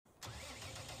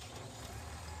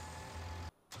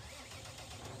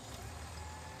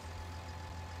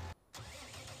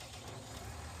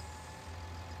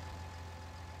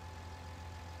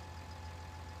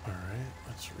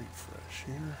Let's refresh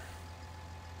here.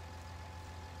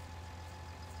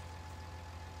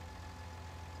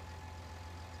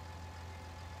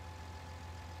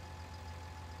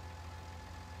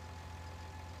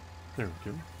 There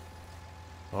we go.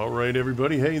 All right,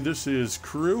 everybody. Hey, this is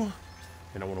Crew,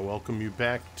 and I want to welcome you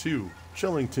back to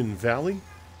Chellington Valley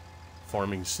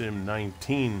Farming Sim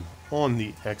 19 on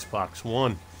the Xbox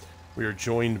One. We are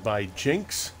joined by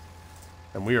Jinx,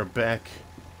 and we are back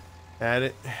at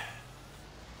it.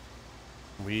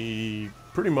 We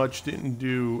pretty much didn't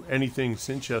do anything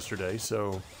since yesterday,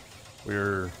 so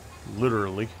we're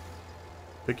literally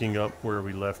picking up where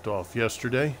we left off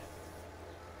yesterday.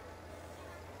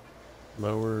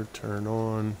 Lower, turn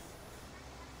on.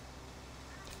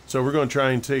 So we're going to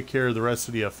try and take care of the rest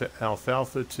of the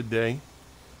alfalfa today,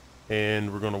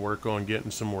 and we're going to work on getting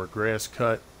some more grass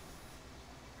cut,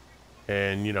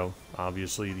 and you know,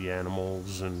 obviously the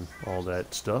animals and all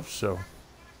that stuff. So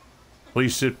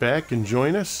please sit back and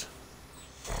join us.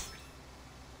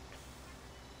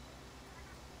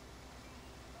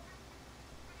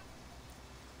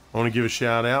 I want to give a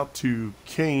shout out to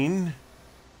Kane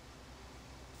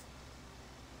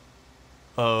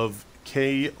of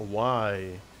KY.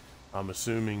 I'm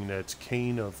assuming that's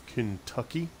Kane of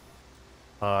Kentucky.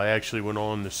 I actually went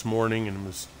on this morning and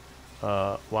was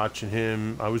watching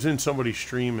him. I was in somebody's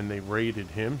stream and they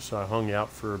raided him, so I hung out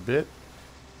for a bit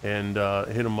and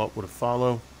hit him up with a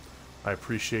follow. I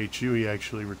appreciate you. He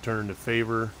actually returned a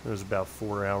favor. It was about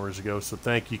 4 hours ago, so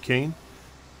thank you, Kane.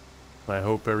 I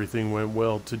hope everything went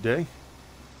well today.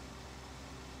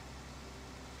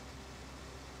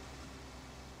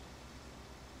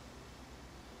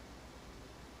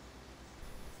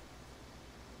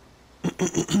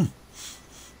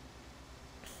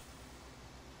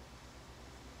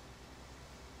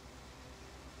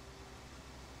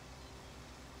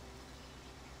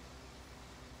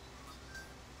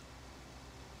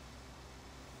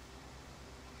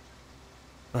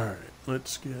 All right,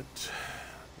 let's get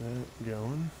that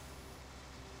going.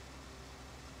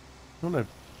 I don't have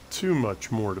too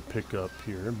much more to pick up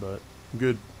here, but a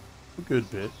good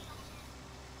bit.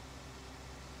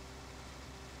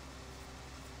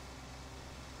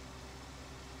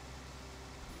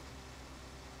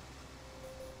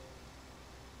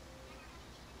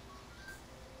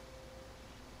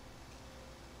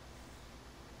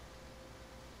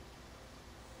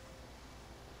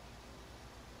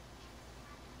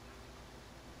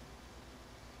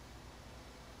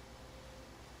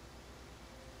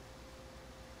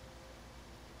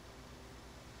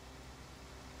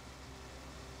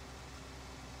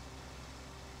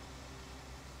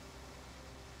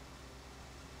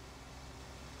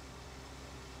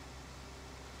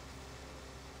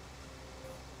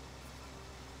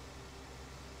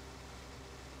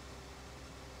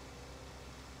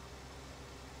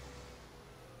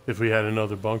 If we had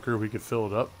another bunker, we could fill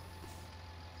it up.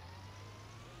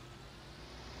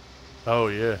 Oh,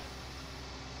 yeah.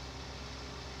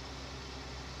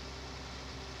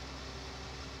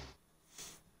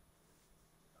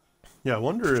 Yeah, I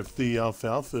wonder if the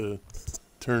alfalfa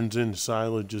turns into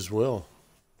silage as well.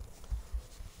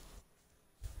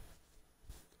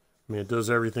 I mean, it does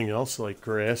everything else like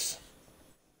grass.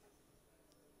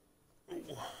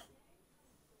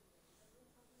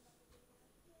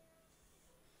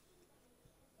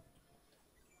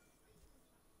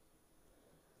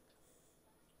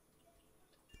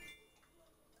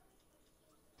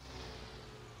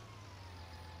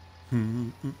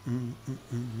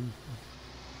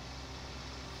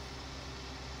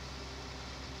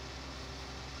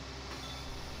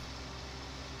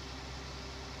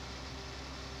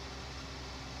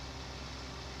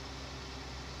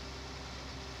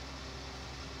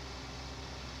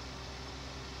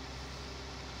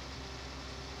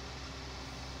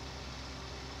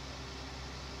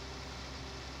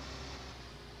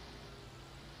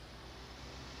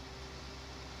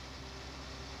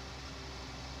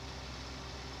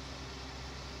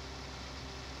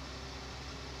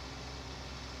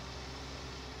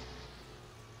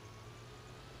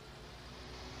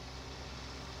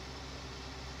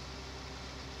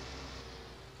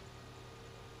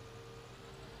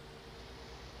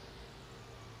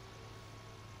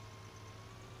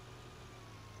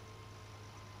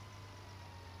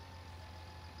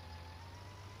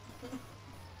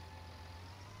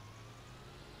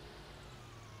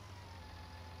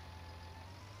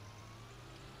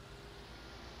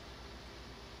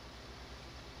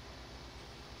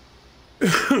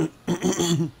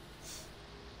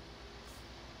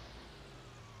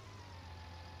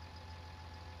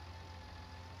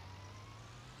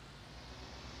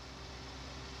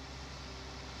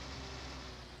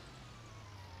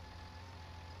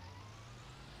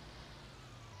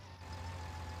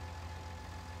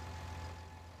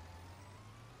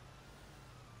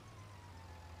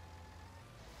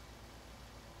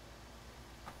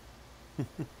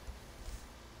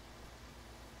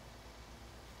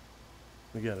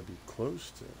 We gotta be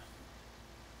close to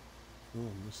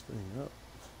filling this thing up.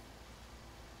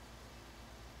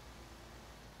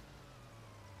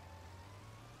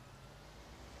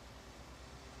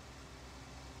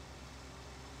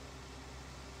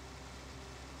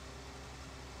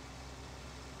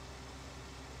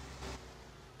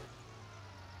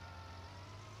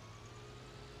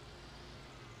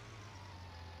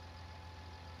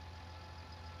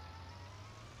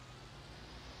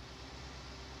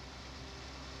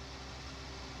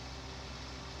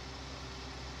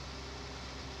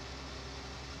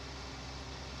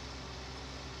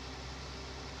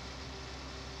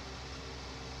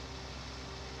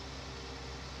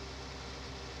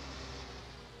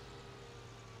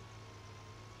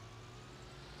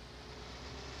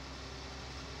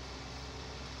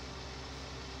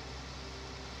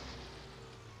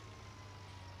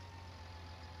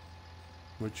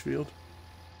 Which field?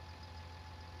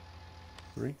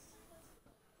 3.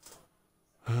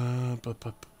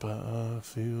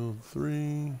 Field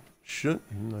 3.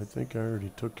 Shouldn't. I think I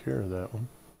already took care of that one.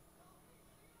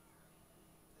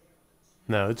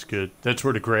 No, it's good. That's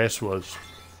where the grass was.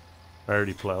 I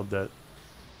already plowed that.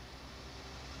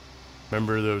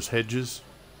 Remember those hedges?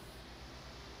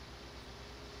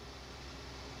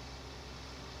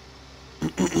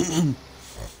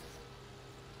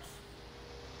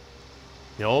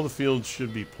 Yeah, all the fields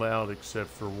should be plowed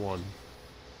except for one.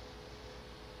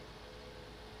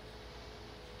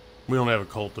 We don't have a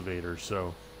cultivator,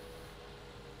 so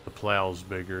the plow's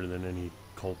bigger than any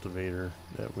cultivator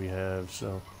that we have,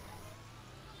 so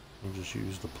we'll just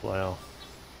use the plow.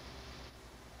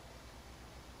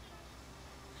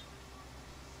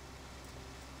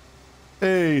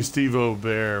 Hey, Steve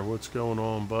O'Bear, what's going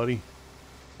on, buddy?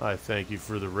 I thank you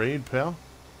for the raid, pal.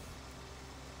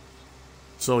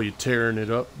 Saw you tearing it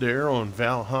up there on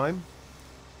Valheim.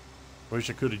 Wish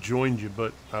I could have joined you,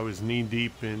 but I was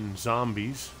knee-deep in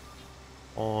zombies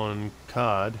on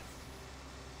COD,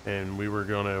 and we were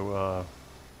going to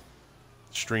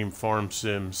stream Farm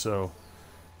Sim, so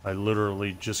I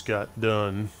literally just got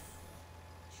done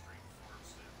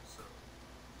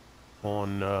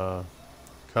on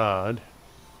COD,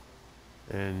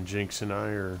 and Jinx and I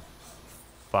are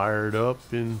fired up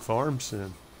in Farm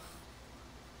Sim.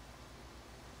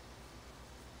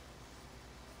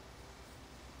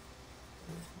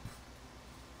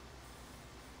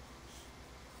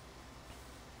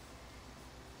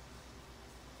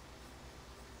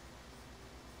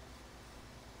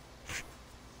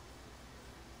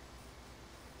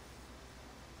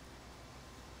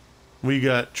 We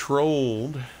got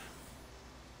trolled.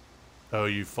 Oh,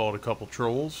 you fought a couple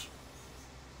trolls?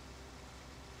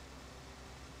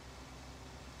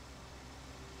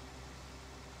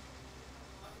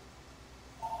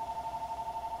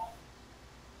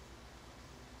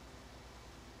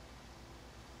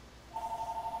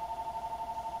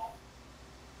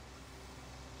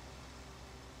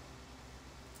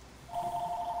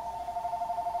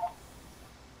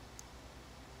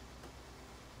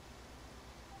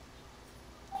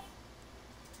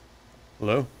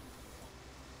 Hello?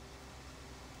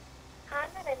 Hi,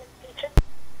 my name is Peaches.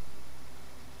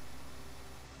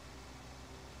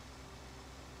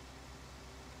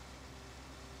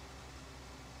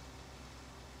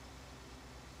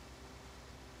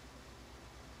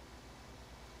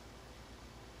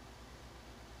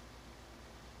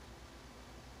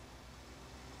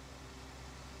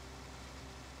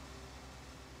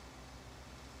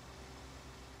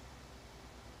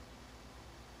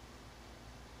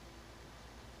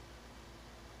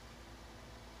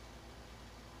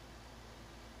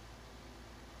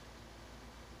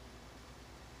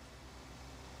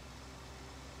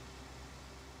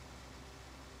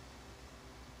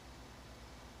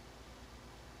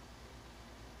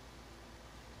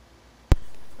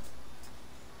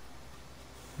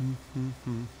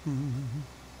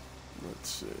 Let's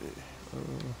see.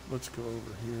 Let's go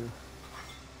over here.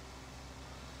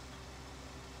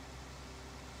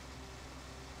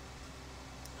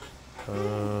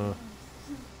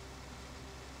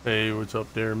 Hey, what's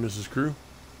up there, Mrs. Crew?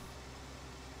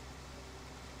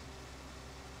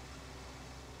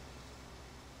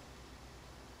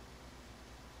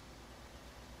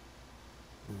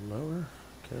 Lower,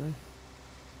 okay.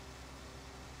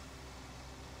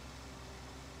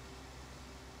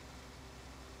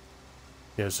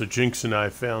 Yeah, so Jinx and I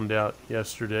found out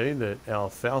yesterday that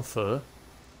alfalfa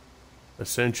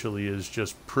essentially is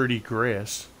just pretty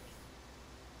grass.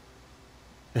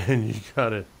 And you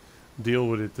gotta deal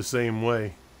with it the same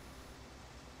way.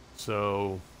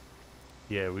 So,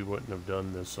 yeah, we wouldn't have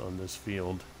done this on this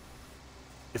field.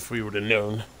 if we would have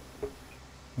known.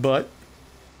 But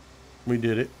we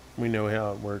did it. We know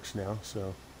how it works now,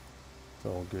 so it's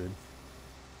all good.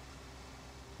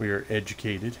 We are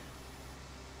educated.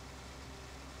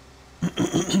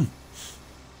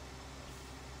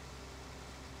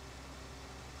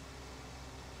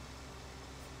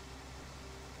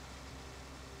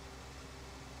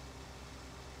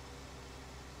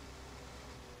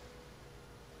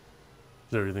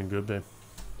 Is everything good, babe?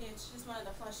 Yeah, she just wanted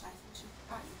to flush. I think she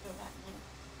forgot you go back in.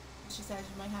 And she said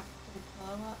you might have to put a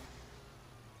pillow up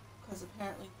because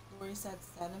apparently Lori said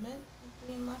sediment is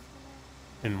being left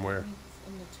in there. In where?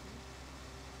 In the tube.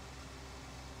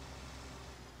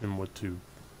 In what tube?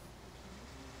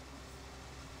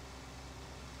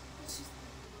 She's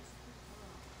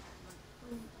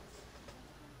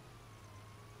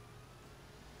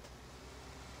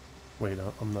Wait,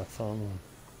 I'm not following.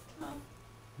 oh.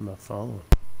 I'm not following.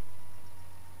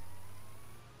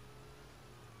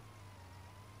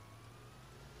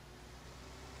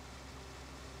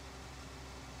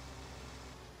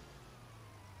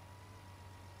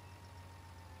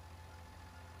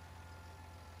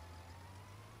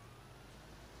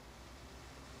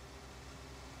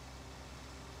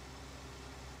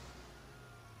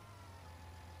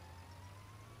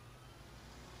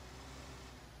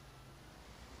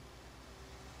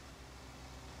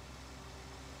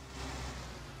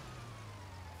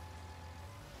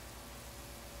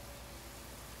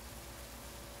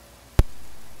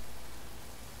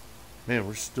 Man,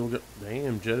 we're still got.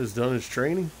 Damn, Jed has done his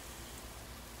training.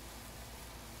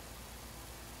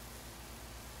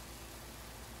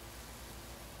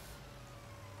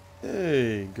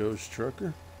 Hey, Ghost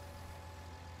Trucker.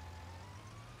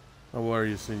 How are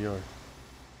you, senor?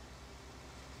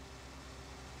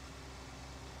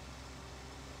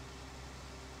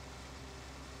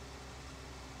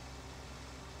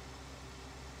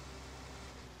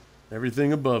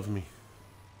 Everything above me.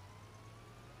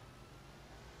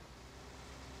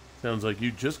 Sounds like you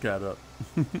just got up.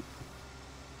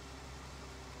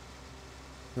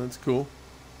 That's cool.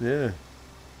 Yeah.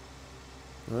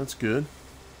 That's good.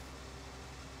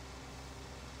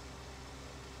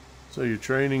 So your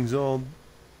training's all...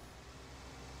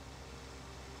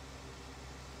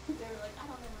 They were like, I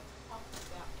don't know what to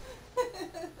talk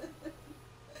about.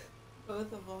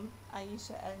 Both of them,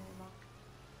 Aisha and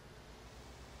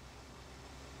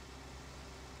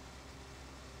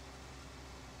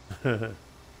your mom.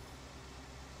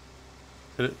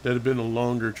 That'd have been a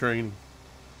longer training.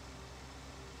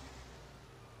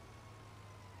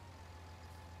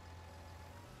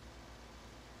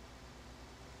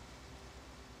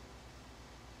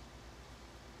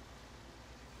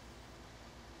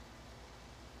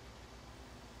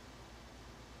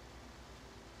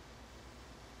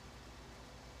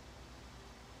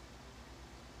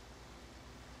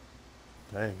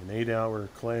 Dang, an 8-hour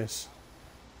class.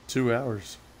 2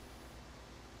 hours.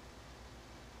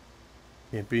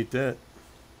 Can't beat that.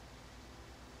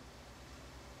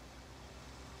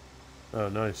 Oh,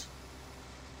 nice.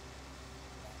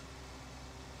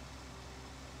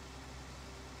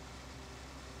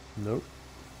 Nope.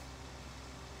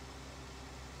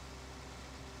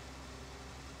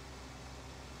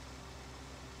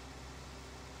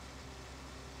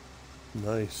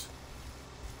 Nice.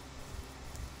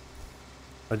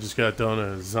 I just got done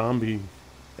a zombie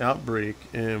outbreak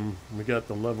and we got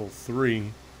the level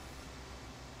 3.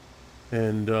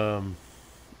 And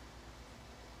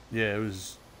yeah, it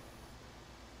was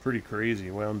pretty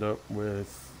crazy. Wound up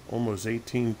with almost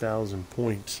 18,000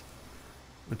 points,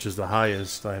 which is the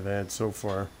highest I've had so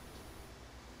far.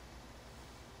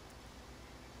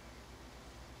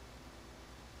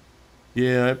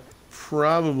 Yeah, I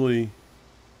probably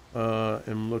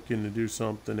am looking to do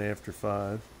something after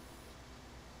 5.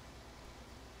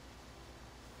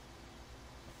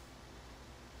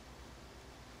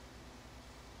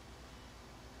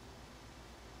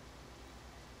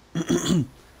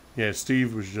 Yeah,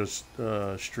 Steve was just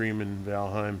streaming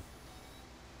Valheim.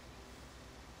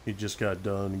 He just got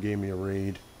done and gave me a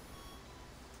raid.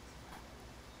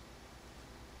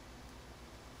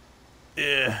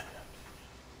 Yeah.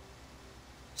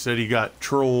 Said he got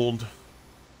trolled.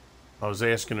 I was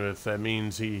asking him if that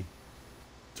means he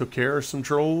took care of some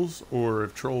trolls or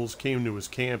if trolls came to his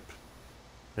camp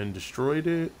and destroyed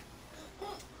it.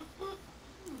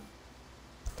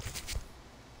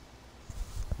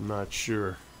 I'm not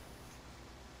sure.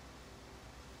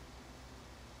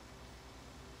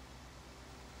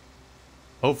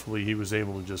 Hopefully he was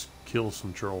able to just kill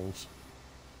some trolls.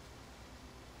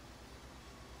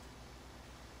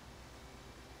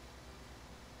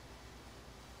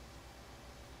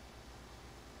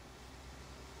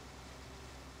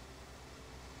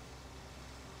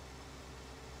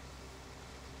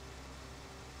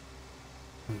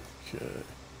 Okay.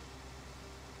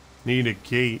 Need a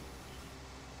gate.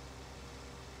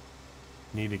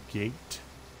 Need a gate.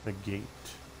 A gate.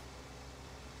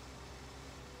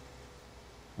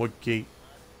 What gate?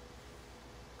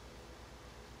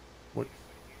 What?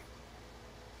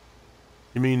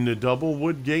 You mean the double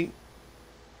wood gate?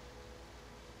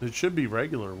 It should be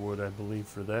regular wood, I believe,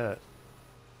 for that.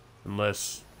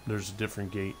 Unless there's a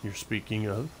different gate you're speaking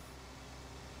of.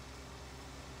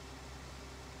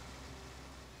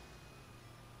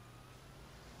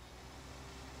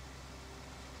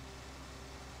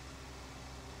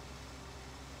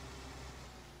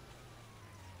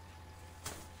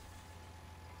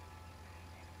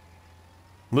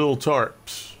 Little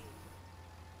Tarps.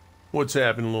 What's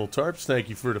happening, Little Tarps? Thank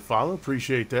you for the follow.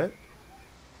 Appreciate that.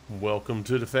 Welcome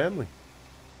to the family.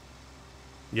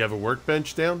 You have a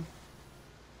workbench down?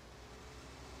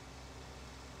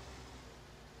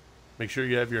 Make sure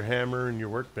you have your hammer and your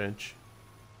workbench.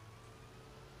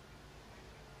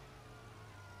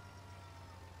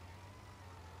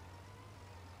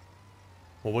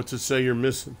 Well, what's it say you're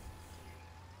missing?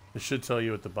 It should tell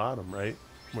you at the bottom, right?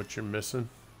 What you're missing.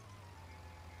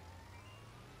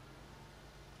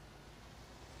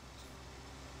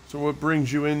 So what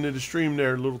brings you into the stream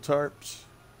there, Little Tarps?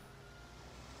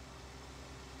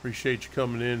 Appreciate you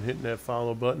coming in, hitting that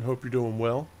follow button. Hope you're doing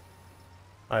well.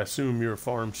 I assume you're a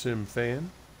Farm Sim fan.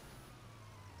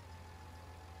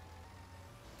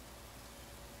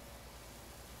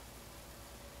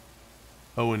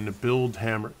 Oh, and the build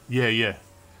hammer. Yeah.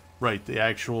 Right, the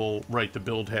actual, right, the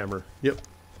build hammer. Yep.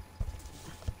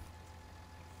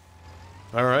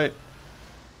 All right.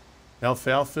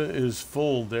 Alfalfa is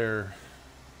full there,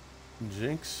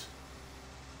 Jinx.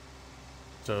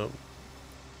 So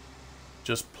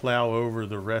just plow over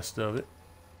the rest of it.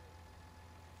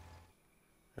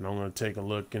 And I'm going to take a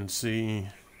look and see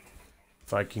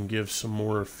if I can give some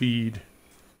more feed,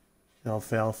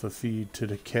 alfalfa feed to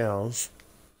the cows.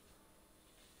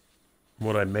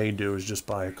 What I may do is just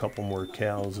buy a couple more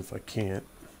cows if I can't.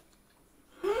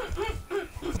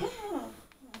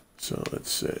 So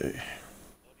let's see.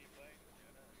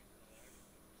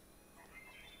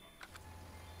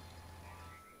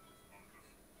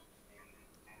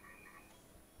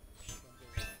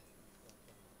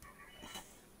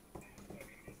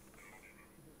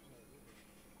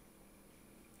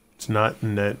 It's not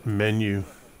in that menu.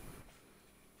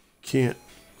 I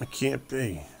can't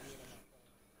be.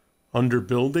 Under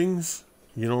buildings,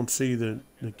 you don't see the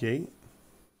gate?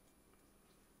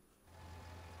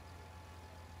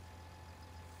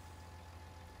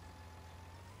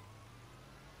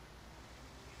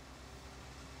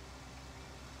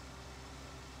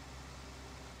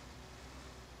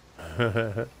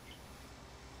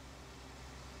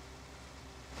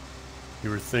 You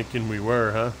were thinking we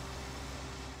were, huh?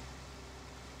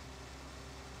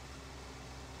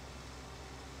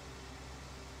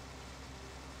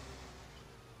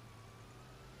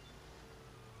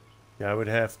 Yeah, I would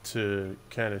have to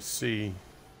kind of see.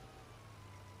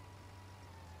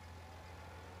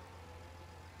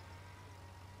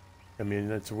 I mean,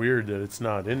 that's weird that it's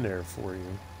not in there for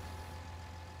you.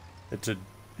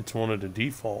 It's one of the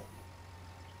default.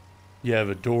 You have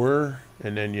a door,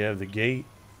 and then you have the gate.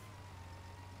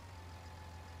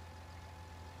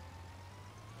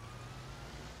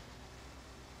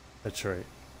 That's right.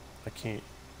 I can't.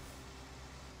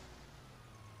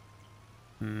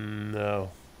 No.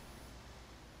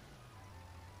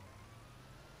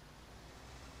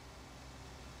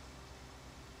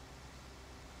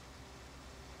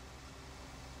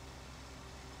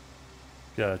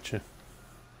 Gotcha.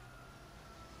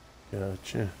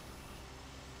 Gotcha.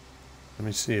 Let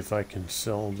me see if I can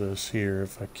sell this here.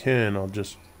 If I can, I'll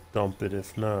just dump it.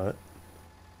 If not,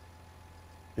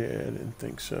 yeah, I didn't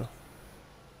think so.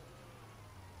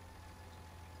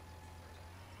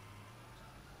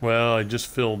 Well, I just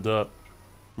filled up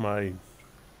my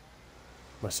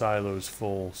silo's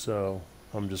full, so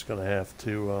I'm just gonna have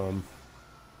to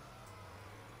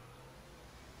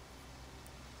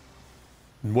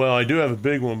well, I do have a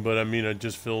big one, but I mean, I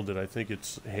just filled it. I think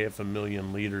it's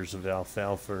 500,000 liters of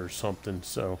alfalfa or something.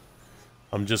 So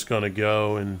I'm just going to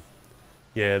go and,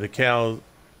 yeah, the cows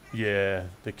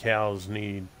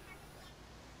need,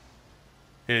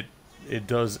 it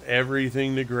does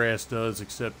everything the grass does,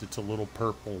 except it's a little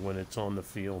purple when it's on the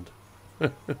field.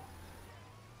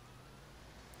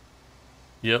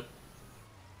 Yep.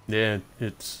 Yeah,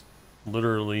 it's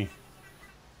literally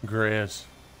grass.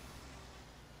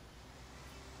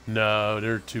 No,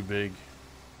 they're too big.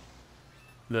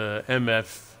 The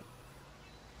MF.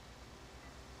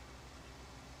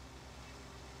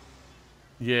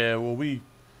 Yeah, well,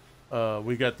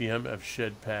 We got the MF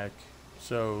Shed pack,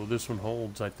 so this one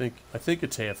holds. I think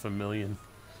it's 500,000.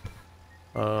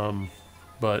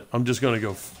 But I'm just gonna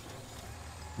go.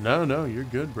 No, no, you're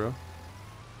good, bro.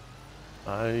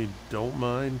 I don't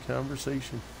mind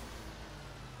conversation.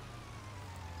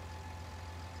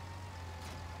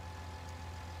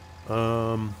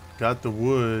 Got the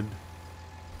wood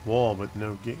wall, but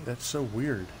no gate. That's so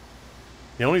weird.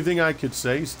 The only thing I could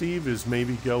say, Steve, is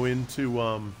maybe go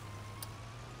into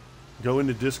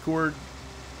Discord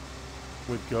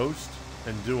with Ghost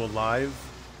and do a live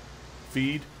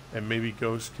feed, and maybe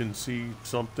Ghost can see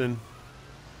something.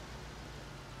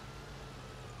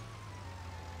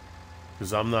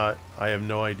 Because I have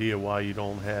no idea why you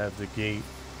don't have the gate.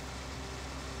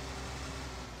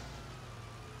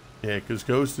 Yeah, because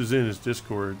Ghost is in his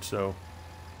Discord, so.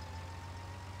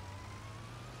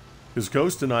 Because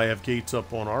Ghost and I have gates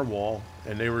up on our wall,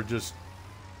 and they were just,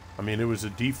 I mean, it was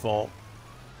a default.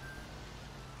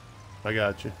 I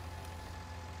got you.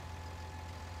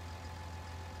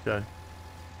 Okay.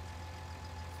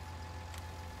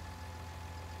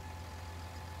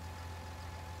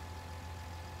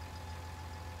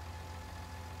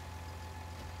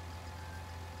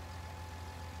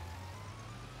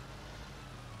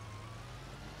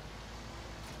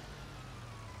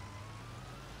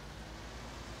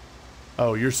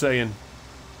 Oh, you're saying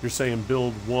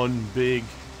build one big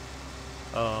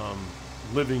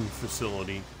living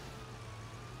facility.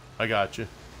 I got you.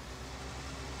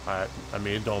 I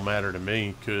mean, it don't matter to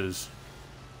me, because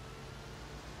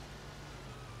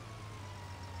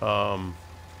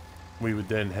we would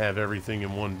then have everything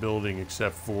in one building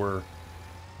except for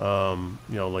you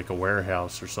know, like a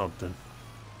warehouse or something.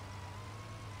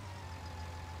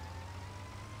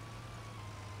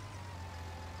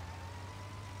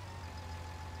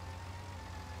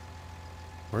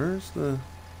 Where's the...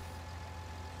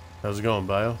 How's it going,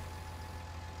 Bio?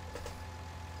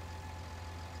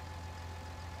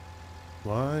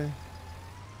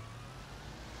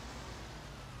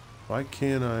 Why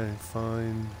can't I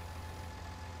find...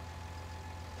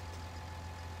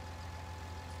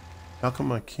 How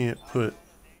come I can't put...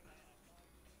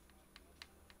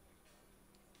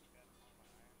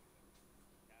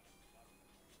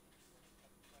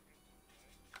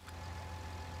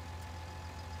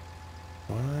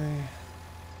 Why...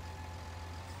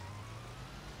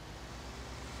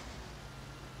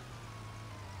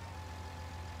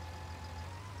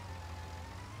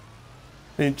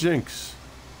 Hey, Jinx.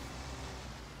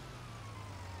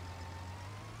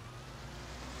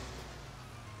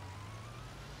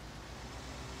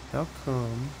 How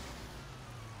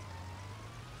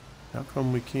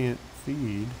come we can't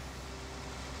feed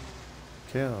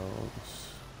cows?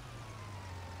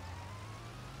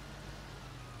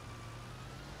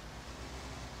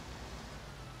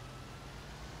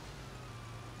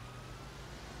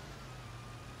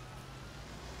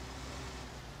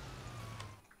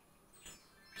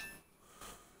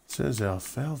 It says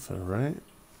alfalfa, right?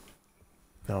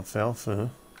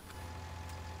 Alfalfa.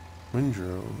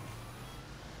 Windrow.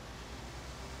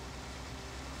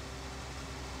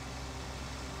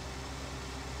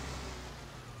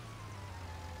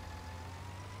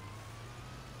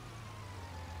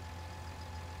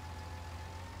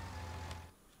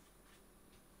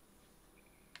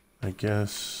 I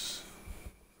guess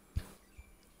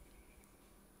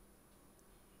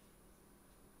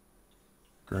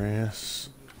grass.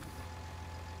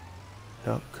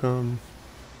 Outcome.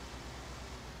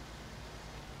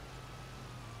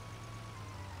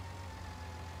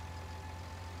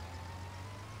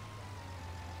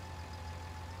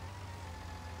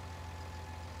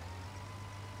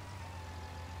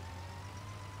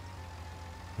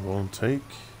 It won't take.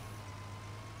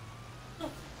 I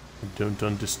don't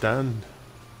understand.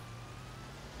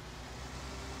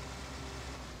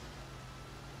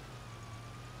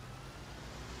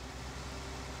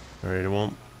 Alright, it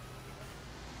won't.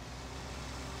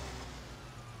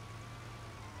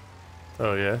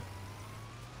 Oh, yeah?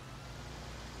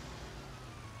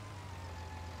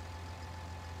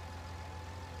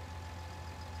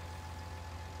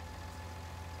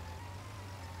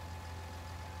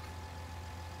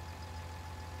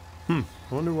 I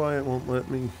wonder why it won't let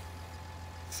me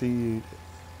feed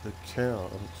the cows.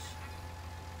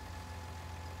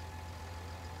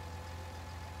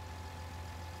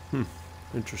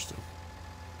 Interesting.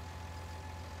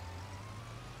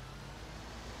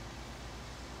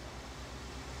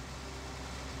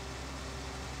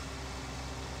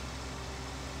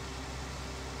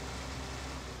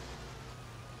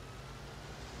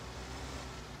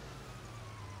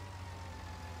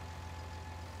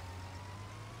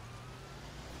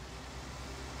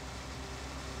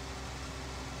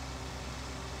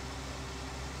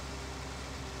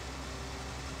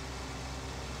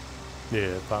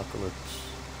 Yeah, Apocalypse.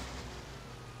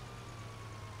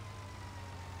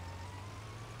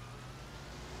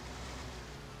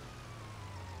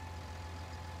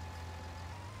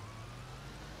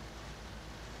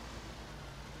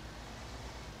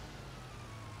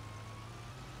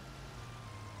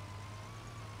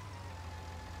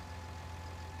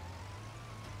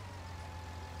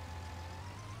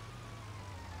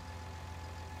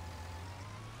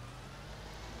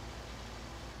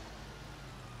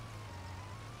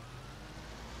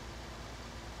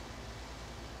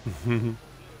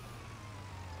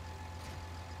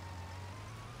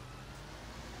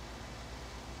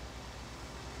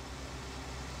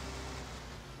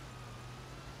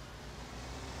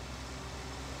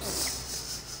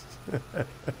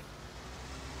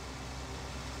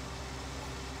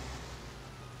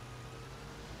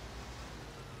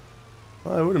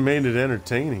 Well, I would have made it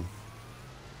entertaining.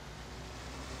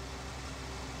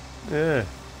 Yeah, it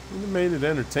would have made it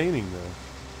entertaining though.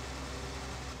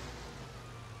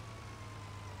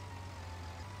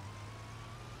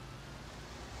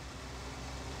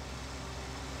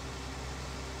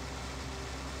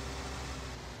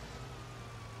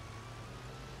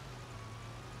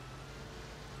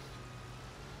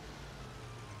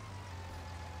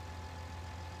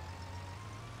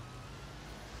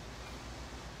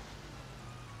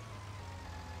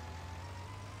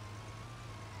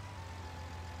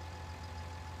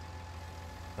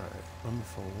 All right,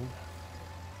 unfold.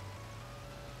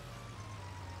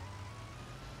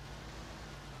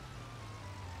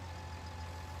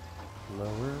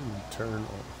 Lower and turn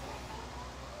on.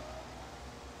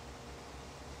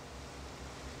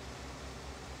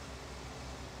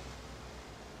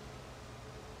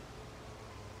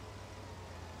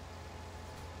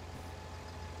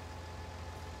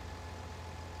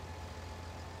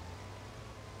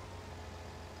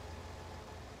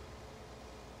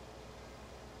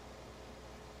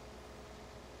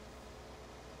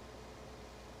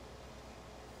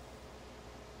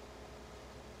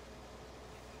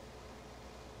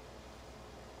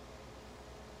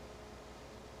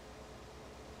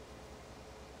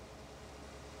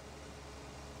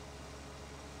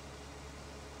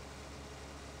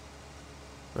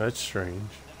 That's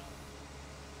strange.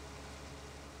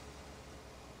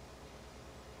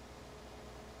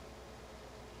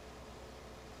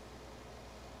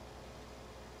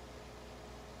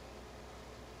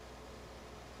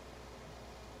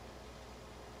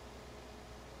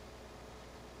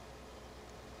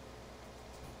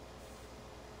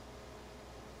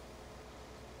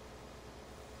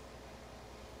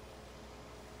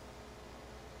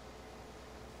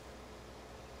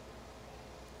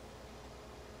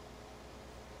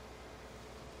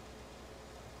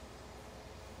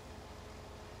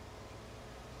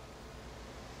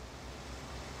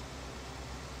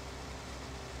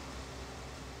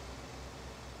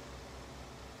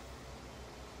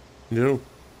 No.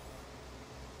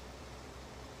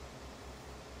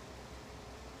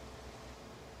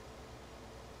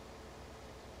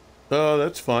 Oh,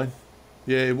 that's fine.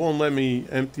 Yeah, it won't let me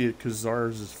empty it because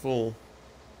ours is full.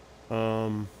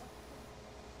 Um,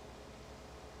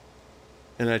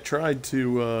 and I tried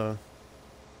to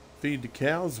feed the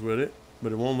cows with it,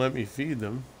 but it won't let me feed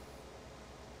them.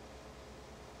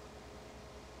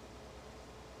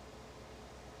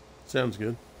 Sounds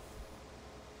good.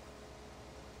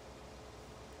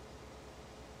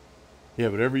 Yeah,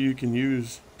 whatever you can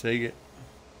use, take it.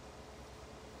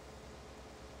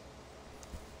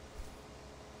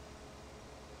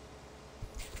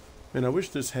 And I wish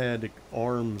this had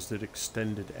arms that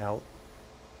extended out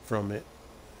from it.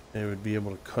 And it would be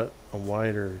able to cut a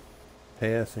wider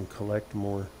path and collect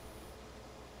more.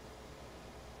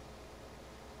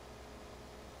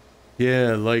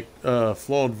 Yeah, like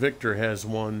Flawed Victor has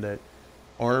one that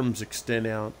arms extend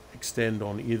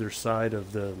on either side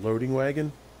of the loading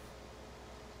wagon.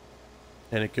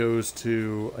 And it goes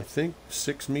to, I think,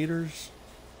 6 meters,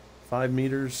 5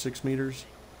 meters, 6 meters.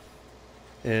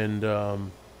 And, oh,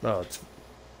 it's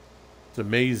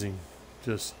amazing.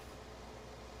 Just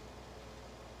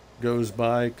goes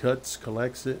by, cuts,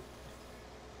 collects it.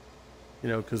 You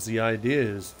know, because the idea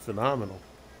is phenomenal.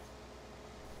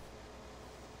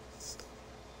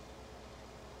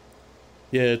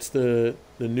 Yeah, it's the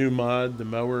new mod, the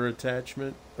mower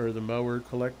attachment, or the mower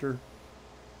collector.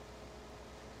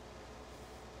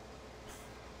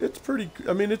 It's pretty,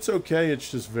 I mean, it's okay. It's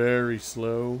just very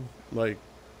slow. Like,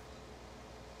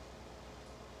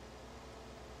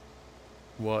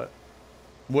 what?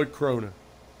 What Krona?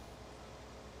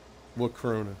 What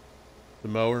Krona? The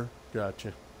mower?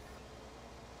 Gotcha.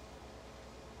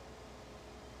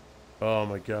 Oh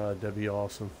my god, that'd be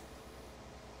awesome.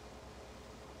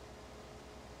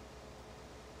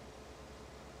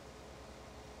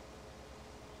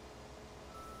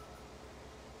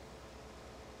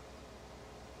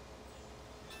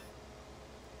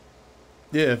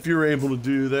 Yeah, if you're able to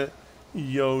do that.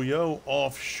 Yo,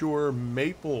 offshore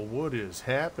Maple, what is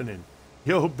happening?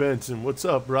 Yo, Benson, what's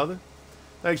up, brother?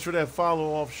 Thanks for that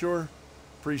follow, offshore.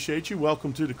 Appreciate you.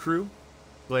 Welcome to the crew.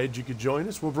 Glad you could join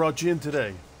us. What brought you in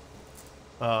today?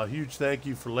 Huge thank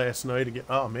you for last night again.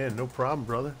 Oh, man, no problem,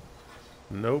 brother.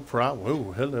 No problem.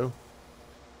 Oh, hello.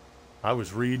 I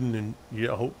was reading and,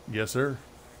 yeah, oh, yes, sir.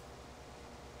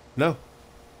 No.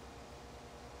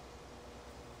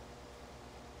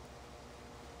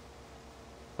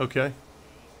 Okay.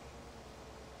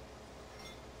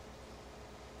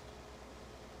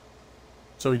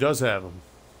 So he does have them,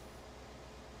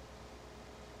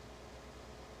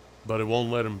 but it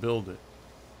won't let him build it.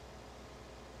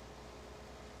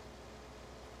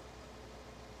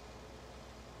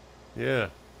 Yeah.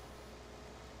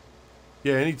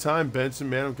 Yeah, anytime, Benson,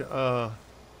 man.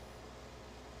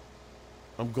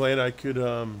 I'm glad I could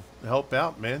help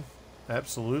out, man.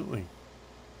 Absolutely.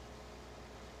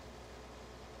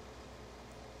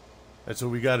 That's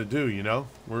what we got to do, you know?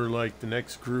 We're like the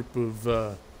next group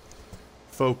of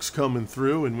folks coming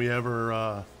through, and we have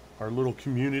our little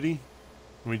community,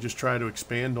 and we just try to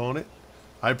expand on it.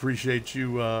 I appreciate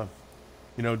you,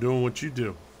 doing what you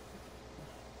do.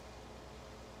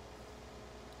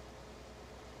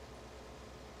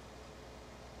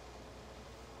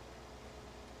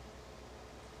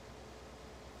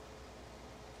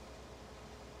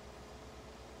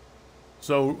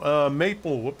 So,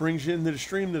 Maple, what brings you into the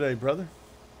stream today, brother?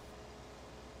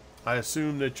 I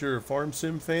assume that you're a Farm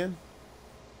Sim fan?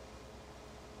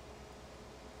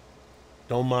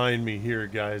 Don't mind me here,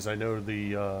 guys. I know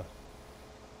the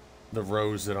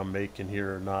rows that I'm making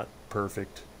here are not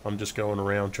perfect. I'm just going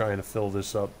around trying to fill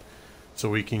this up so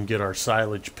we can get our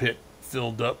silage pit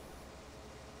filled up.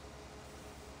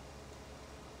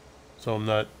 So I'm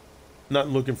not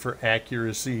looking for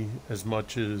accuracy as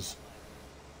much as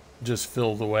just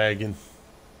fill the wagon.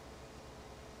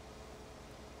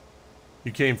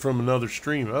 You came from another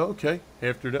stream. Oh, okay.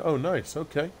 After that. Oh, nice.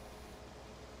 Okay.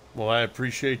 Well, I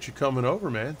appreciate you coming over,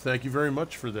 man. Thank you very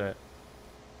much for that.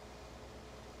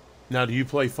 Now, do you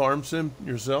play Farm Sim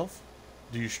yourself?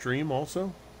 Do you stream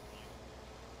also?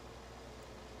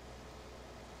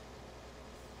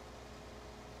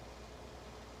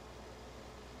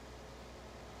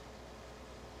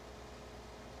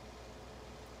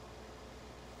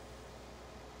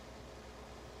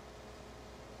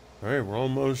 All right, we're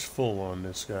almost full on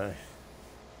this guy.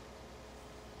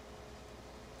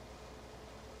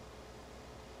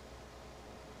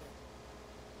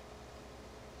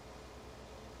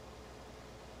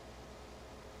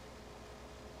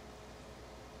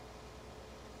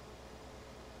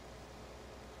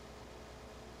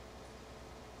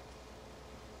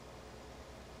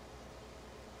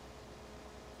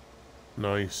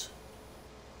 Nice.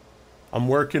 I'm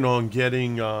working on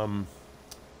getting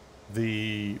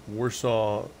the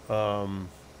Warsaw. Oh,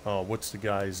 what's the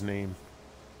guy's name?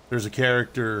 There's a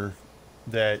character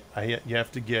that you have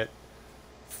to get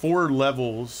 4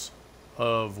 levels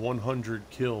of 100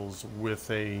 kills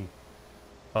with a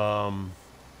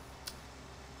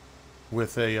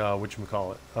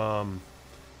whatchamacallit.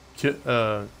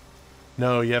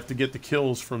 No, you have to get the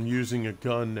kills from using a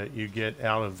gun that you get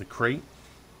out of the crate.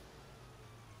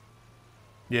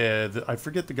 Yeah, I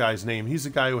forget the guy's name. He's the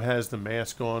guy who has the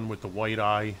mask on with the white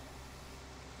eye.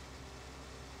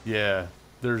 Yeah,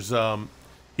 there's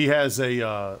he has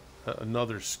a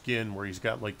another skin where he's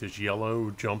got like this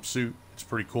yellow jumpsuit. It's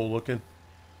pretty cool looking.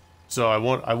 So I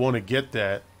want to get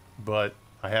that, but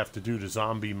I have to do the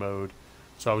zombie mode.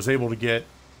 So I was able to get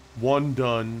one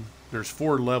done. There's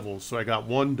 4 levels, so I got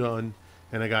one done,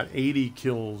 and I got 80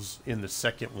 kills in the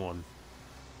second one.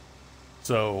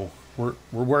 So we're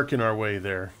working our way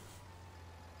there.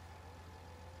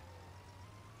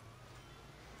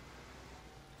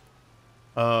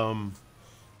 And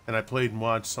I played and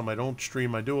watched some. I don't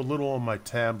stream. I do a little on my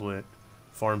tablet.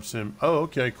 Farm Sim. Oh,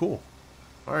 okay, cool.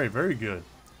 All right, very good.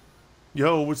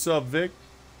 Yo, what's up, Vic?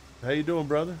 How you doing,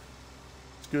 brother?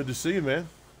 It's good to see you, man.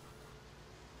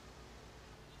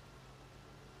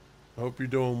 I hope you're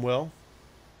doing well.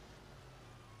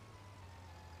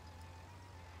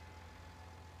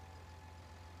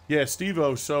 Yeah,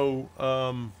 Steve-O, so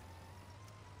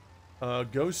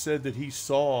Ghost said that he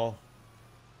saw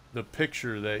the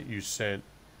picture that you sent,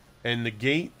 and the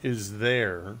gate is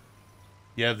there.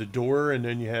 You have the door, and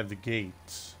then you have the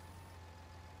gates.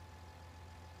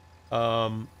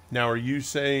 Now, are you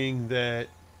saying that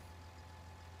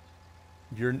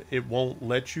it won't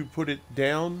let you put it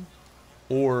down,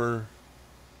 or...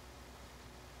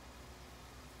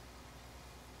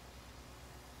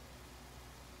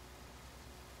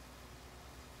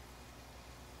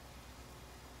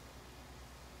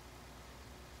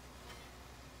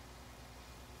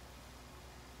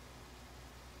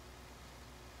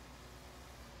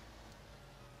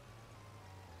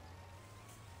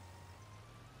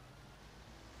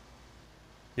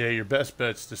 Yeah, your best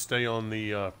bet's to stay on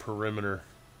the perimeter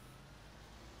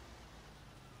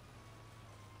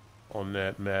on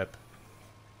that map.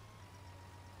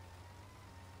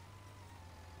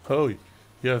 Oh,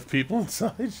 you have people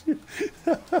inside you?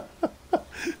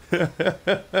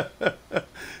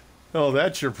 Oh,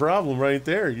 that's your problem right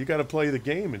there. You got to play the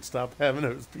game and stop having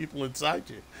those people inside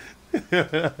you.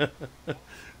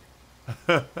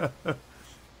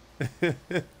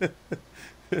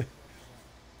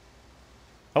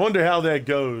 I wonder how that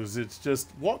goes. It's just,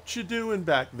 what you doing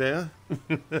back there?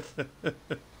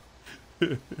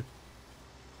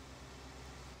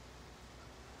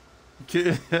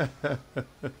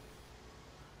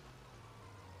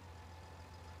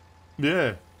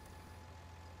 Yeah.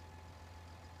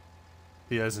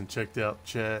 He hasn't checked out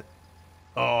chat.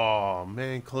 Oh,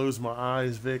 man, close my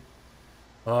eyes, Vic.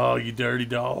 Oh, you dirty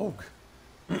dog.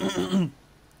 All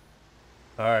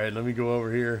right, let me go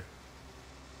over here.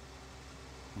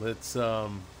 Let's at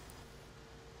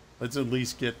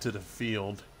least get to the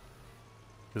field.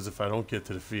 Because if I don't get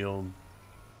to the field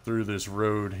through this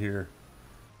road here.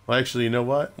 Well, actually, you know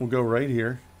what? We'll go right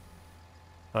here.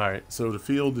 All right, so the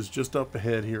field is just up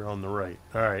ahead here on the right.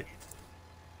 All right.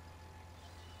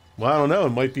 Well, I don't know.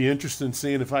 It might be interesting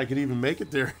seeing if I could even make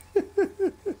it there.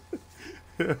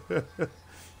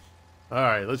 All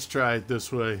right, let's try it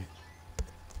this way.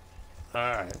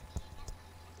 All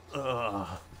right.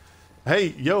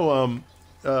 Hey, yo,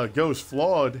 Ghost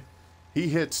Flawed, he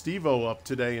hit Steve-O up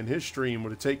today in his stream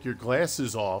with to take your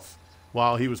glasses off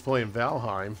while he was playing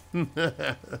Valheim.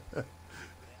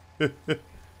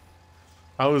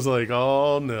 I was like,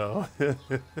 oh no.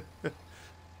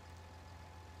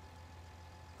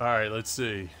 All right, let's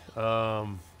see. All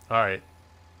right.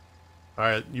 All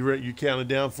right, you counted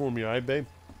down for me, all right, babe?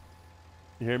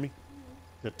 You hear me?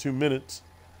 Got 2 minutes.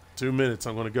 2 minutes.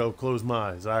 I'm going to go close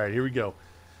my eyes. All right, here we go.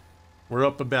 We're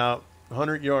up about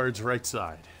 100 yards right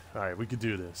side. All right, we could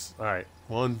do this. All right,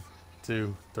 1,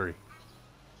 2, 3.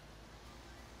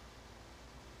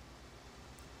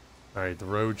 All right, the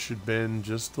road should bend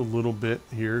just a little bit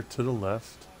here to the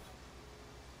left.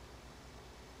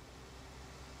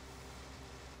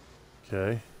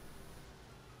 Okay.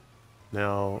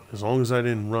 Now, as long as I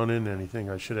didn't run into anything,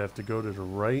 I should have to go to the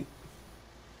right.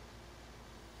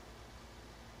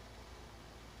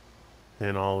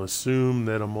 And I'll assume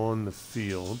that I'm on the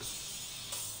field.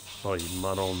 Oh, you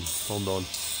mud on. Hold on.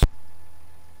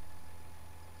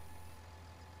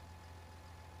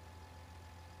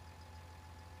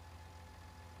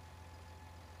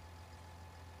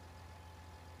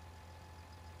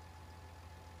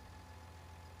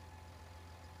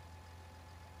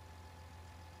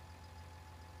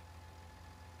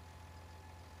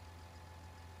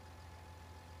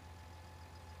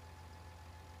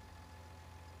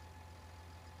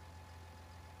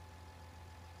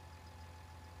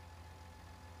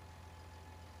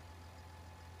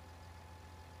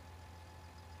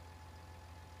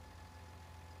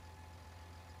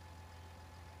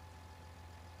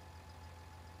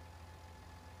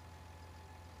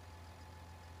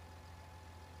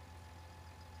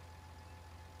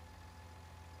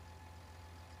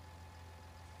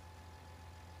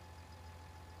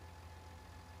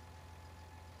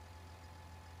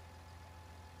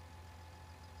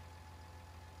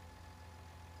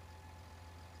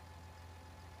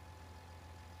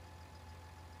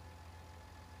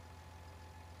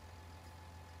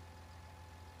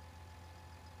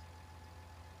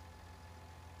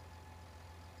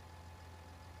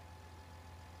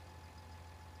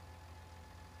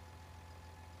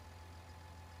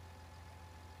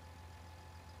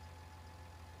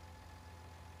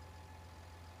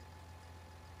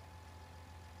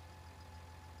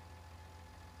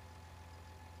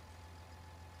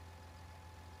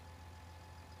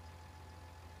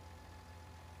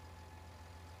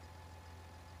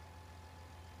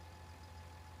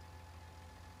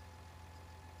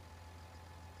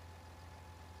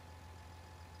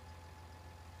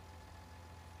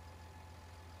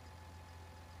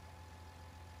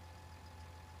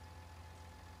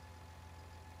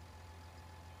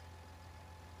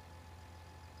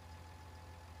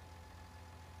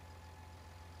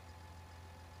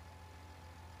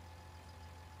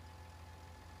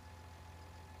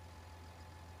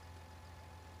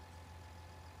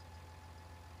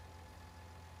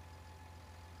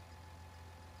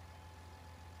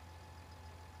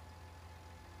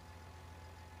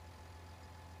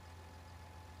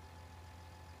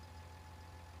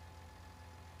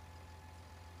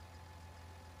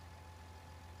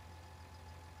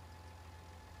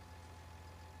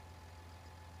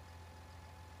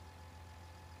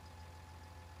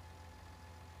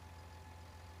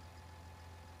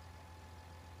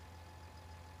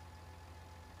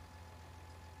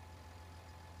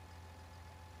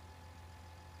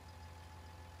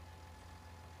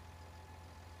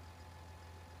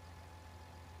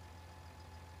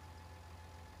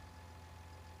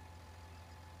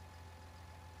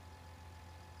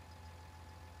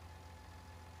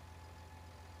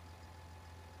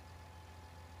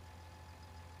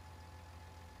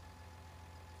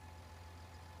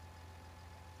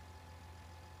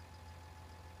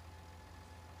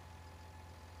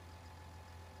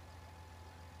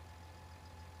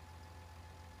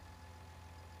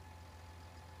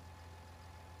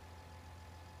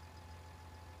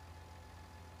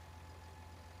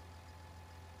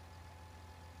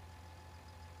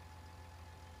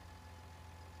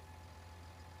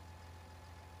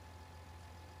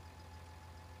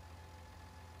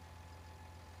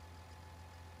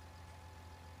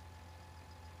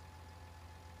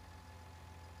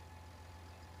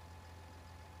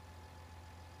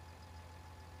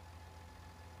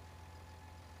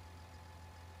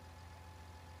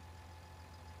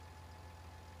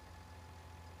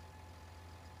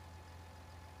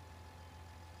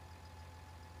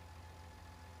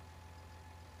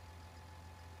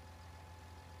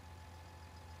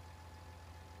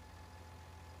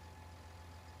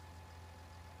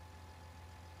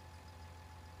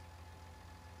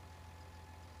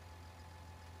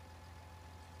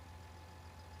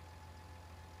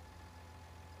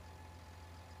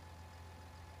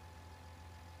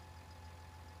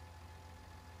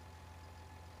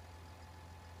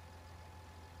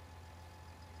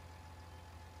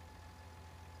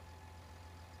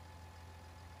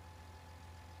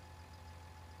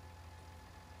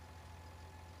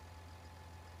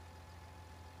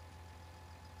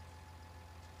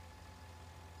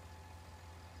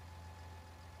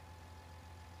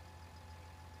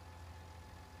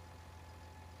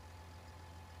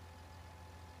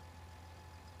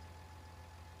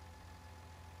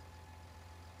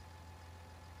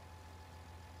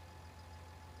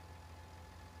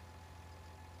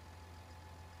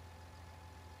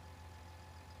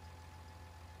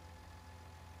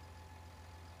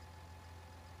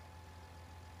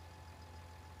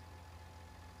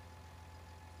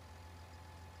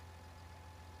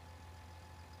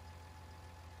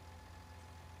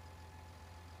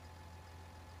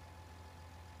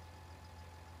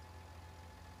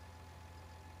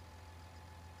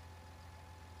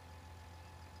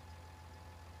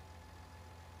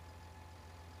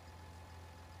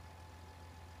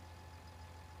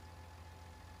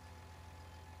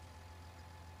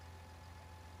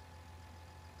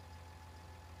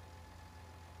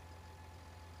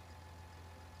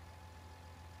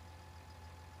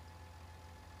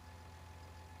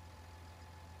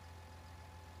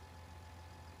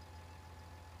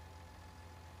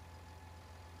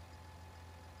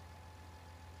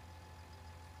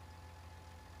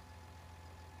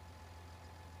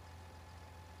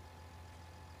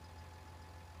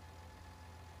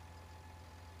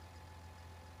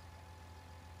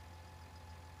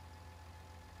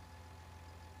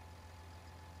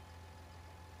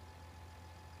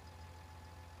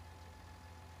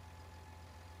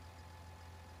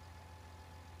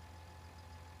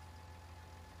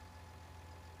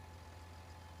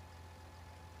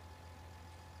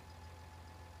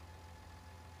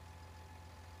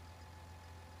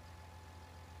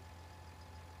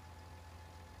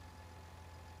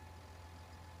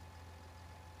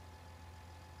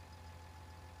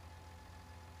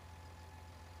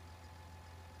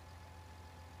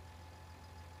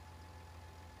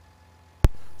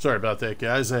 Sorry about that,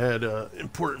 guys. I had an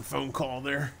important phone call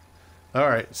there. All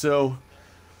right, so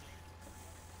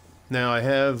now I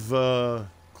have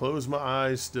closed my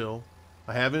eyes still.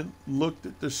 I haven't looked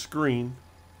at the screen.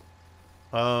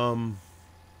 Last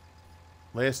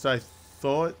I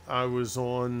thought I was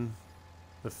on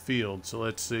the field. So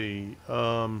let's see.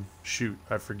 Shoot,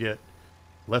 I forget.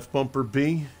 Left bumper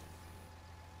B.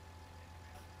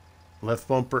 Left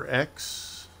bumper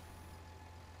X.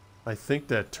 I think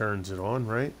that turns it on,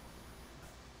 right?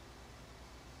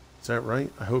 Is that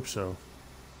right? I hope so.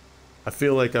 I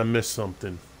feel like I missed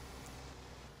something.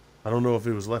 I don't know if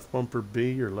it was left bumper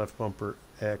B or left bumper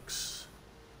X.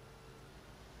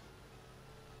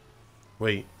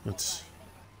 Wait, let's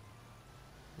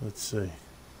see.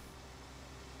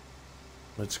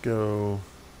 Let's go.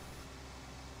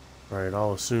 All right,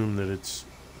 I'll assume that it's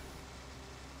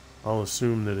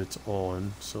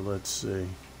on. So let's see.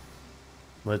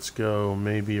 Let's go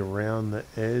maybe around the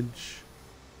edge.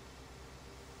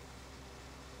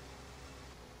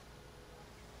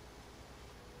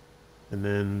 And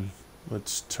then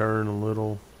let's turn a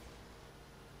little,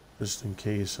 just in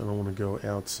case I don't want to go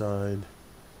outside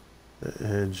the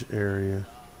edge area.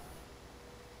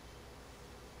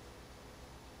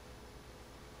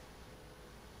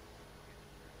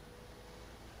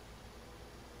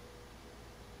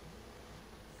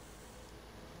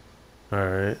 All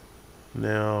right,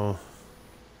 now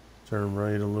turn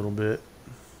right a little bit.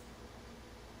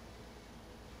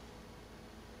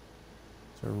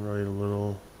 Turn right a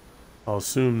little. I'll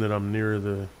assume that I'm near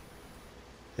the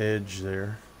edge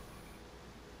there.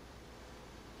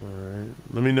 All right,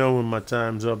 let me know when my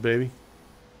time's up, baby.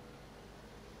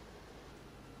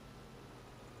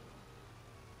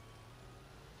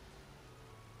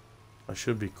 I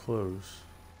should be close.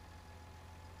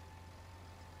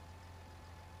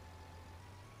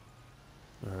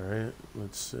 All right,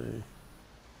 let's see.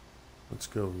 Let's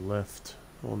go left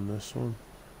on this one.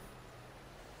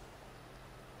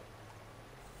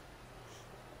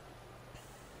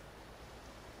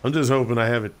 I'm just hoping I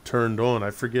have it turned on. I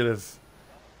forget if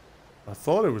I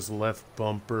thought it was left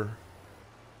bumper.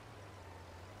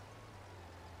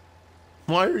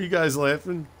 Why are you guys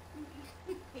laughing?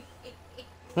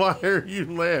 Why are you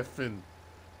laughing?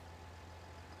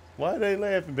 Why are they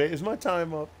laughing, babe? Is my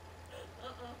time up?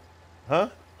 Huh?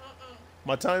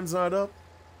 My time's not up?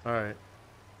 Alright.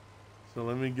 So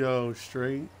let me go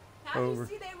straight over. How do you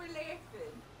see they were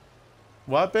laughing?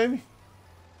 What, baby?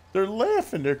 They're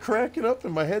laughing. They're cracking up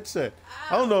in my headset.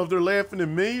 I don't know if they're laughing at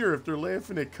me or if they're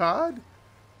laughing at COD.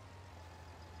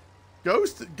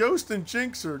 Ghost and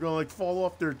Jinx are going to like fall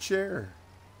off their chair.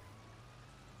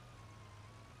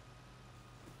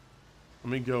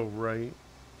 Let me go right.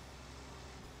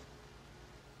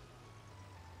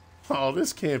 Oh,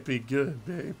 this can't be good,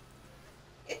 babe.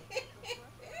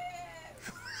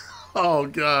 Oh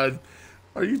God,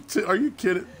 are you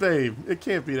kidding, babe? It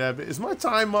can't be that bad. Is my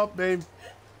time up, babe?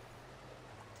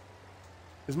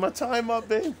 Is my time up,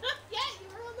 babe? Yeah, you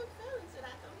were on the phone, so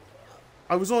that don't count.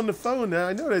 I was on the phone. Now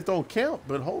I know that don't count,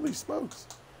 but holy smokes!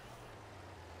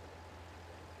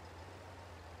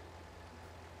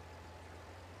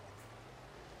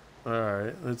 All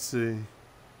right, let's see.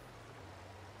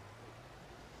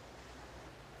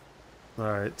 All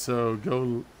right, so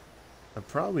go. I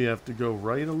probably have to go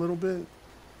right a little bit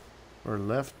or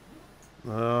left.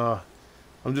 I'm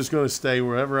just going to stay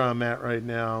wherever I'm at right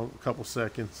now. A couple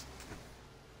seconds.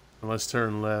 And let's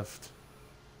turn left.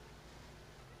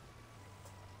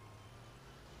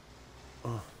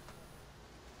 Oh.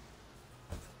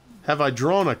 Have I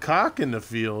drawn a cock in the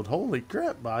field? Holy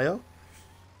crap, Bio.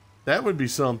 That would be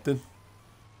something.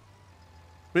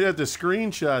 We'd have to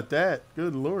screenshot that.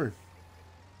 Good Lord.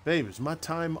 Babe, is my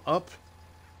time up?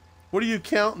 What are you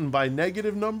counting, by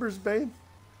negative numbers, babe?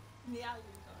 Yeah, you're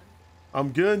done.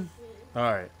 I'm good? All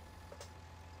right.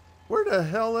 Where the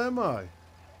hell am I?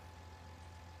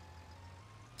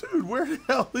 Dude, where the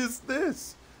hell is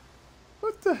this?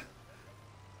 What the?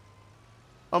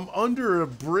 I'm under a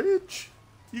bridge?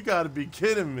 You gotta be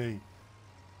kidding me.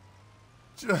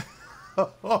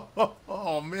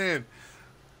 Oh, man.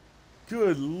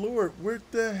 Good Lord, where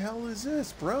the hell is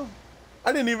this, bro?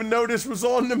 I didn't even know this was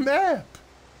on the map.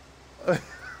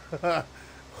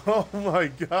 Oh my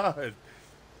God.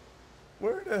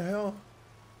 Where the hell?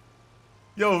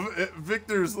 Yo,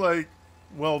 Victor's like,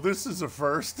 well, this is a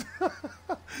first.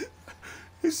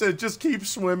 He said, just keep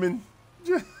swimming.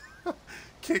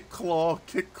 Kick claw,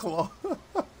 kick claw.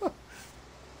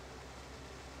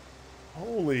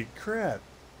 Holy crap.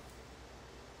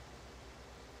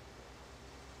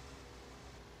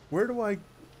 Where do I,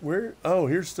 where? Oh,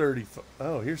 here's 30.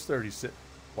 Oh, here's 36.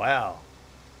 Wow.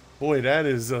 Boy, that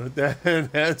is a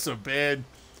that's a bad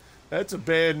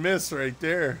miss right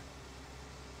there.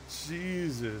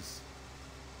 Jesus.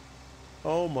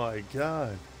 Oh my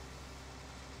God.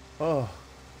 Oh,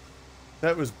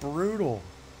 that was brutal.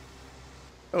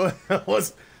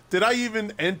 was did I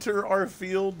even enter our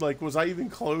field? Like, was I even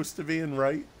close to being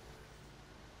right?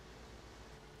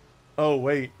 Oh,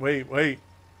 wait.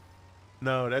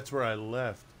 No, that's where I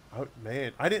left. Oh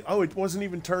man, I didn't. Oh, it wasn't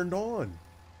even turned on.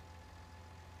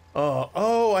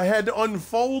 Oh, I had to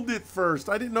unfold it first.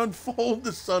 I didn't unfold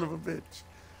the son of a bitch.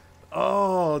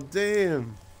 Oh,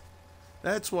 damn.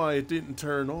 That's why it didn't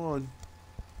turn on.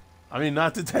 I mean,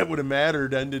 not that that would have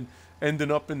mattered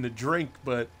ending up in the drink,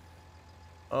 but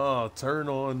oh, turn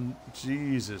on.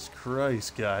 Jesus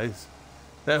Christ, guys.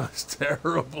 That was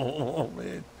terrible. Oh,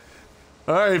 man.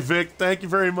 All right, Vic. Thank you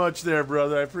very much there,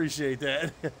 brother. I appreciate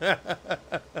that.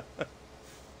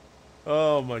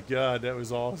 Oh, my God. That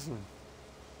was awesome.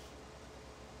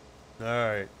 All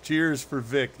right. Cheers for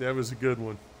Vic. That was a good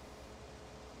one.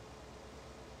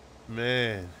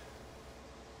 Man.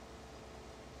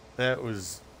 That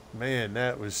was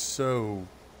so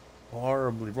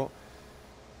horribly wrong.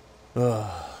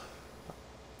 I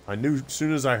knew as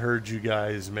soon as I heard you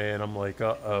guys, man, I'm like,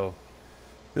 uh-oh.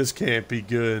 This can't be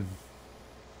good.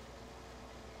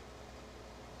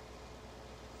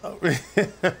 Oh.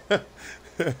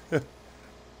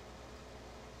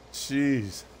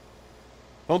 Jeez.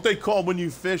 Don't they call when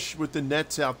you fish with the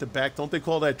nets out the back, don't they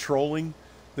call that trolling?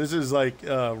 This is like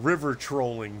river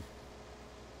trolling.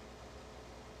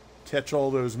 Catch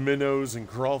all those minnows and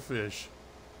crawfish.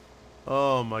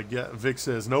 Oh my God. Vic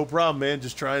says, no problem, man.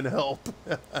 Just trying to help.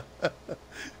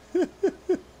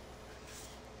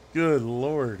 Good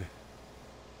Lord.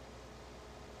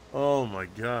 Oh my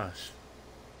gosh.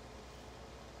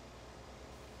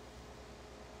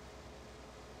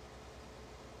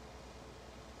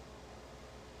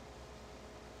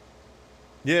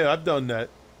 Yeah, I've done that.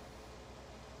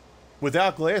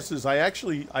 Without glasses, I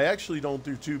actually don't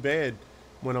do too bad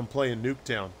when I'm playing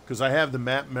Nuketown because I have the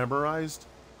map memorized.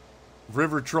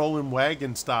 River trolling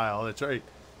wagon style. That's right.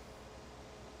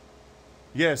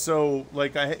 Yeah, so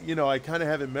like I kind of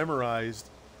have it memorized,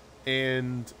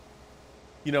 and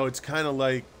it's kind of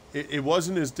like it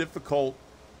wasn't as difficult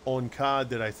on COD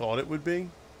that I thought it would be,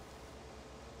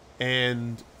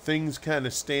 and things kind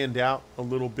of stand out a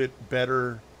little bit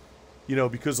better,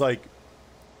 because like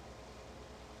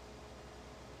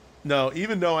no,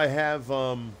 even though I have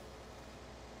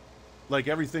like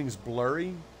everything's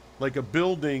blurry. Like a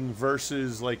building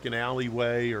versus like an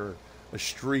alleyway or a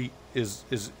street is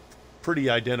pretty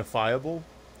identifiable.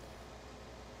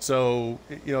 So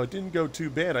it didn't go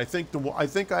too bad. I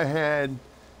think I had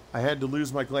to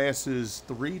lose my glasses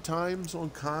 3 times on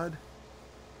COD,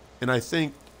 and I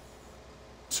think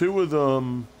 2 of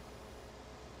them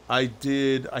I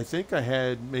did. I think I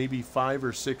had maybe 5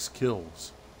 or 6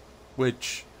 kills,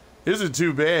 which isn't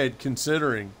too bad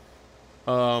considering.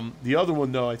 The other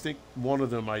one though, I think one of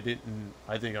them I didn't.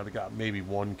 I think I'd got maybe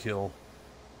 1 kill.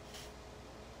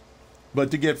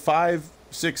 But to get 5,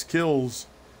 6 kills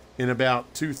in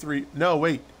about 2, 3. No,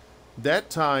 wait. That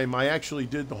time I actually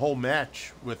did the whole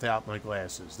match without my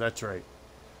glasses. That's right.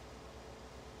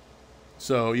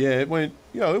 So yeah, it went.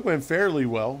 It went fairly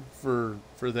well for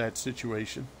that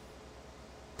situation.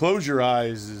 Close your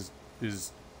eyes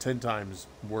is 10 times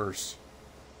worse.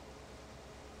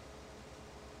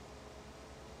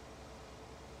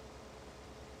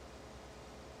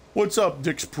 What's up,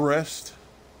 Dick's Pressed?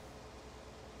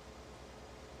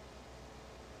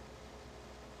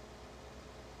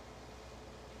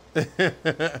 That's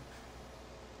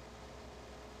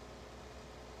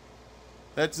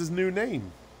his new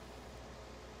name.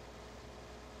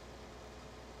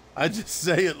 I just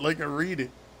say it like I read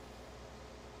it.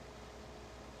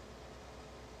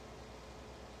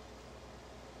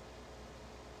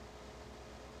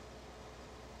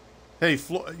 Hey,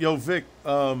 yo, Vic,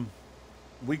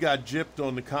 we got gypped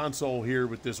on the console here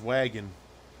with this wagon.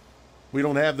 We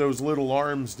don't have those little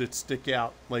arms that stick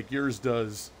out like yours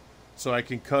does, so I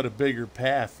can cut a bigger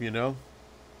path, They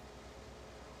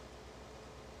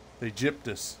gypped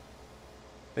us.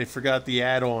 They forgot the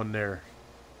add-on there.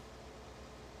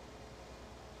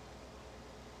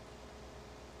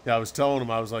 Yeah, I was telling them,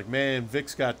 I was like, man,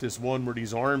 Vic's got this one where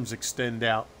these arms extend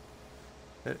out.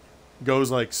 It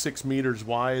goes like 6 meters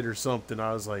wide or something.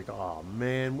 I was like, oh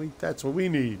man, that's what we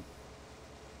need.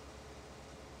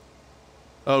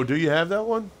 Oh, do you have that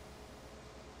one?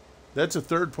 That's a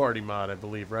third-party mod, I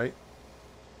believe, right?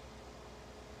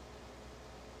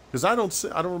 Because I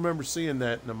don't remember seeing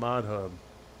that in the mod hub.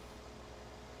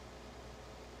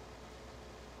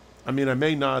 I mean, I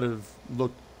may not have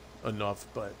looked enough.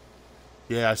 But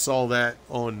yeah, I saw that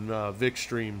on Vic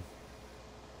stream.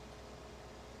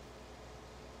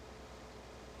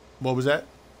 What was that?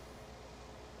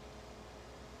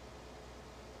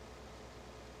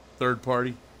 Third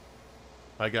party?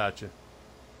 I got you.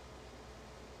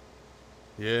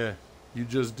 Yeah, you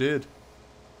just did.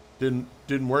 Didn't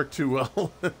work too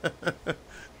well.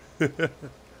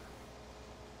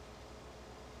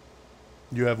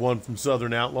 You have one from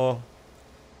Southern Outlaw?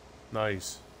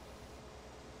 Nice.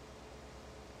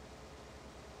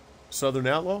 Southern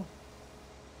Outlaw?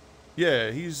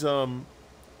 Yeah, he's a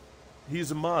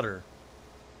modder.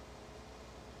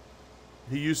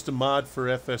 He used to mod for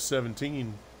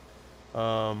FS17,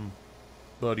 um,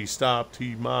 but he stopped.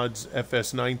 He mods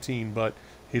FS19, but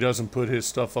he doesn't put his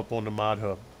stuff up on the mod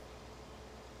hub.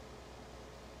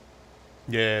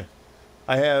 Yeah,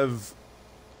 I have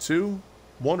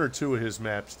one or two of his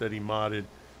maps that he modded.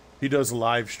 He does a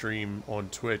live stream on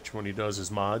Twitch when he does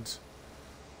his mods.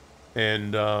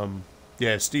 And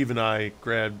yeah, Steve and I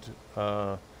grabbed.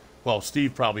 Well,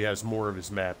 Steve probably has more of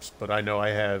his maps, but I know I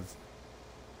have.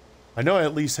 I know I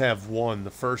at least have one.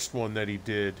 The first one that he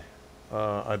did,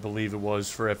 I believe it was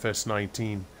for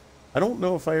FS19. I don't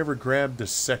know if I ever grabbed the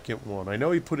second one. I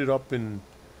know he put it up in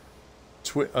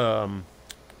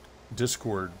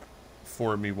Discord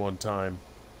for me one time.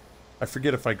 I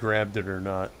forget if I grabbed it or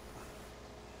not.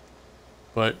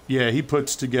 But yeah, he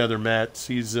puts together maps.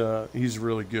 He's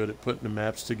really good at putting the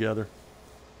maps together.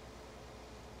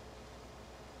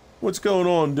 What's going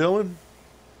on, Dylan?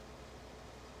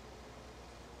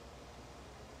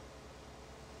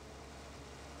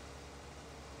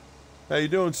 How you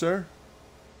doing, sir?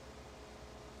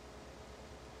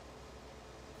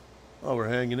 Oh, we're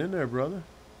hanging in there, brother.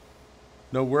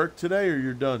 No work today, or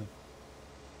you're done?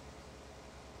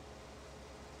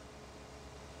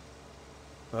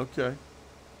 Okay.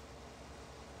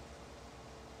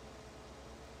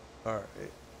 All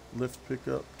right. Lift, pick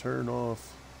up, turn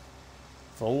off,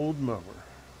 fold mower.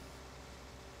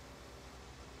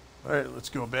 All right, let's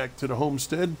go back to the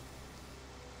homestead.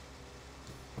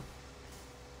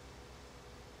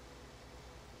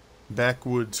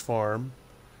 Backwoods Farm.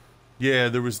 Yeah,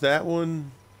 there was that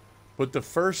one, but the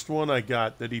first one I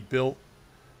got that he built,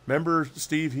 remember,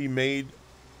 Steve, he made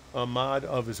a mod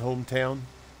of his hometown?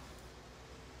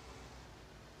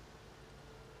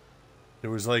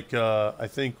 There was like, I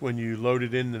think when you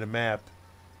loaded into the map,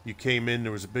 you came in,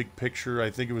 there was a big picture, I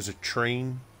think it was a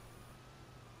train.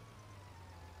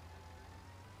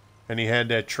 And he had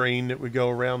that train that would go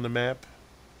around the map.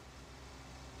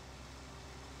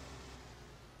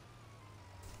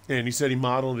 And he said he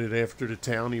modeled it after the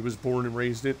town he was born and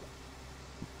raised in.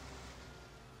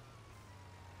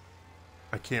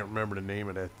 I can't remember the name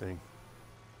of that thing.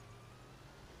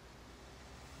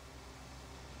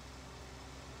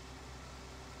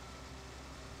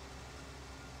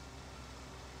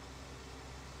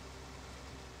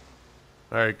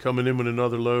 All right, coming in with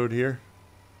another load here.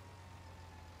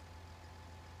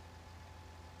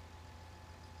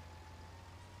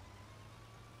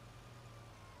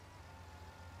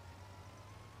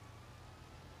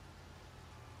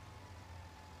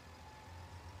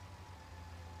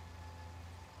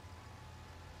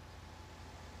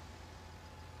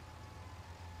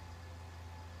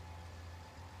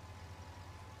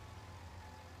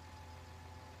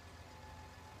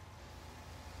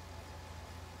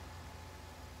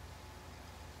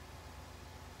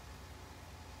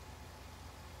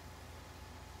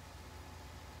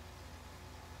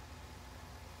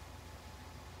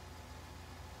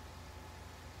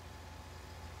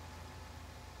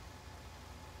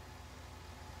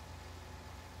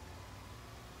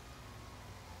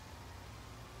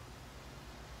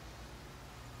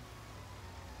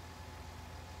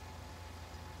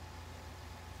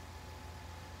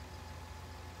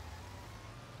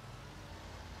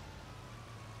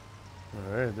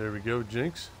 All right, there we go,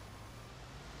 Jinx.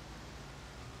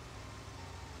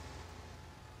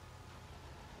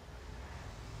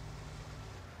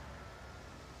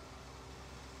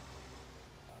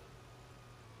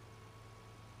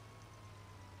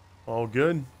 All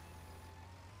good.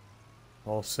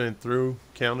 All sent through,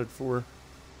 counted for.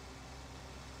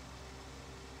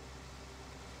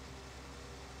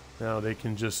 Now they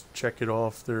can just check it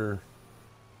off their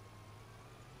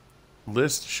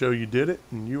list, show you did it,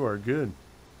 and you are good.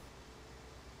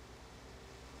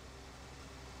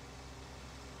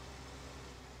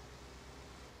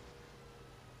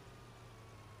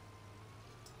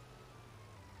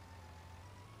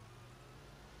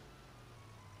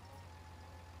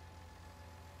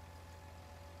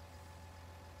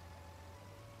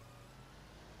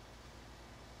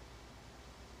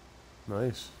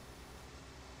 Nice.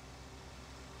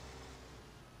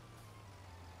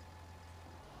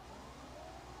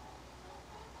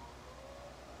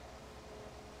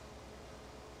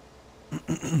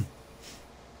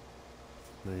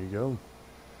 There you go.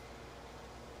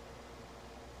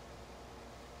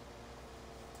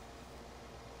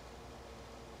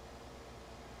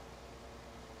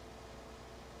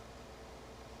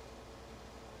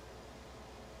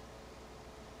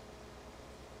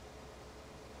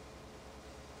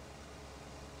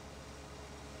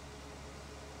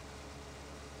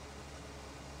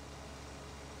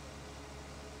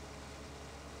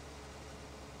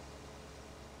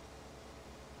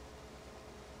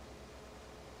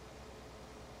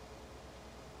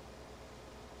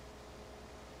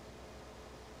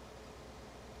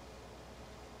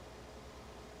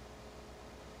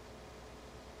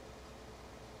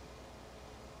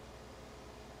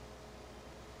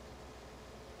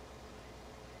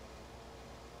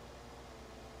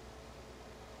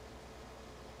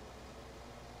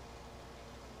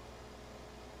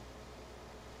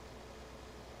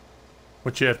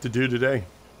 What you have to do today?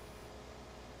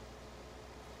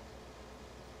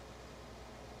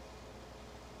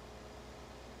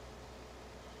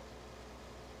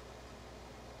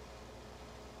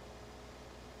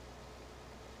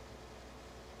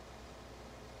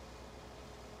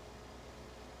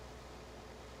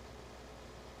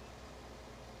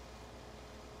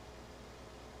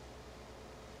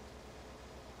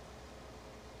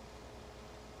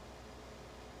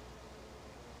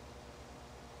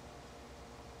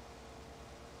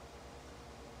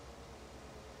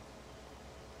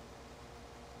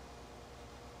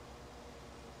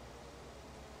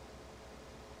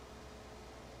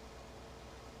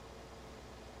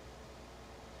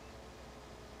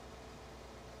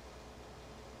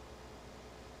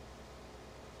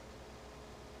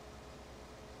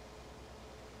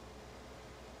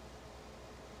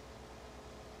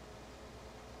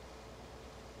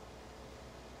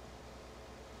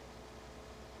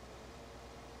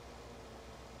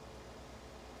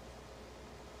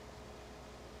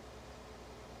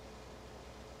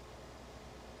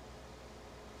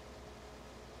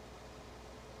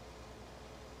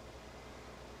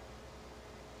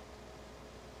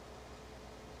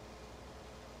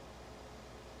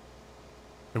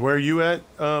 And where are you at?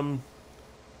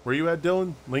 Where you at,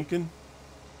 Dylan? Lincoln?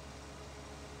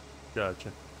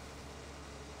 Gotcha.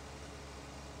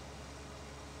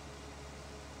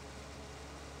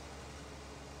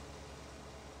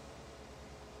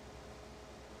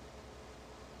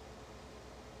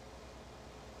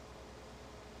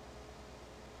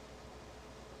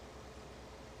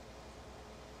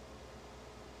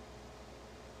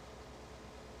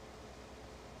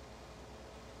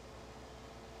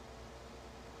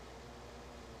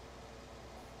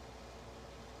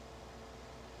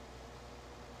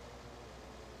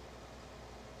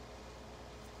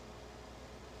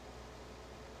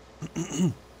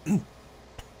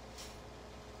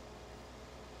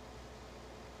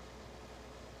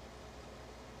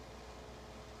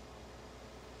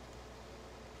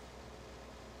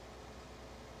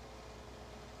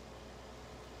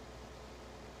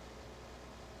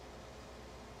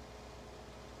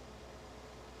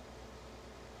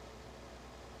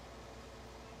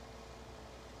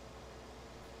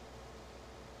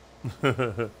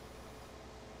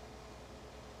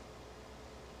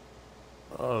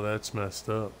 Oh, that's messed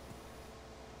up.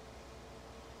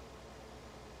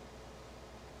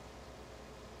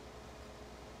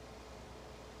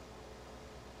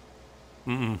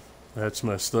 Mm-mm. That's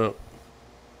messed up.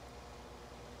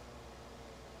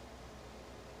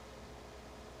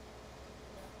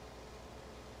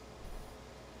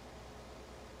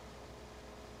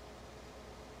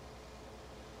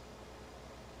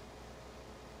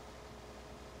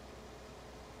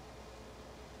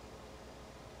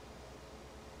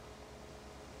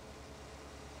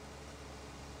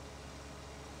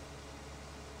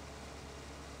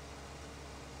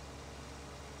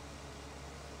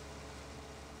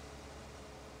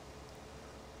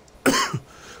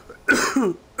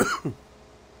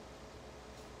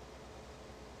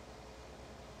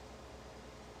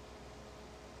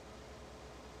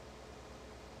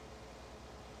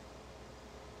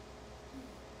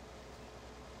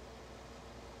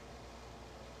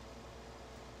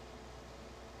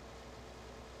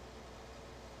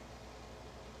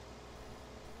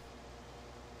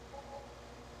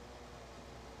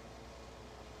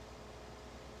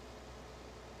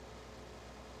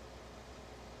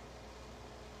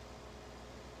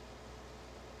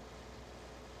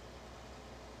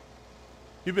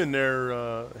 You've been there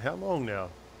how long now?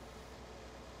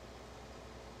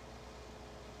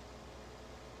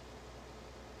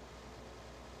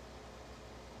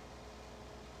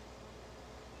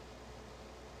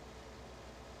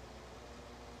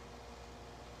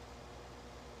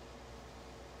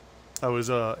 I was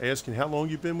asking how long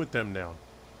you been with them now.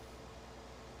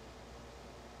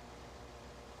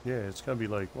 Yeah, it's gonna be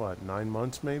like what, 9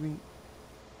 months maybe.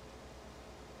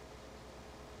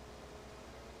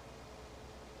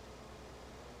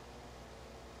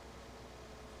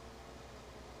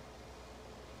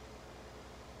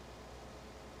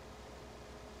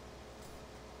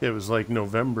 It was like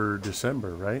November,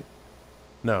 December, right?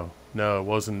 No, no, it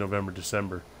wasn't November,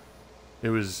 December. It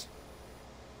was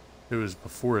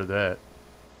before that.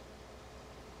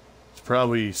 It's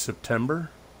probably September.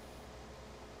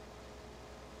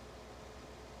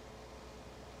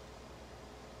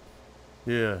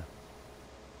 Yeah,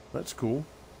 that's cool.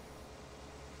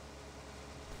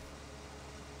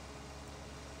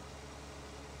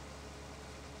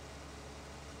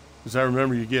 Because I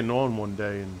remember you getting on one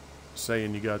day and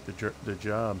saying you got the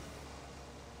job.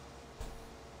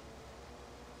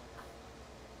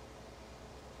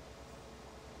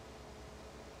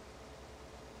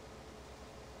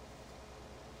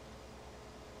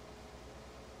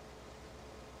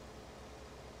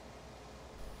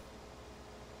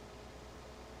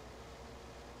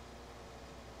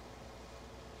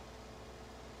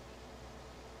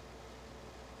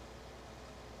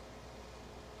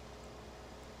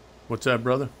 What's that,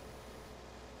 brother?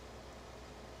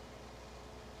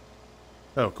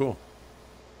 Oh, cool.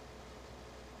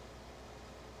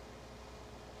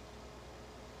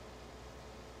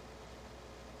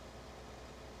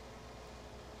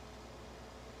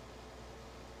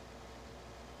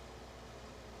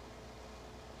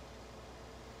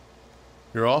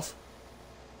 You're off?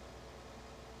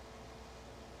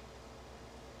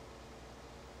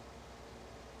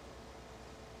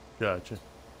 Gotcha.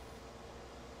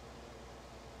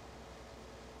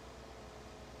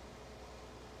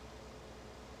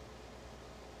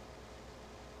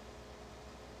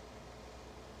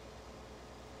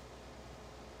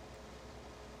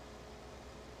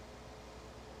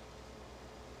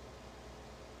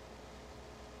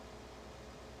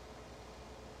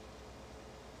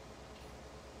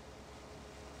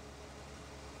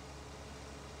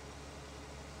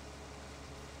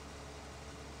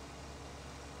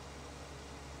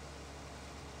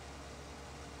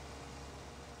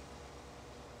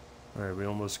 All right, we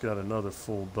almost got another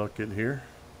full bucket here.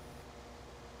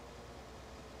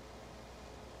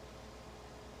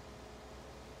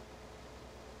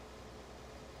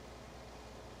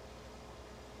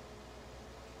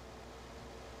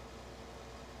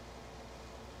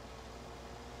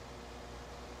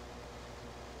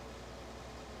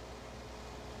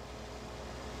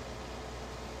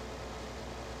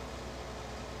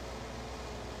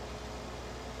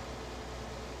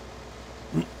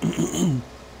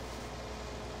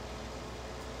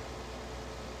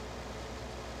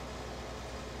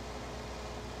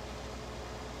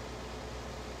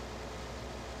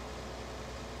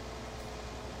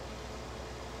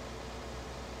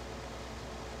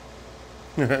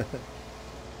 Yeah,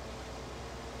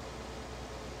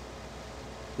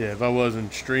 if I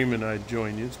wasn't streaming, I'd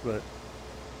join you, but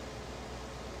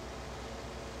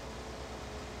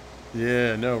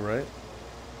yeah, no, right?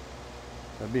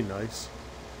 That'd be nice.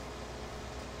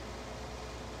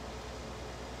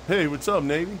 Hey, what's up,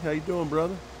 Navy? How you doing,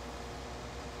 brother?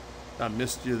 I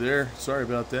missed you there. Sorry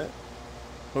about that.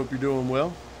 Hope you're doing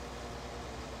well.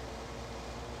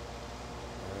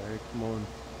 All right, come on.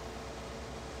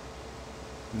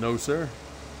 No, sir.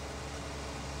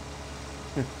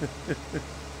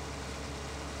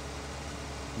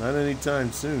 Not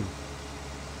anytime soon.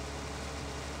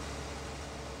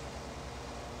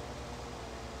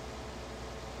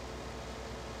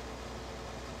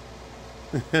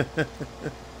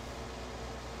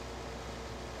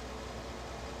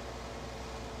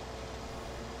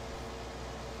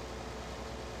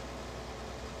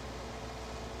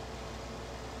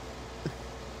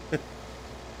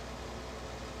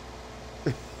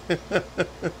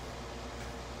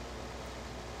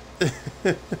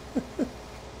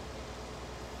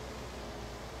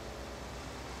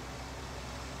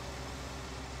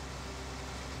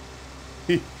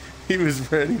 he, he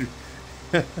was ready to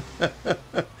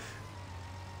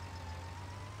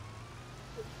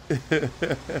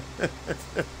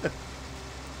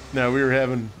now we were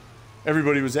having,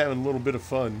 everybody was having a little bit of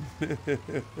fun.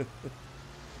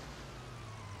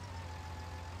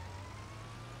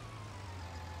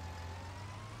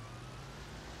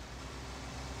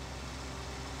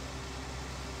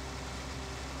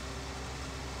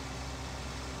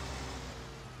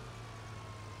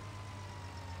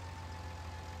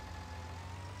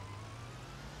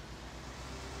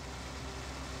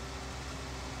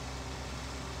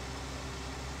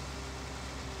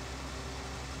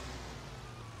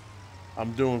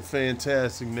 I'm doing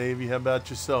fantastic, Navy. How about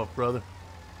yourself, brother?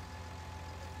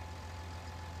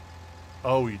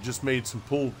 Oh, you just made some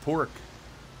pulled pork.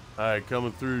 All right,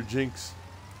 coming through, Jinx.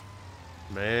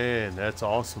 Man, that's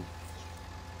awesome.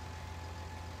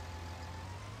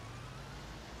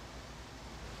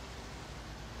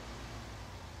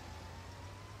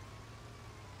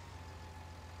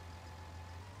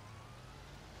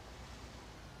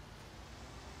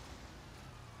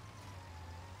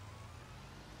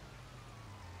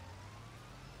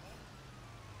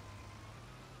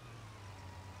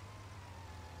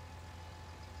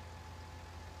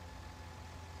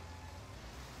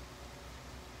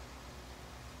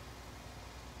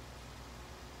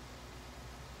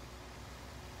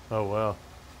 Oh, wow.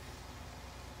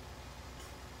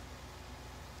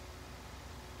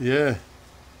 Yeah,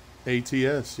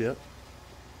 ATS, yep.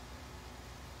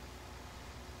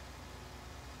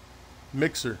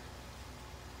 Mixer,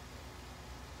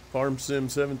 Farm Sim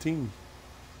 17.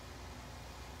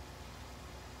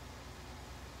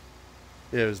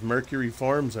 Yeah, it was Mercury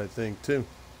Farms, I think, too.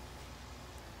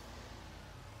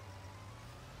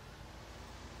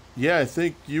 Yeah, I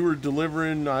think you were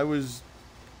delivering.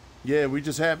 Yeah, we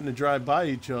just happened to drive by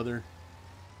each other.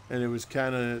 And it was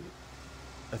kind of,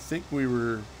 I think we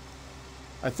were,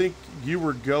 I think you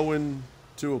were going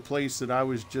to a place that I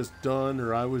was just done,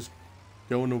 or I was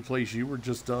going to a place you were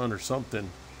just done, or something.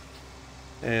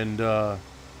 And,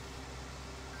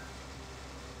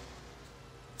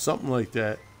 something like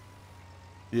that.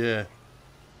 Yeah.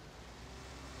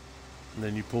 And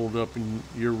then you pulled up in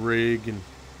your rig, and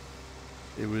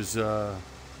it was, a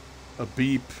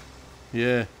beep.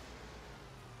 Yeah.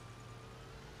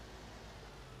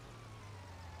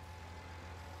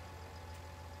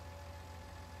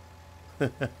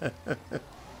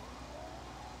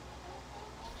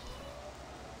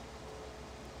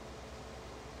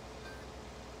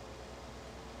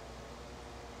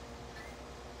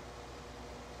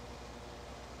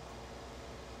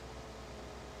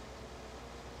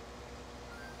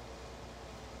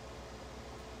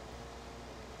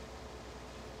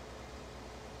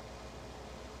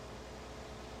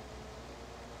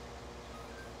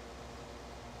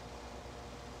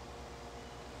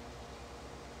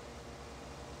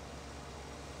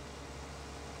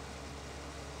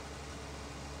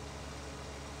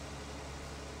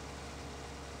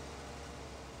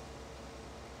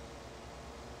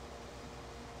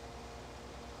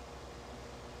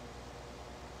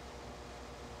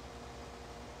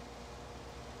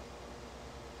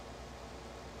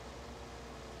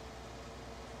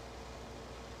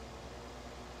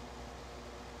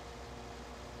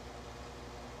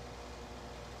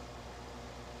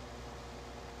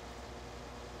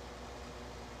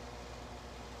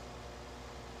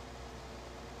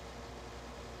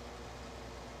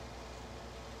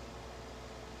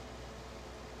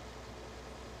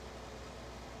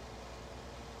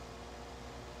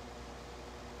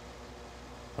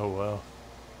 Oh, wow.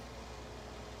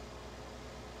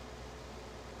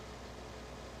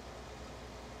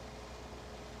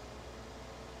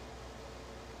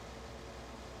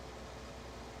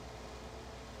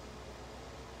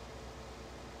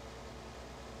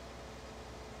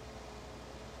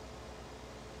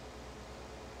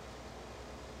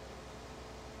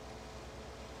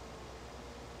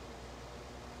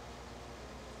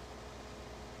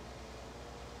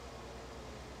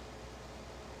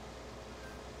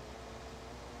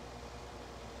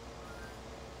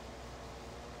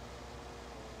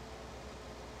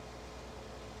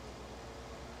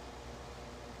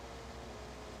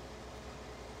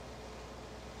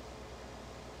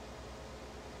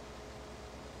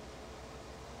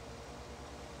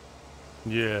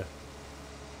 Yeah.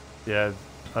 Yeah,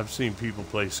 I've seen people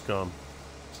play Scum.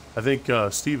 I think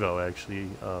Steve-O actually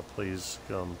plays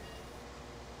Scum.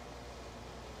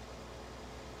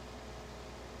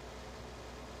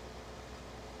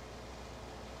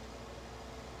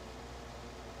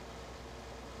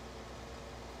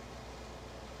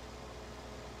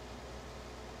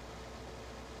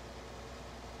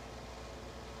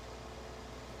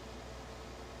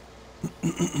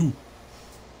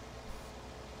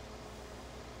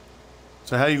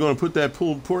 So how you going to put that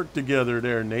pulled pork together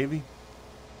there, Navy?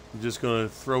 You just going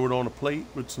to throw it on a plate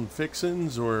with some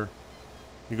fixings, or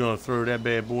you going to throw that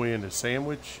bad boy in a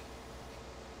sandwich?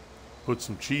 Put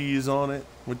some cheese on it?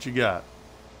 What you got?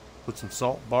 Put some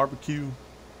salt, barbecue?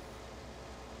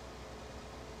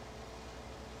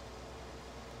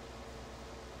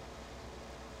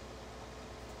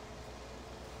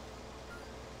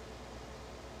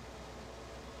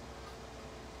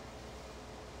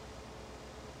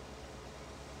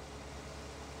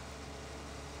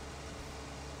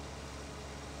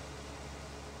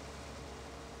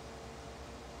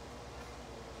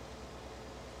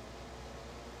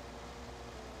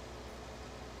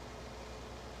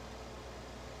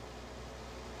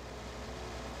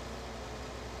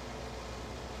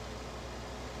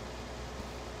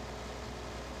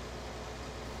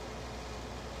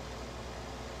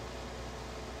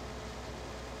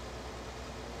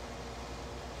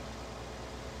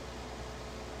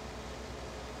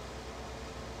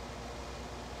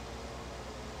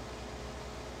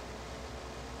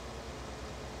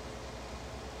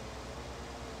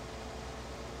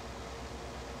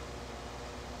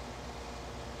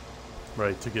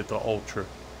 Right, to get the Ultra.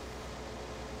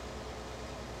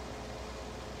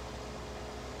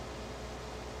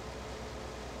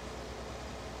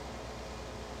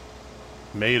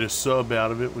 Made a sub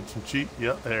out of it with some cheap.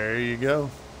 Yep, there you go.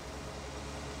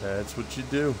 That's what you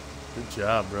do. Good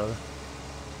job, brother.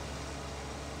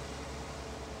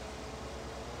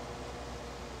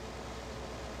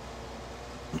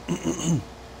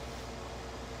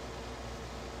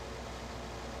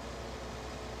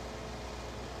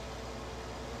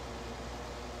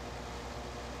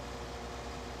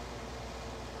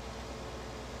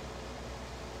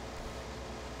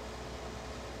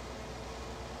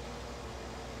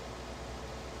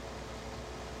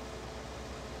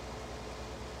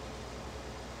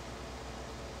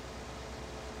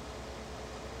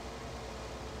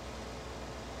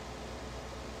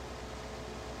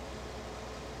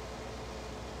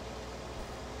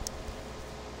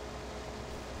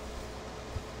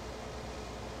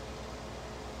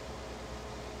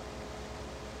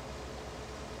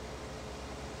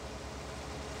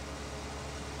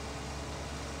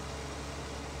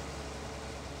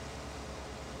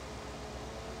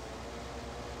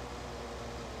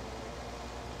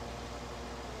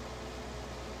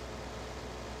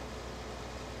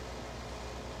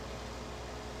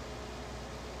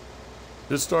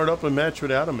 Just start up a match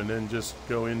without him and then just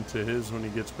go into his when he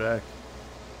gets back.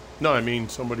 No, I mean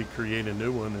somebody create a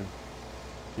new one and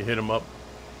you hit him up.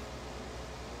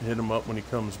 Hit him up when he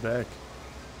comes back.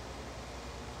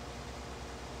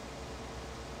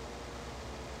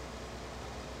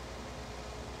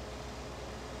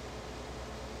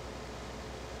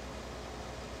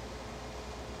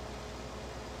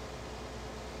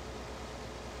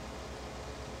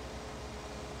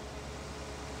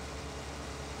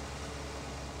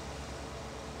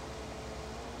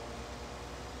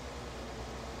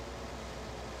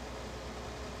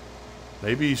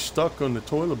 Maybe he's stuck on the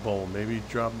toilet bowl. Maybe he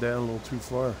dropped down a little too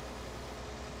far.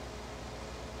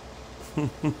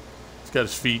 He's got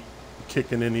his feet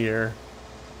kicking in the air.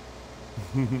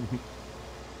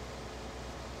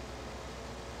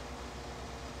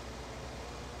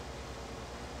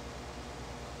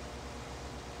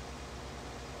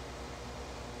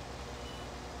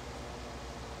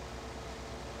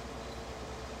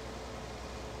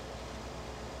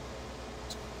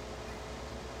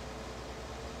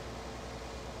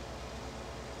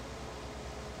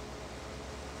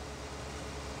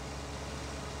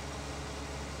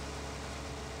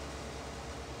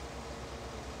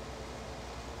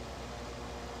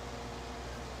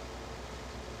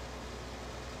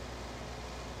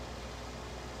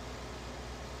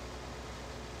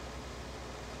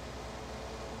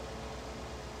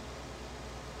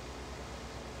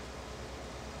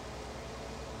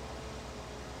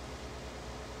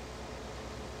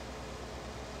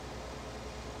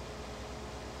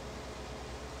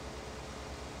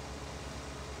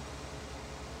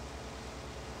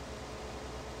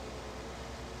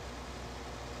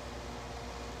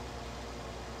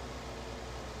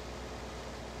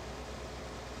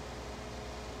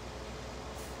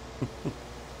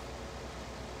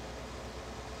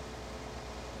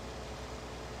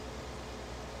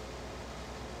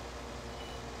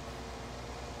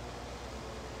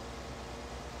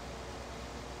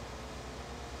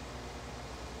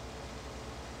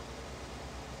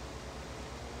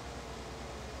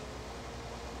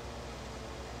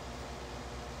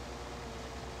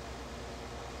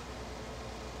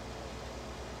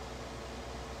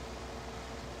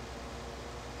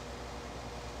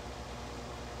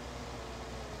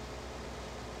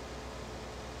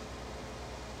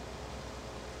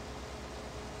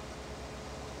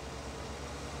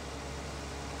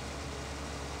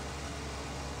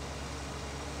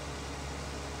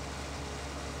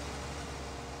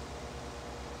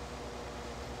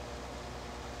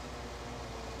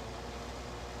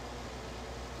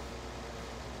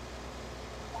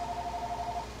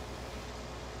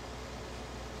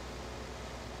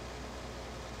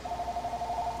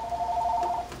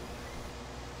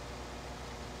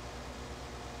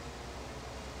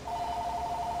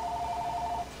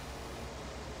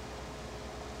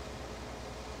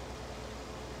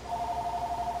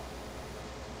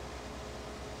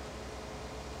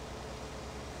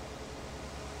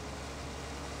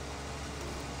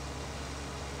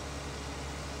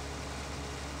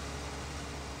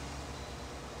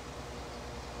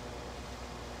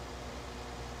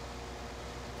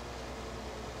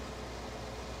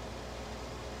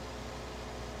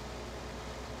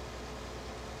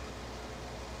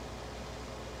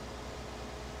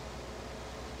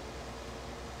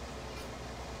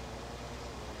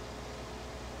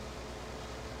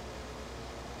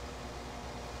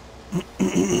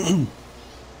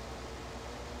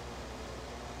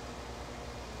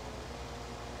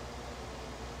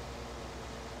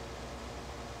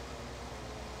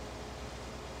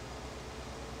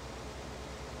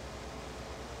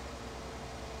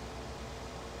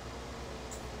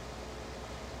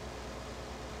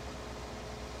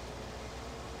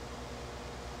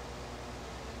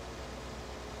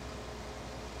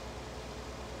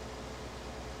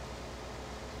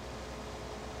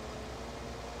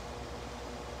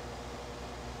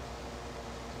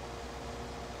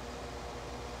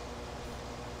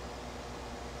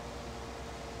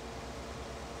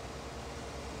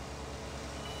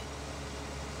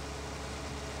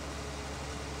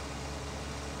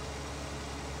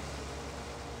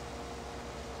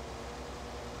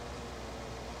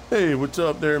 Hey, what's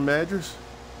up there, Madras?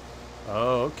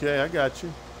 Oh, okay, I got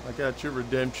you. I got your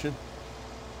redemption.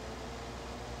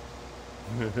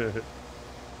 Give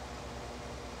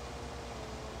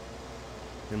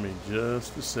me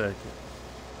just a second.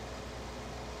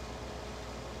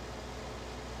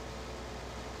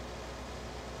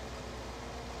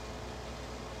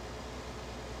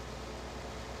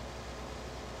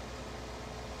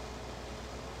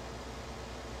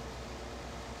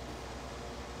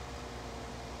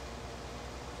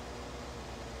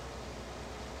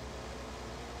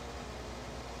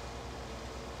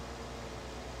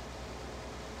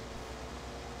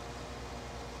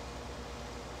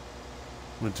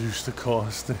 Reduce the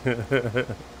cost.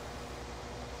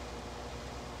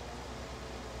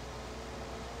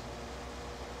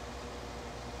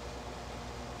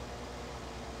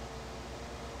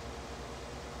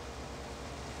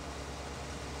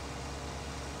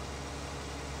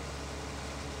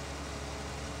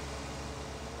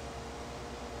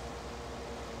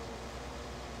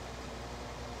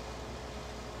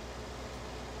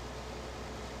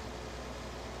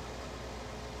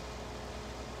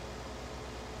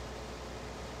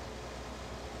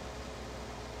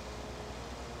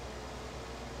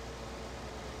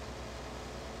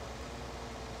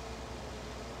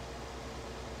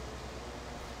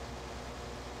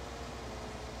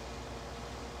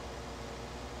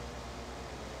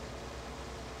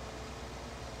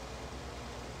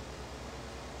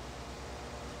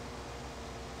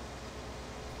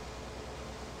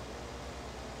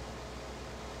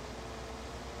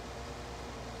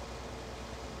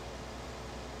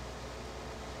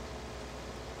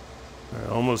 I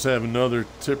almost have another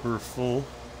tipper full.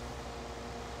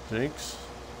 Thanks.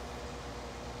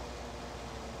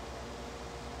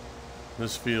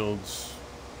 This field's,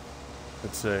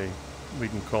 let's say, we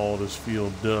can call this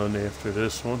field done after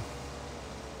this one.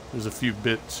 There's a few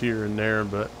bits here and there,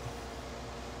 but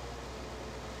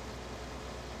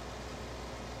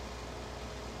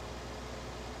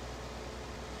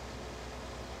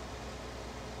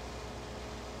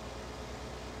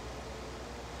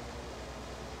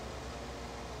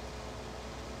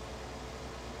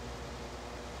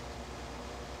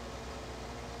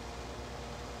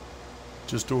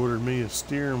just ordered me a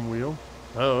steering wheel.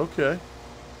 Oh, okay.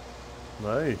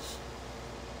 Nice.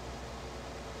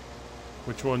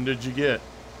 Which one did you get?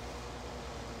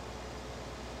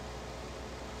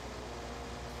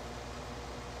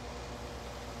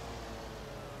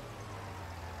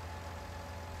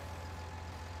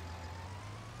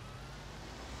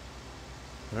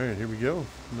 All right, here we go.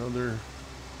 Another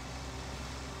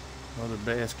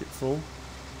basket full.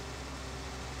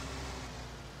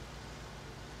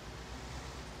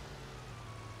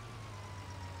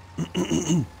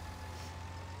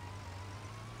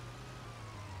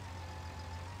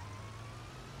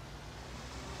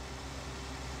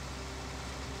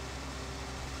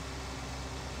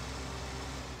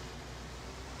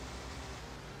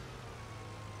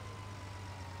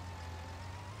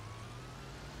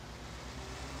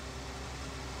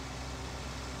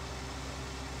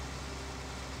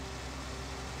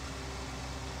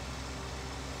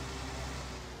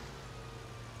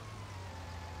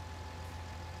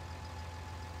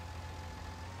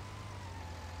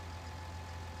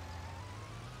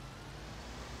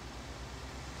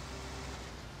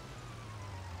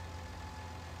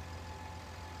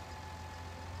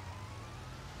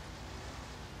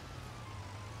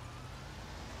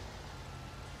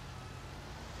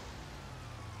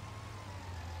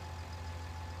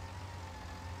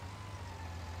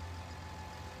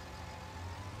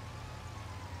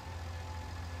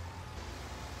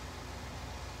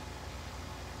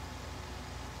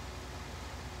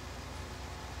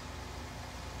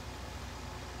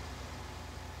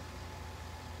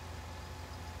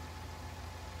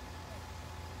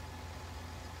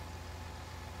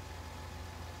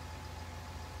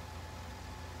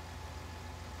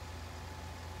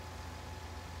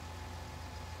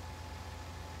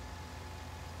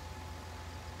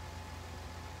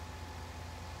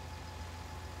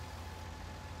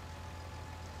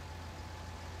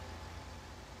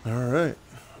 All right,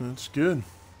 that's good.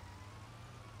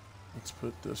 Let's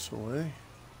put this away.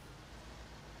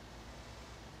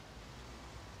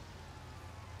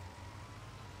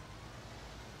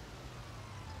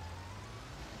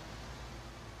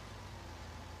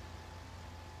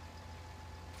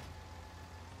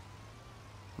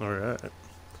 All right.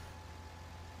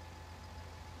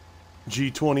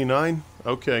 G29.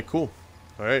 Okay, cool.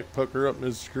 All right, pucker up,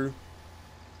 Mrs. Screw.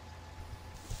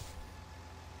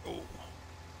 Oh.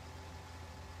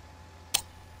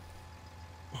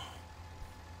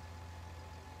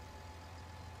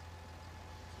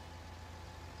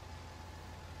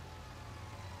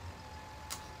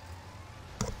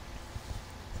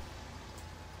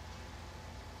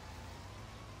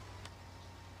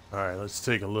 All right, let's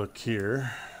take a look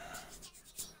here.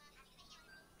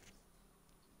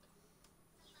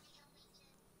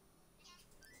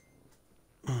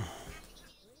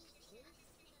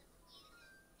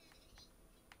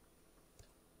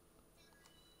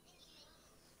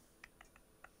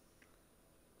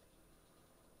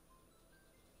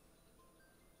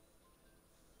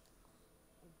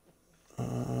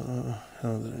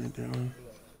 How's they doing?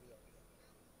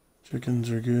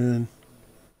 Chickens are good.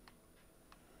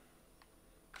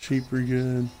 Sheep are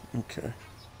good. Okay.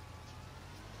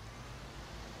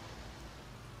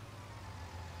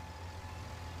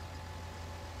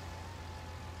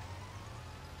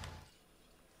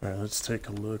 All right, let's take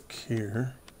a look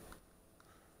here.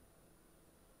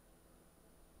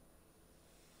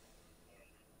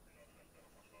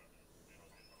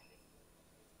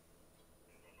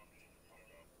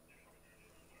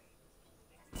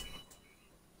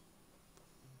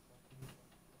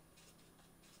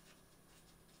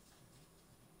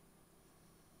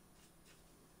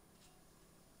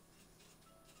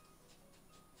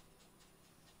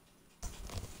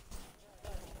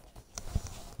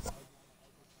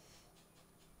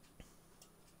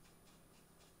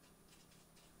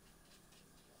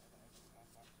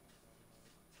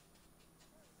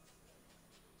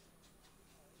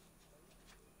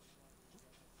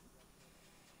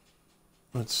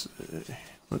 Let's see.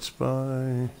 Let's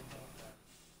buy.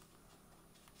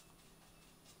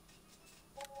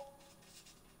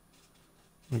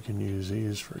 We can use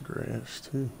these for grass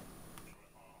too.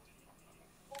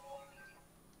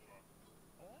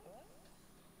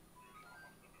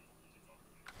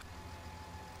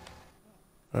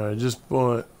 I just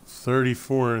bought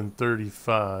 34 and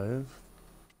 35.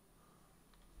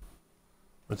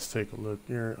 Let's take a look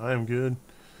here. I am good.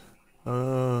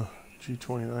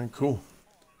 G29, cool.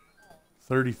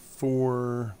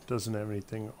 34 doesn't have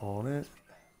anything on it.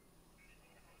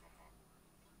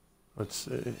 Let's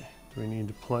see. Do we need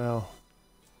to plow?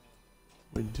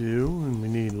 We do, and we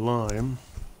need lime.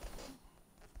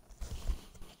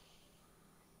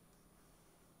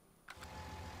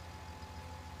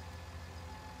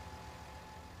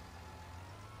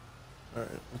 All right,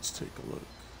 let's take a look.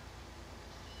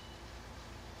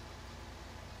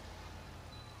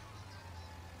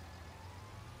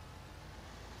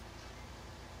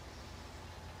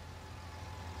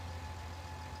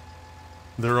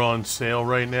 They're on sale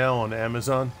right now on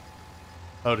Amazon.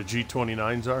 Oh, the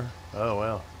G29s are? Oh,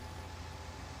 wow.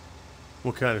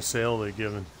 What kind of sale are they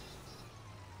giving?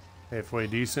 Halfway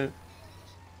decent?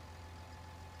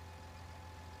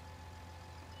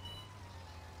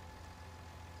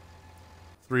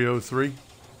 $303?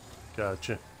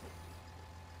 Gotcha.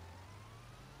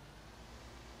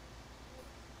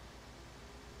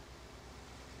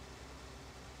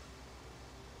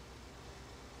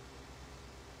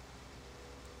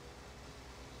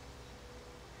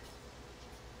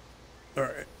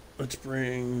 Alright, let's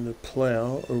bring the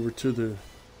plow over to the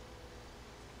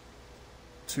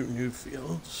two new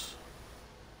fields.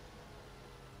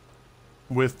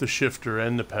 With the shifter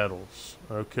and the pedals.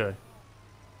 Okay.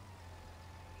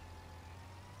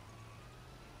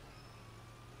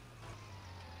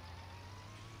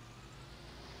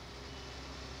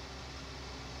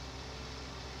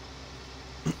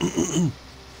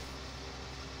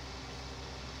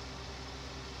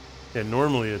 Yeah,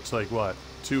 normally it's like what,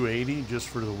 280 just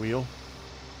for the wheel?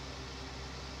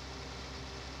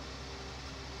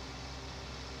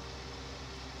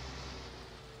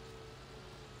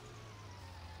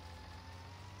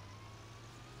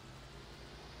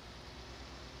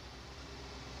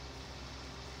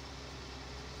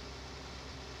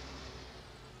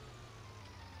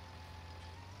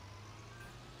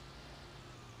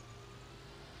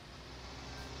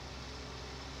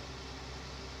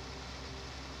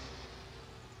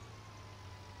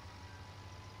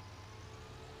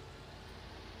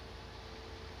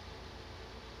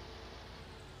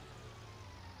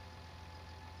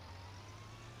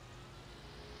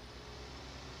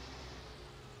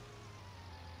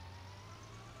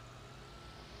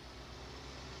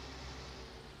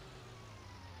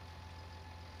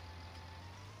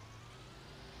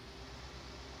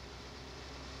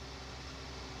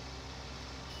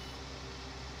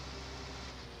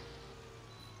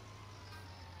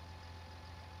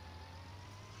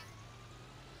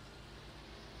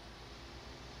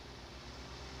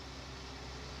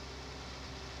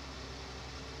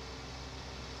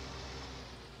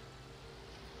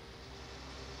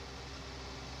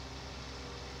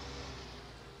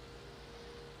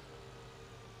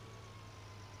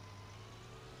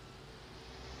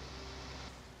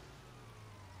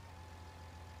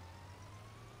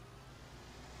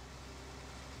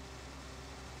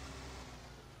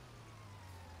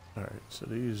 Alright, so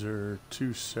these are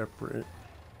two separate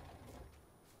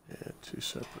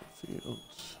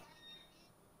fields.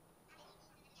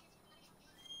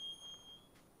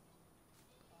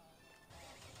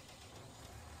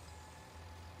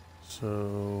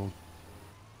 So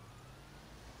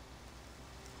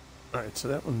alright, so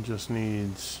that one just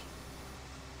needs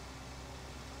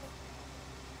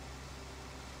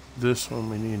this one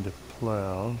we need to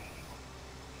plow.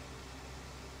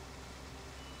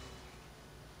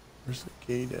 Where's the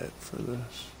gate at for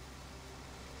this?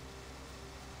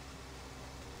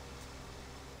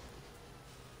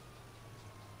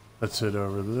 That's it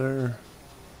over there.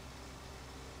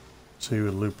 So you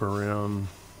would loop around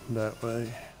that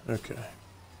way. Okay.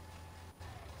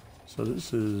 So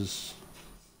this is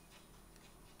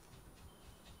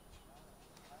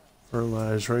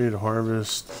fertilized, ready to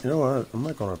harvest. You know what? I'm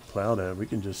not gonna plow that. We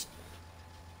can just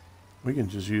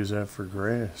use that for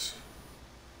grass.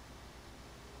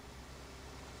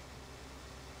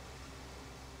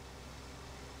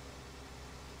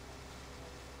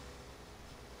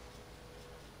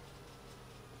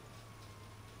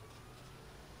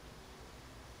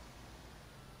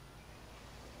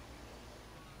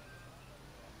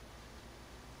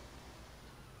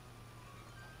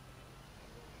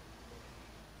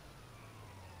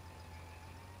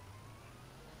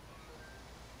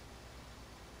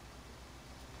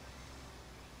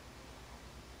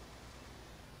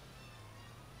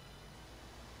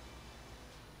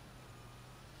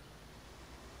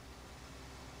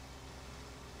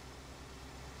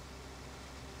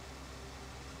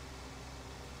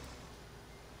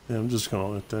 Yeah, I'm just gonna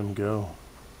let them go.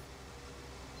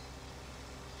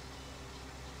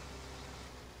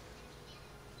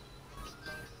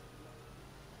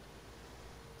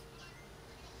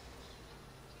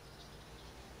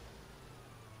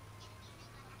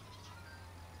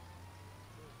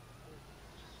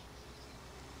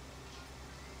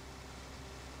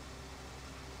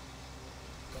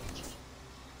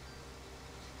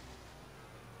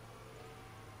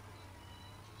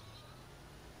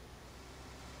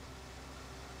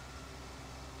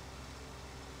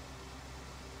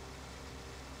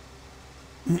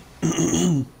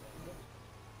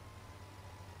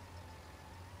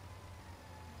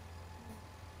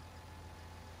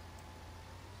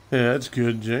 Yeah, that's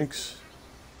good, Jinx.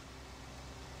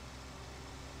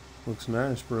 Looks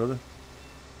nice, brother.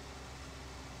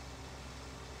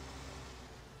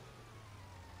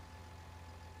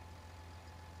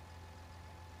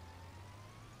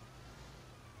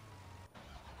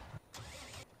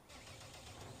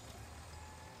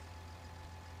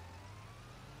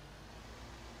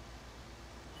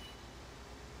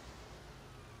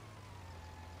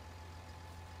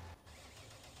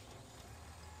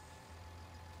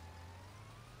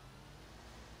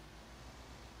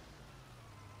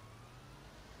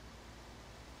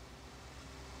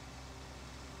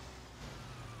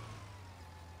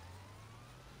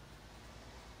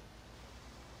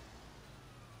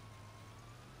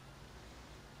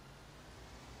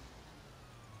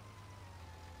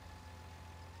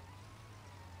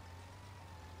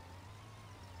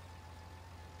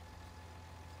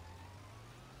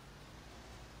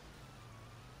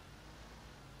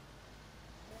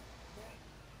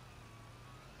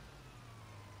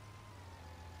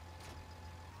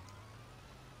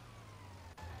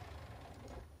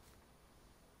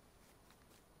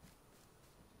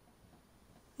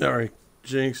 All right,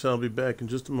 Jinx, I'll be back in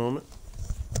just a moment.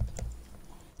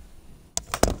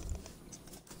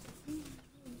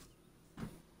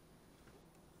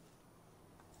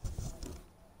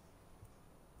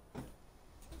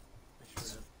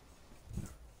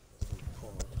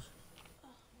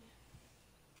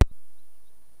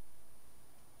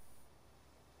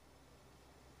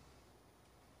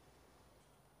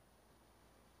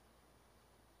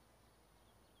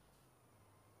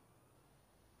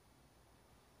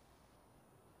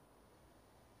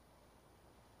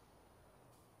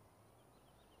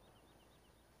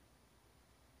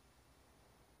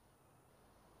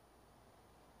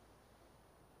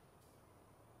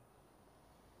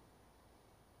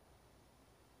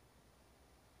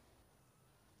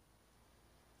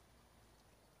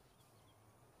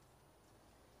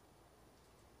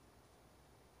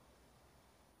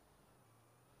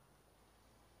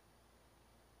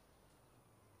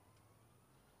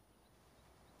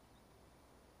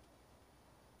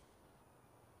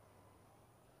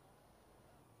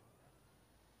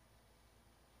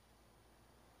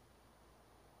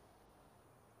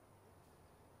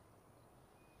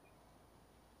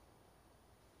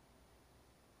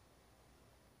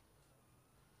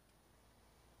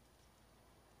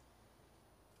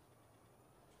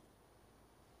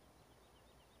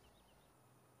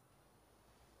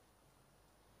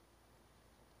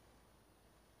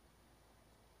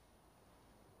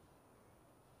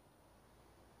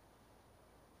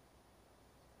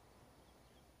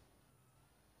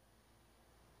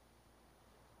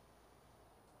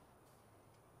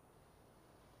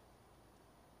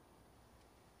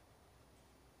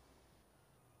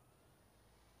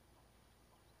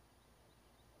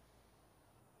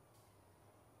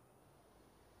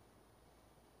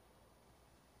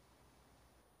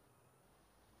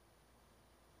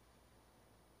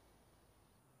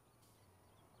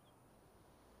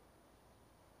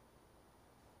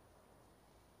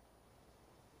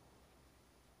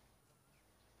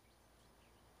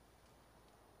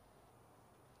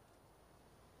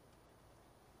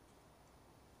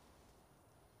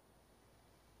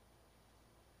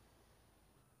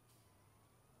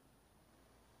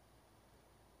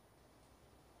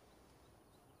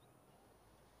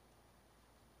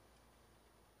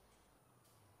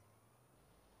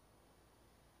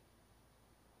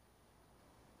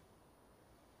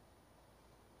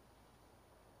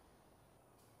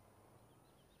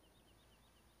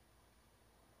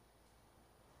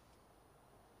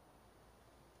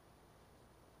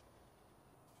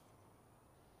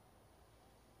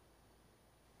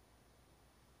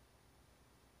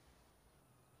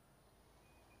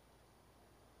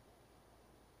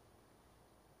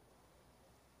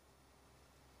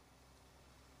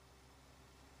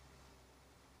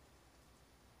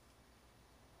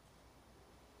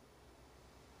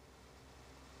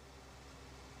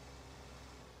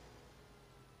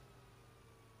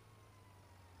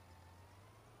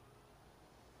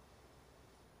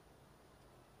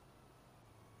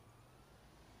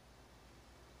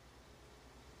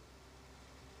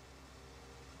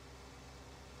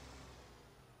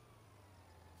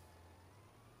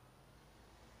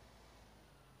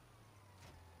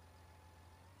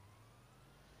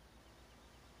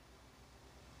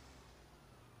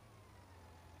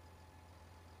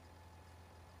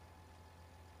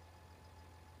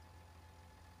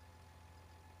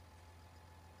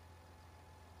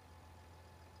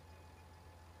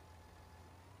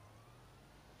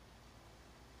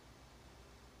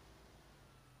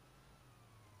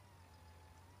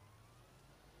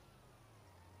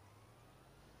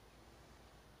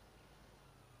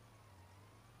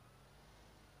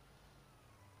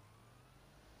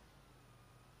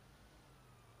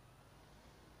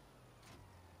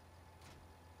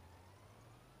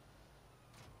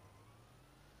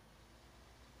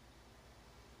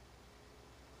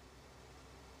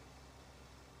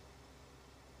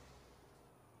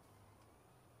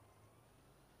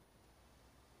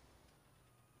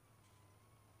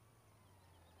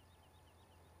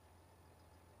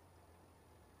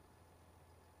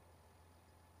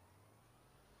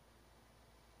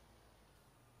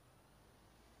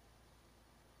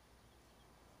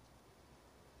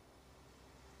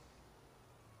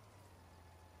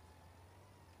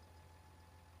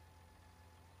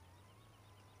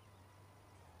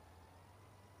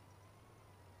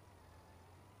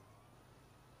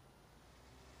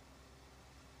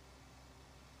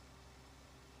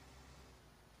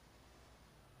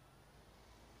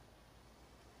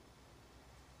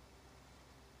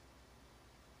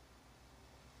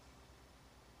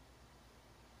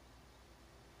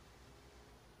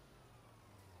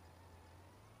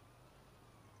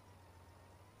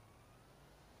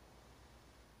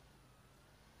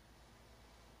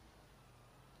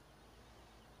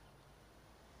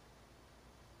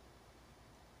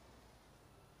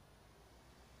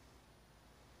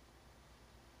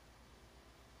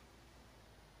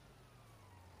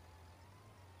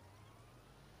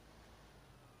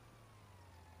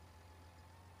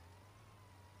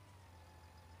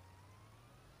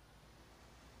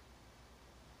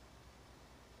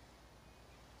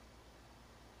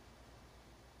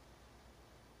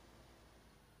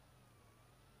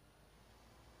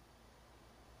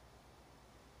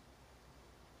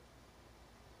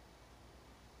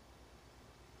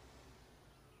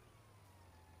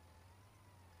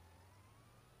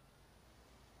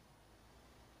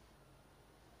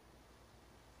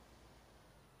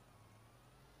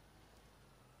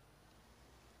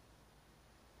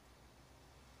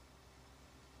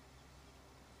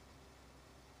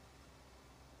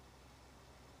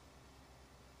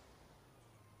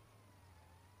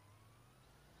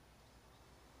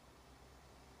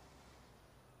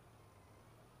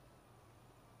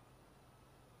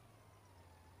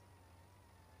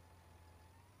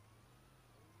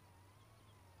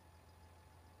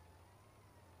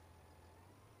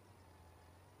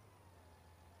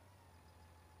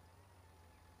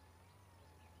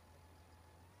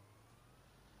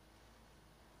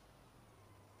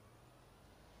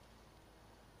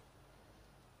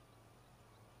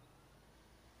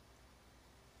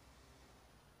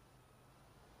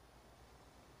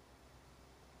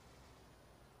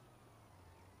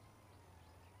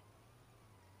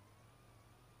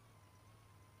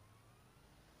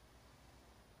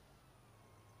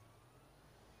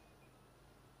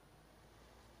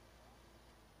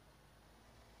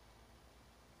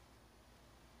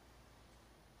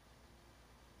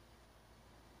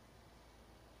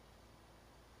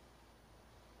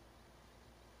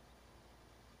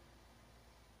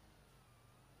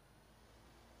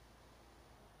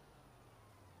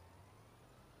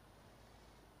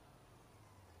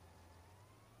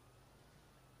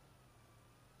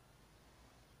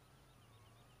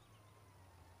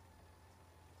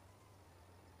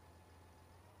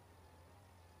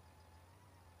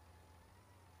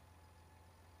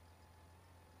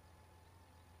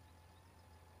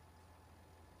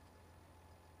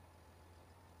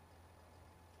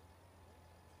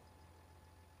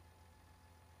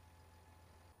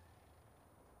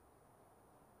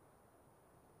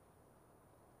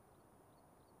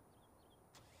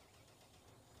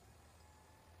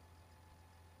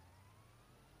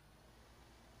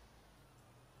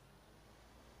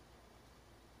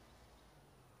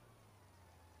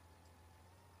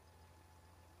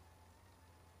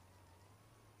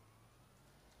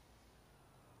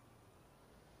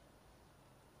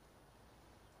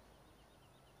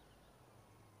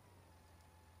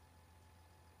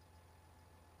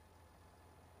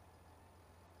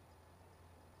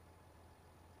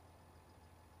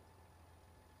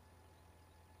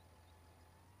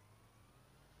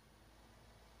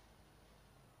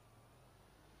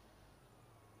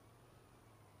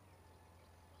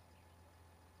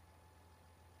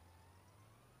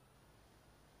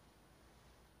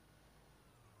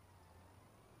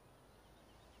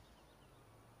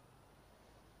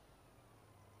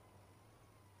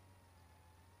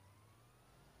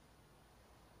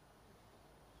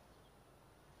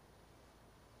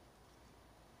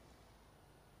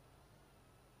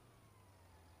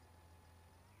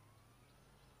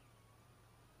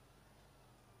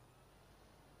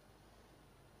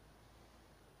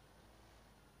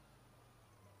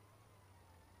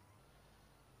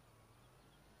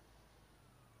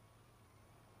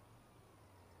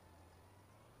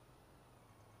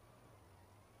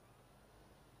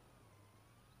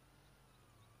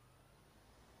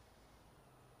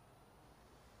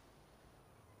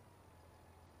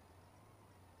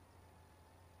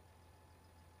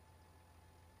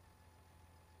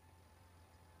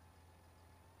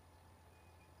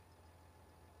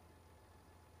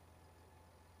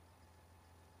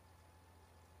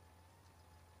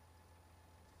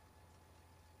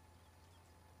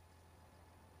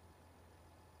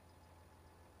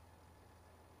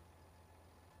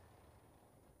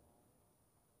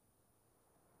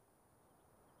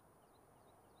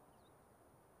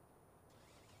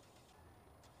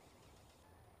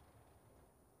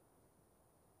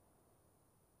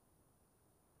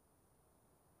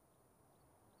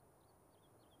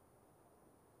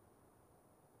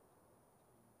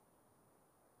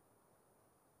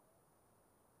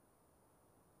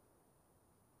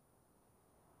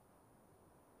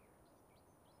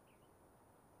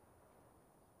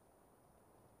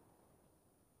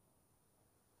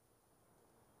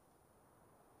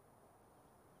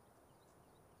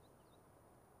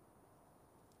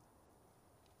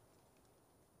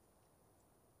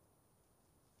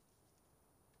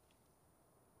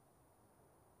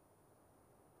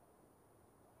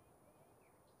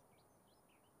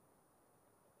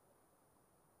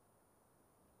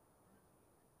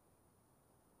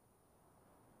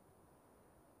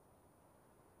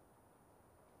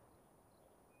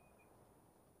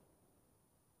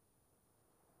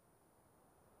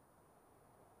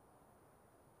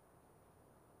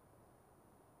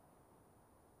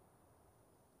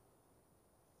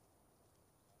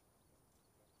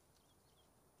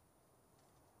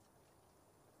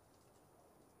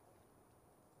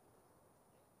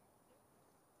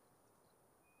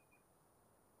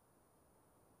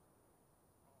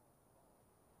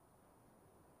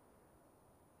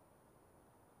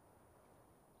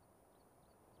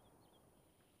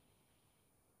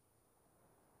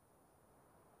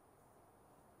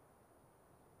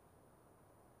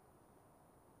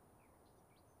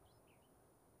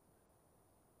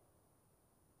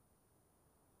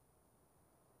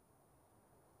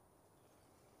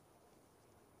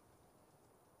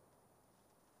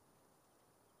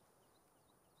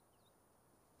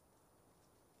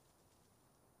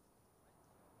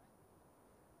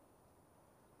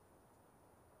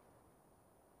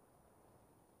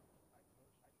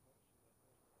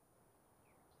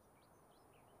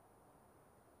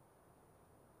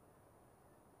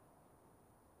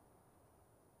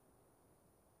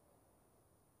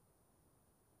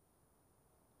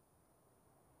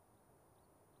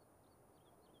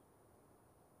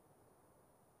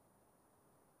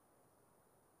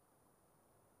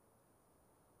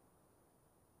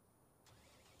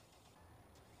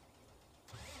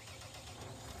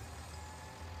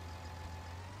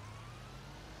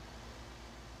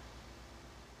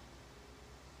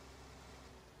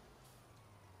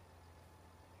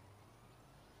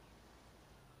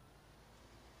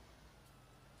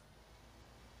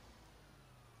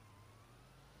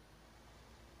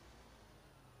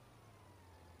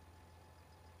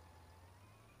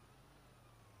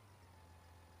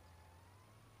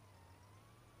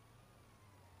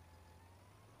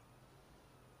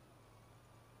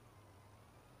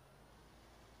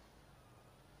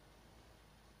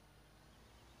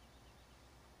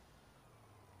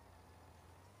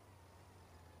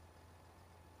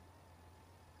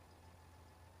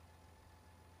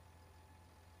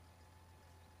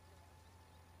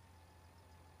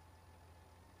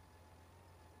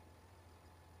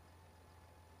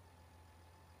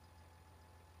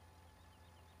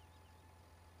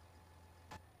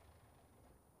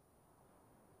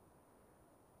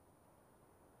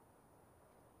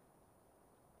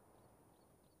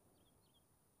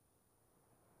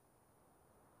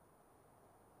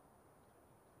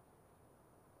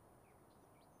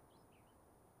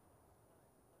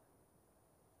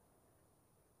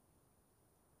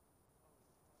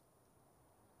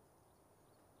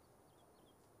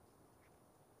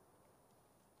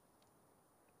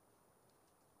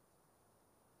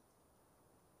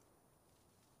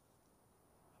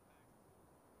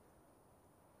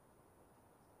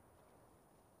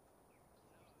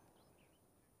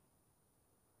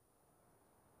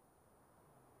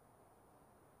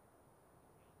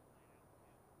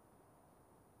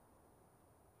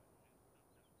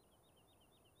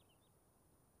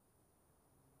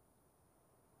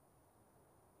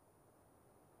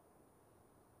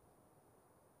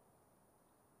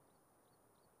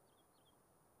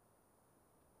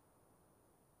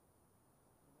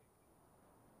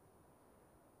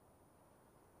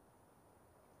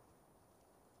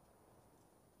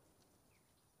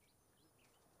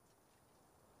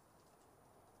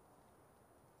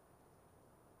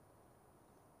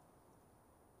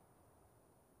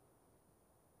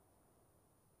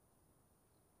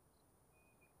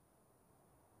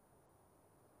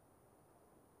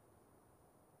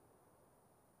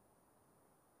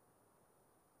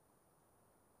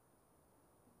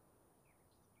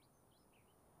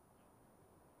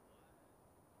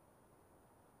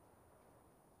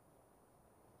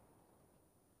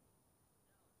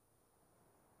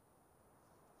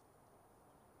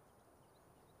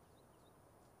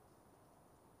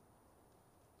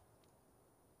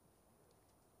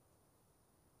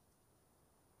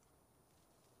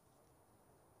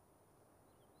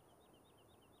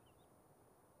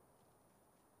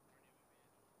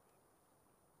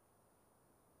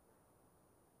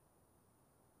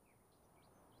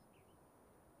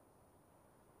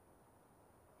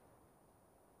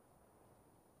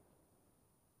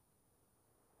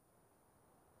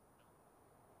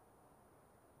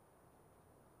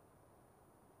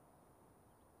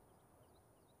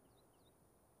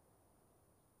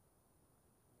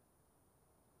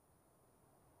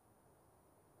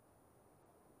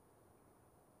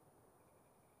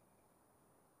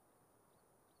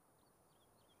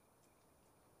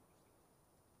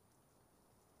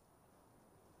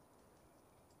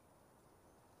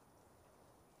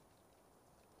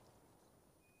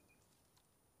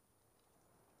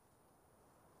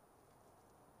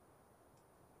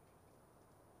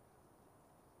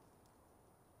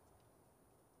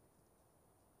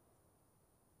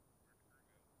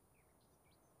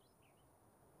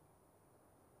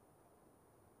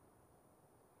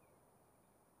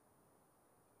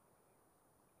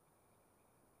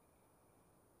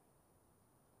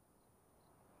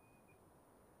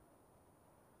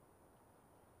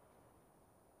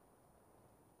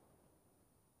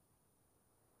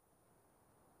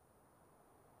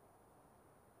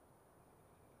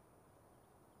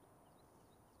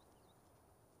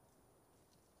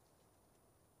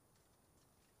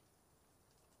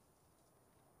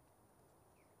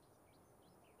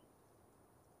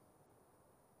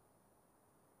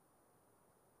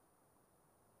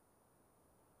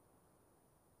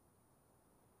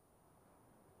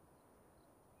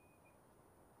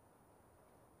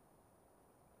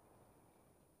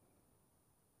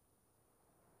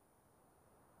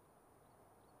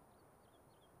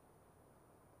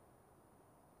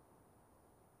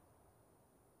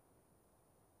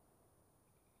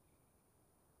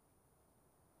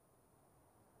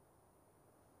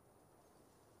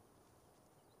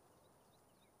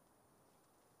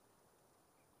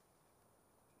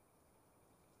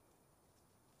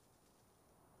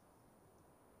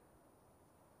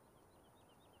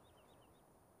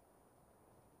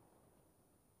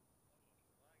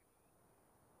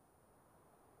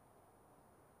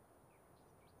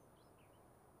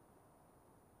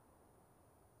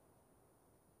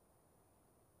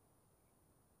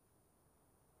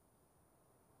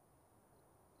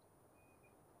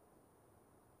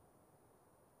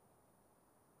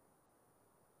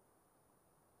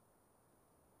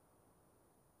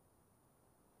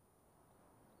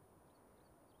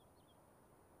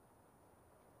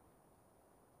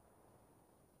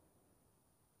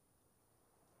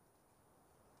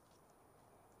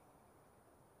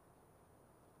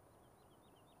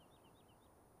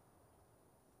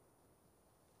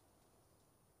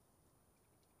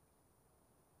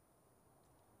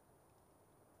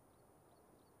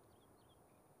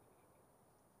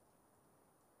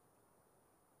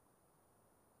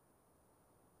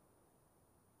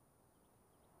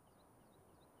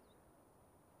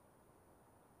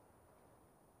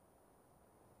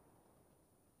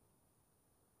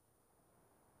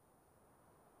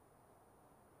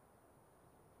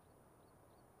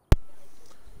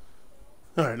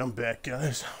 All right, I'm back,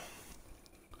 guys.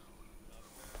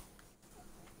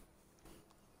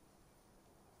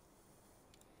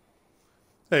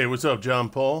 Hey, what's up, John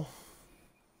Paul?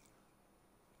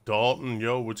 Dalton,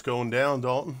 yo, what's going down,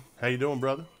 Dalton? How you doing,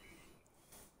 brother?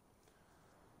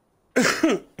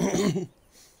 All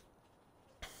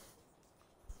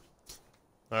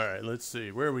right, let's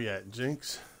see. Where are we at,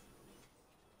 Jinx?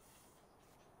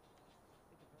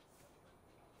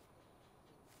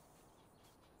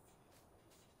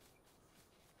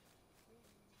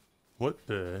 What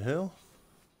the hell?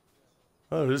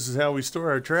 Oh, this is how we store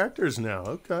our tractors now.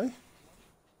 Okay.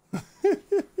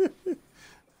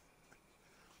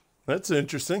 That's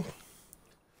interesting.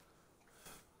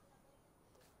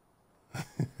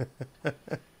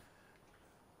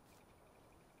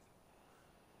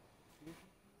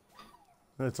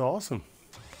 That's awesome.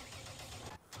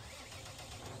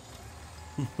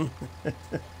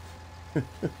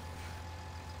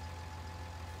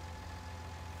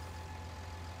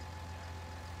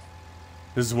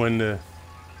 This is when the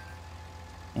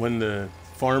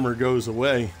farmer goes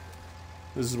away.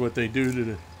 This is what they do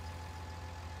to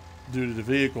the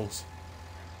vehicles.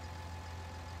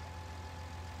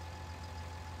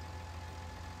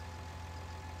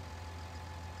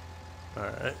 All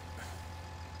right.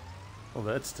 Well,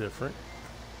 that's different.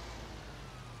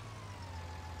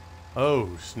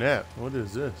 Oh, snap. What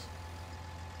is this?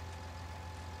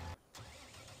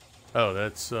 Oh,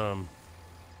 that's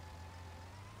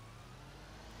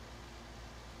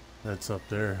up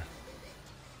there.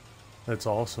 That's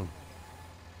awesome.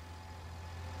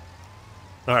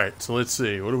 All right, so let's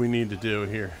see. What do we need to do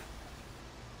here?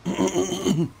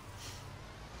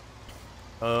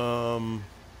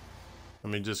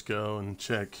 Let me just go and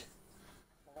check.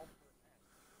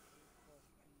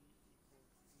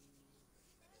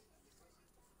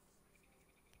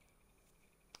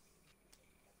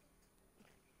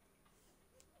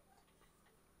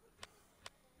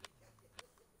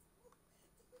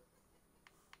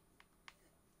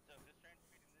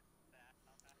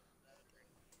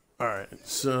 All right,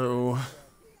 so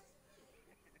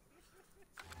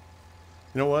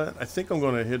you know what? I think I'm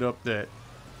going to hit up that.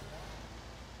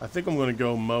 I think I'm going to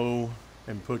go mow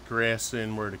and put grass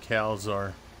in where the cows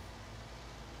are.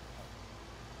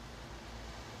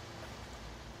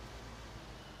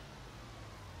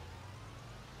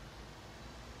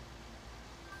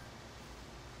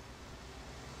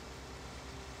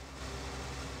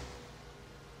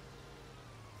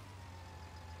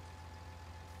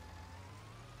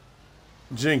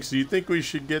 Jinx, do you think we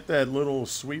should get that little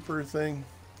sweeper thing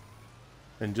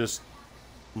and just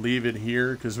leave it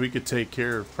here? Because we could take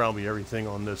care of probably everything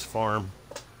on this farm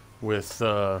with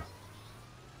that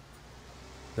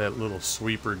little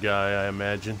sweeper guy, I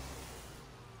imagine.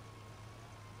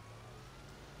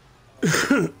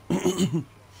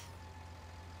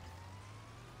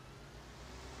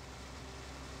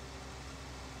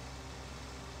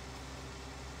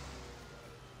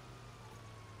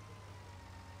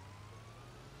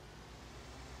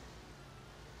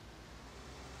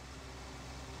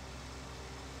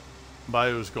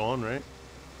 Bio's gone, right?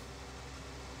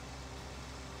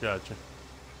 Gotcha.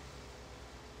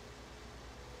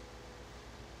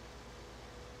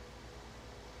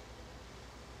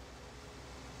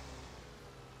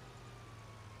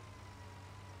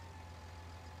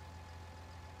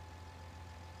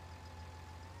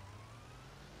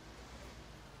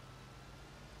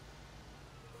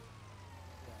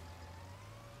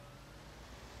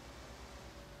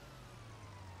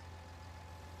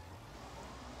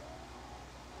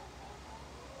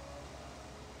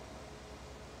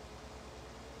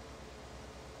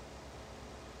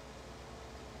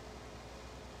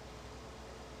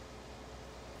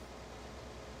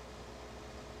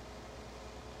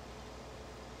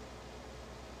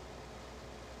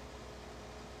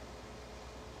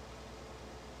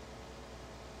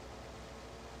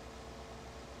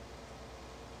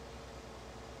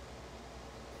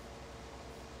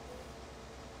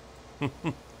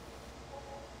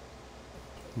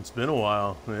 It's been a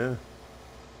while, yeah.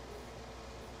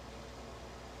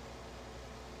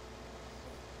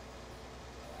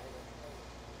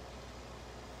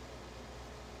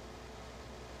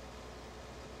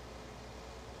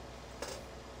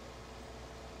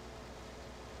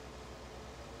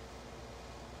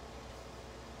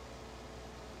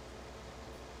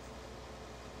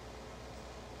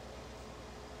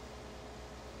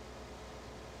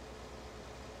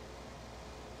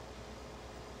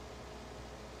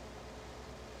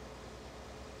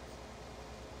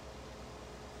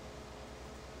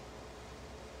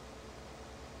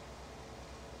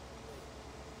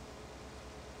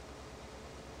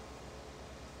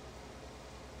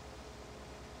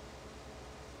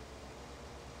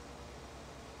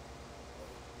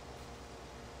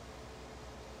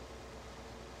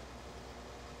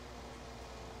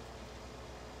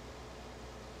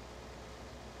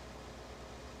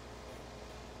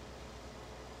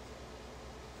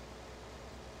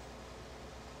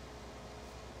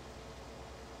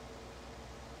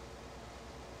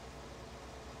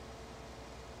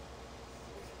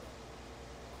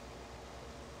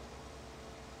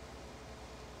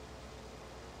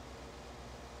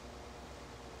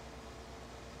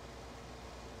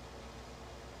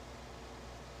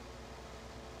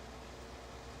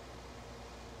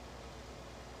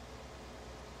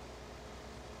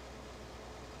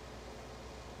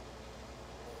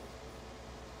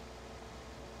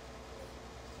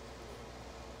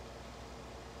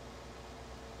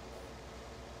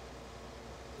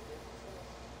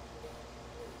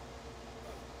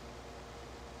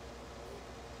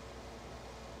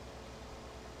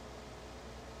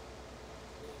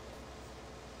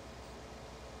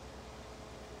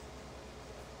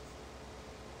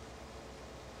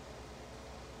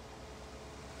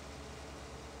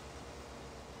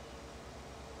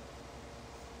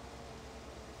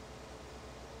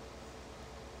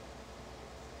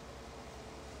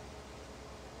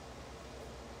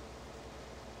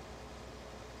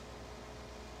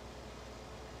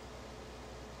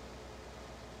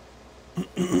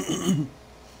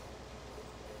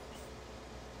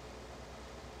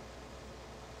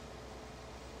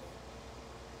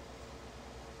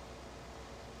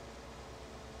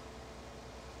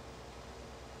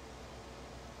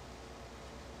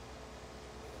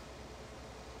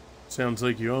 Sounds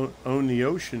like you own the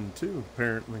ocean too,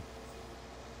 apparently.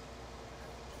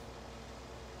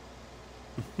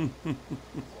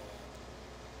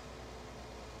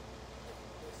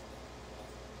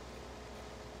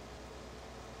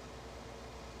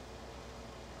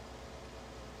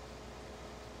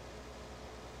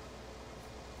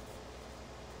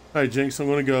 All right, Jinx, I'm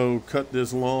going to go cut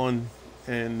this lawn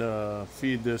and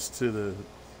feed this to the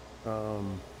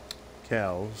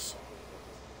cows.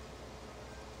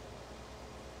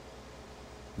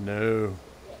 No.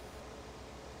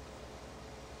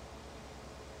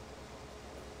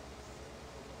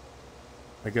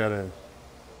 I got a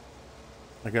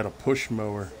push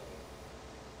mower.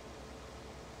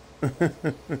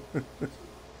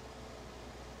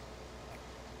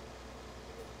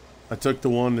 I took the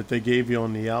one that they gave you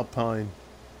on the Alpine.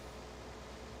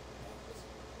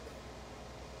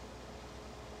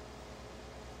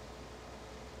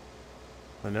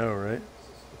 I know, right?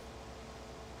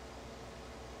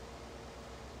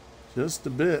 Just a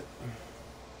bit.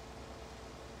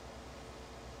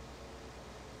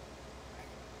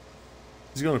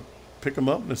 He's gonna pick him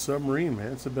up in a submarine,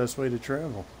 man. It's the best way to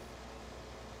travel.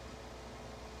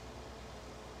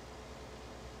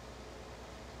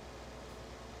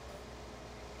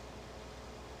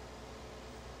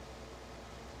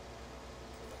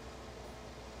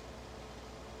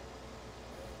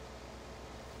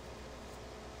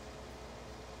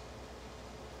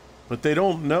 But they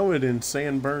don't know it in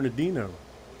San Bernardino.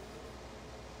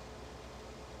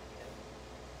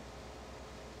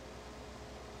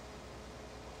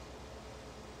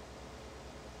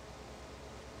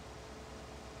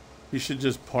 You should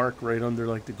just park right under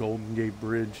like the Golden Gate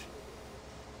Bridge.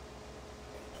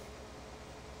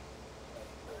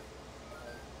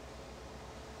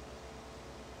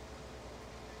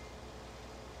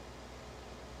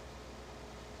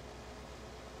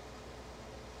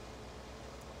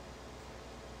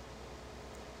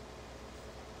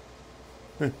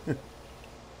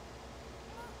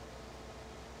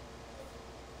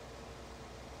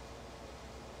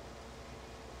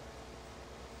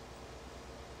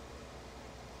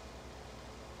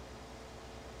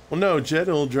 Well, no, Jed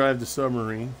will drive the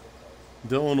submarine.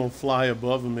 Dylan will fly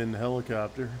above him in the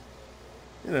helicopter.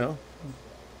 You know.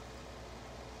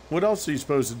 What else are you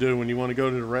supposed to do when you want to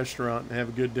go to the restaurant and have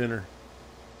a good dinner?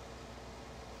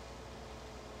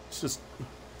 It's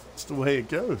the way it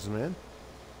goes, man.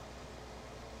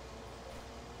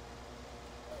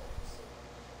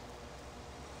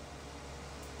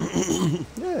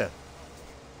 Yeah.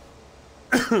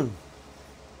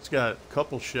 It's got a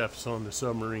couple chefs on the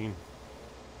submarine.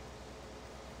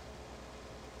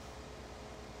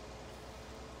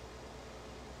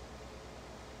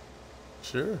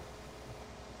 Sure.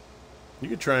 You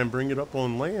could try and bring it up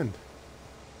on land.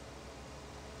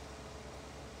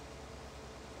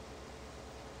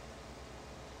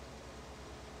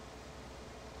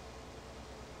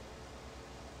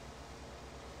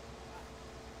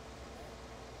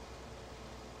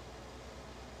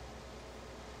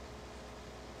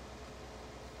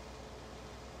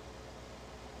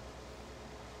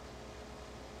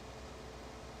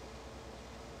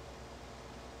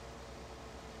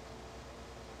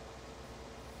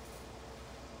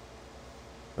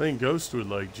 I think Ghost would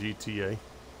like GTA.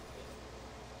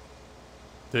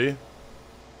 Do you?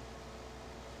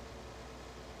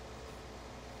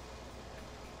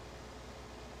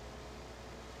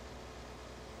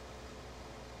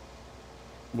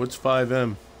 What's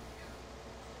 5M?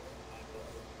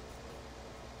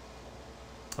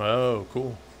 Oh,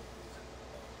 cool.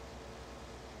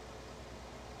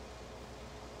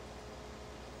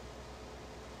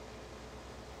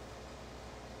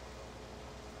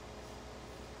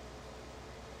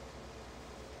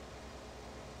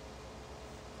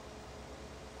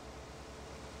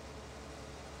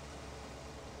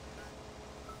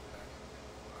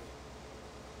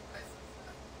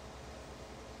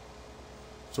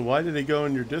 So why did they go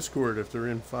in your Discord if they're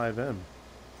in 5M?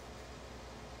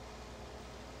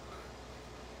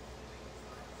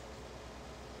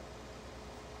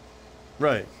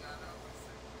 Right.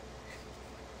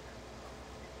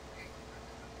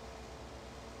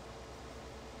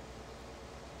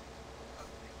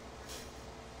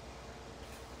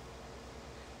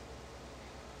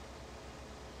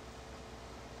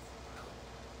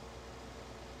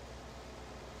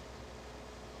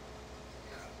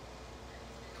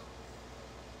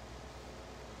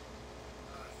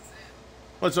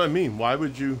 That's what I mean. Why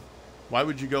would you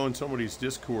go in somebody's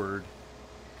Discord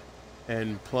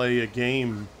and play a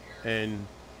game and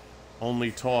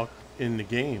only talk in the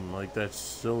game? Like, that's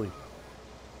silly.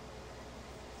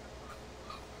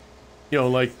 You know,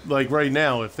 like right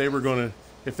now, if they were gonna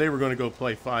go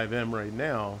play 5M right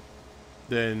now,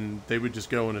 then they would just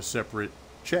go in a separate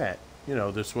chat. You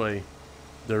know, this way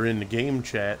they're in the game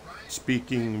chat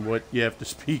speaking what you have to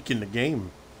speak in the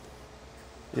game.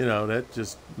 You know, that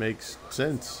just makes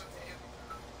sense.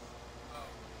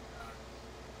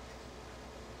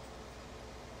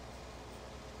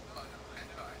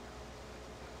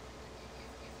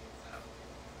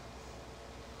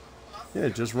 Yeah,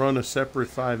 just run a separate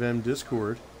 5M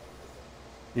Discord.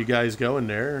 You guys go in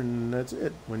there, and that's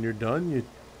it. When you're done, you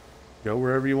go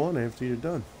wherever you want after you're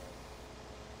done.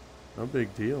 No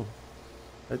big deal.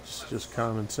 That's just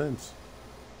common sense.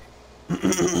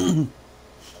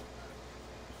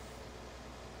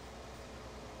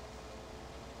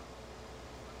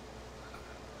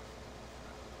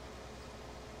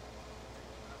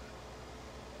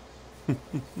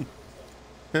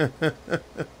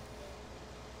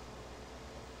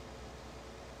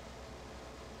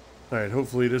 Alright,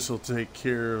 hopefully this will take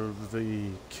care of the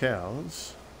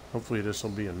cows. Hopefully this will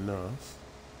be enough.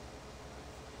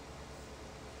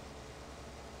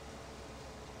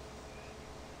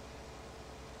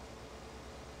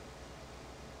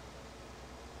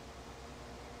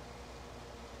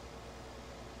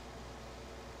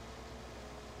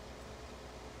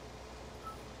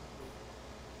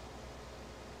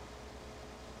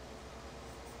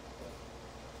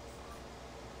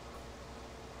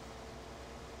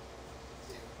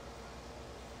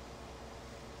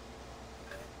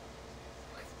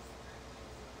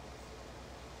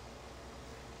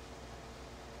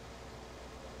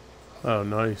 Oh,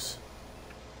 nice.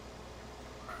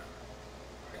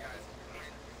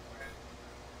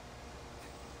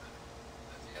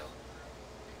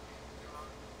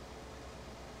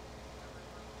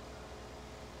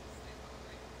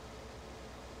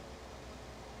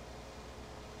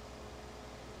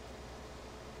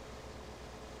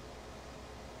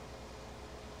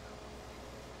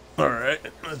 All right,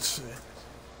 let's see.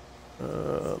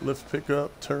 Lift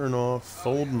pickup, turn off,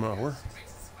 fold mower.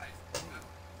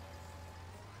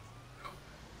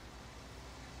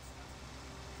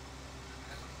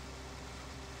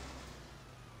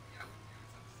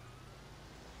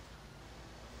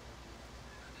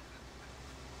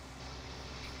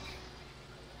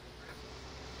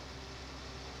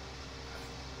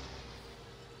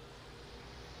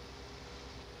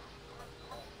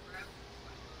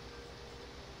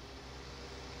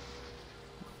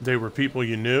 They were people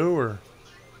you knew, or?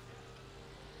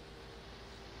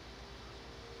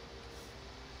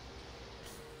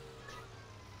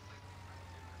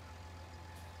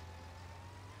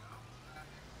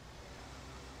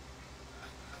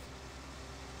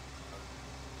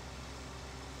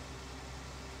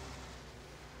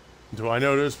 Do I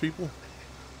know those people?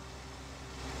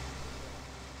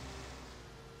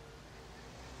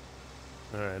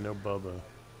 Alright, no Bubba.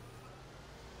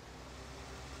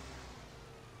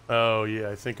 Oh, yeah,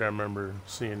 I think I remember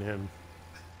seeing him.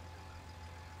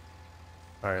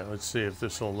 Alright, let's see if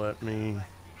this will let me.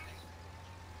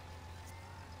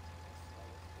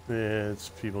 Yeah, it's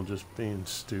people just being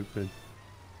stupid.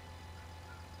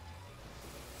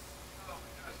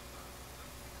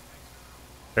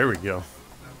 There we go.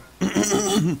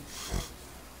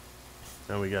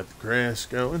 Now we got the grass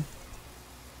going.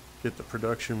 Get the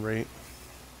production rate.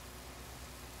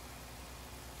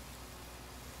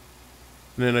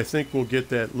 And then I think we'll get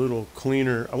that little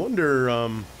cleaner. I wonder,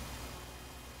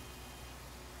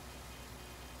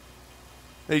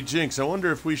 hey Jinx, I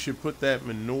wonder if we should put that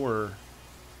manure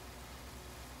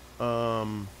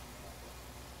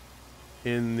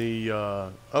in the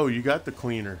oh, you got the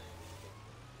cleaner.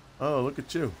 Oh, look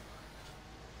at you.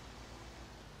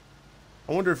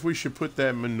 I wonder if we should put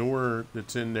that manure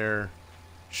that's in there,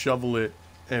 shovel it,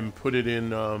 and put it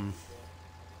in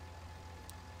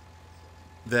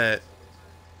that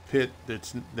pit,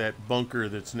 that bunker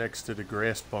that's next to the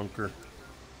grass bunker.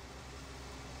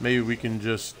 Maybe we can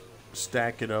just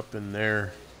stack it up in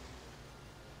there.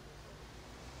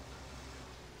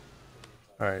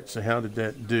 Alright, so how did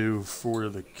that do for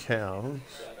the cows?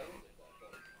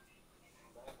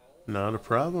 Not a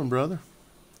problem, brother.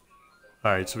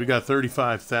 Alright, so we got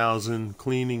 35,000.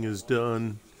 Cleaning is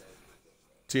done.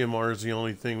 TMR is the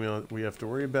only thing we have to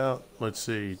worry about. Let's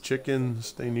see.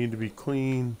 Chickens, they need to be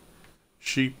clean.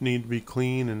 Sheep need to be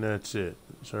clean, and that's it.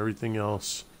 So everything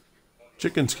else.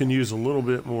 Chickens can use a little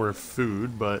bit more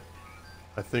food, but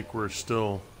I think we're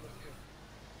still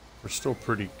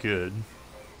pretty good.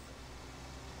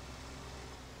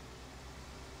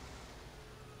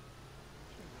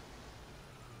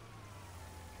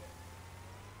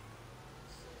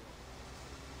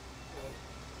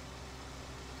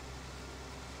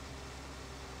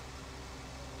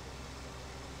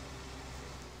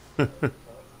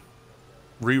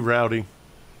 Rerouting.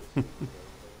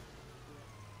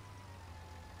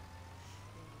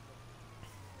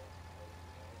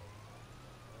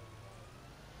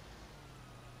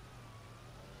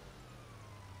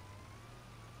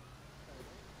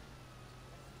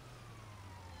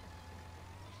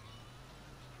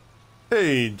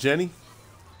 Hey, Jenny.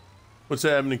 What's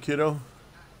happening, kiddo?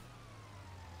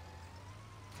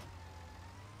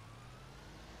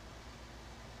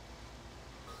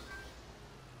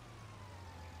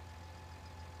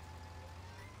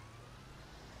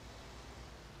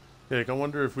 Heck, I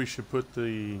wonder if we should put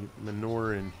the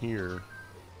manure in here.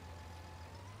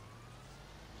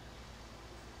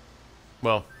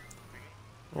 Well,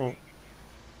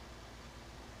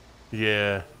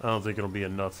 yeah, I don't think it'll be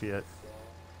enough yet.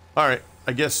 All right,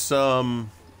 I guess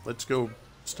let's go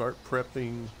start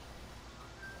prepping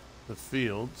the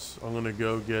fields. I'm gonna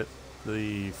go get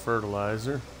the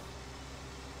fertilizer.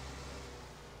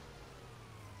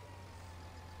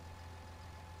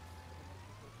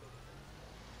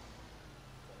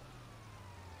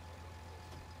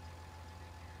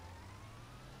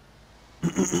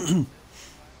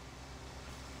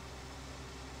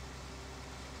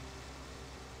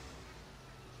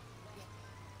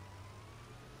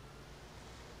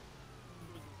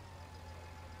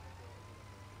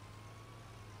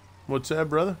 What's that,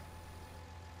 brother?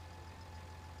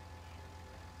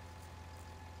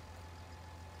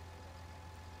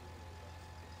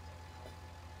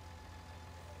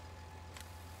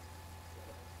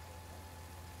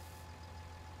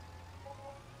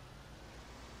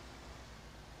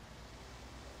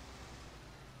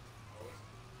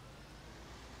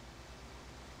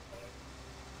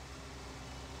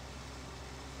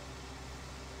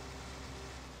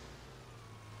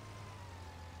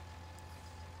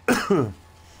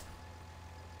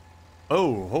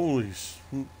 Oh,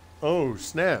 oh,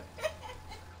 snap.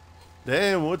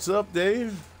 Damn, what's up,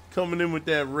 Dave? Coming in with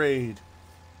that raid.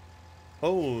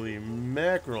 Holy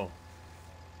mackerel.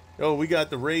 Oh, we got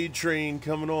the raid train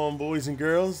coming on, boys and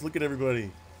girls. Look at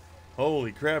everybody.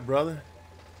 Holy crap, brother.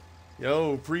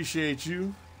 Yo, appreciate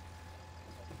you.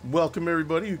 Welcome,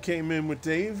 everybody who came in with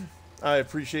Dave. I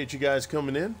appreciate you guys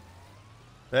coming in.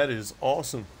 That is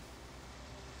awesome.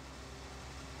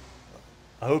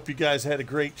 I hope you guys had a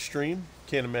great stream.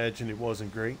 Can't imagine it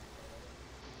wasn't great.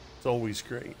 It's always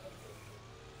great.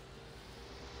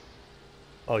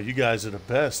 Oh, you guys are the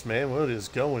best, man. What is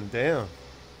going down?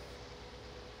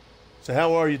 So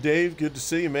how are you, Dave? Good to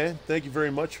see you, man. Thank you very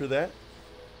much for that.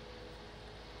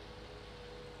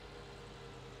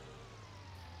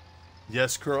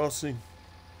 Yes, Crossing.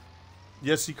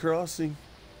 Yesy Crossing.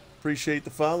 Appreciate the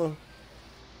follow.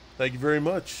 Thank you very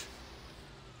much.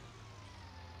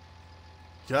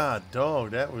 God,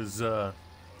 dog, that was out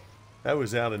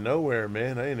of nowhere,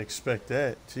 man. I didn't expect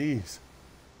that. Jeez.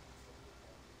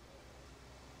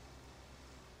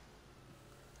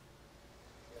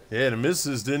 Yeah, the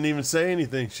missus didn't even say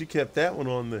anything. She kept that one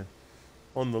on the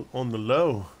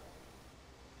low.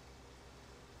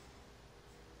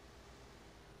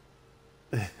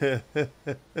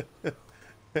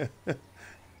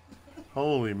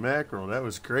 Holy mackerel, that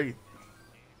was great.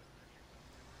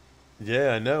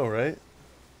 Yeah, I know, right?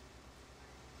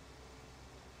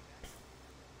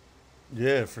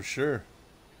 Yeah, for sure.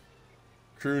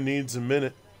 Crew needs a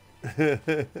minute.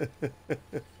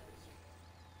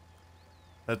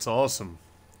 That's awesome.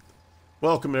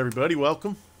 Welcome, everybody.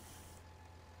 Welcome.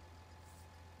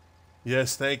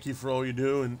 Yes, thank you for all you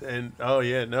do. And oh,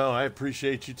 yeah, no, I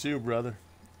appreciate you too, brother.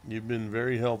 You've been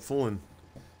very helpful, and,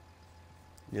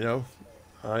 you know,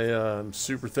 I'm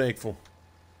super thankful.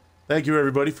 Thank you,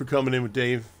 everybody, for coming in with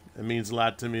Dave. It means a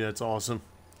lot to me. That's awesome.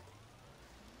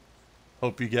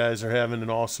 Hope you guys are having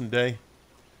an awesome day.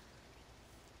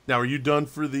 Now, are you done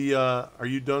for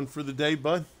the day,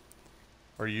 bud?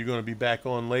 Are you going to be back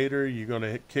on later? You going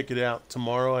to kick it out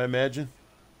tomorrow, I imagine?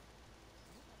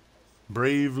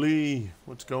 Bravely,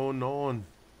 what's going on?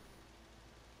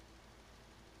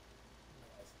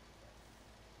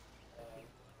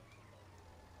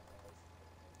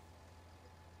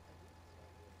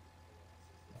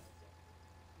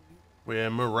 We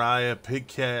have Mariah,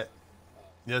 Pigcat,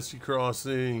 Yesy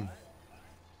Crossing,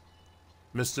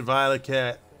 Mr. Violet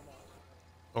Cat,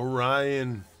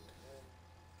 Orion,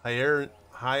 Hiren.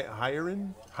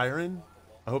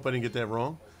 I hope I didn't get that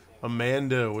wrong.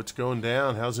 Amanda, what's going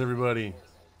down? How's everybody?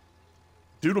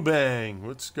 Doodlebang,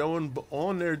 what's going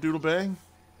on there, Doodlebang?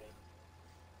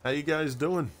 How you guys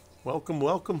doing? Welcome,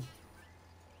 welcome.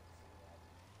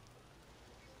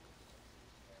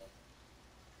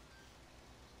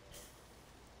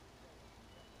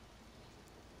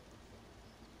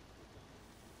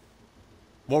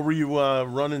 What were you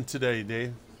running today,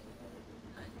 Dave?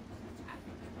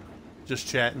 Just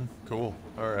chatting? Cool.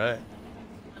 All right.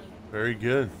 Very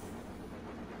good.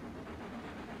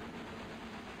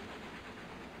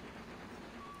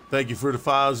 Thank you for the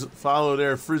follow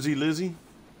there, Frizzy Lizzy.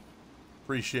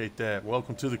 Appreciate that.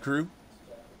 Welcome to the crew.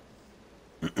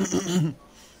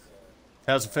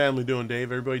 How's the family doing,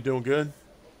 Dave? Everybody doing good?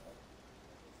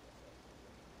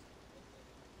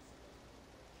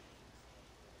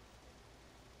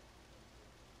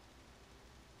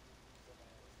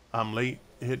 I'm late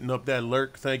hitting up that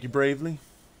lurk. Thank you, Bravely.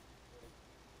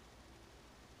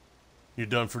 You're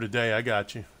done for the day. I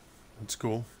got you. That's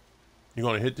cool. You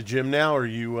going to hit the gym now, or are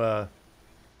you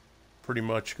pretty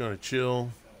much going to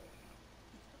chill,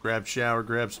 grab shower,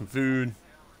 grab some food?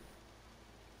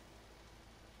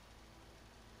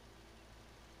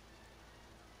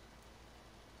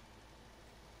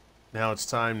 Now it's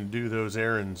time to do those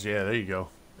errands. Yeah, there you go.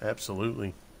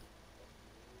 Absolutely.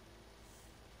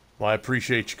 Well, I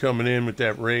appreciate you coming in with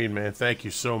that raid, man. Thank you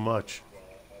so much.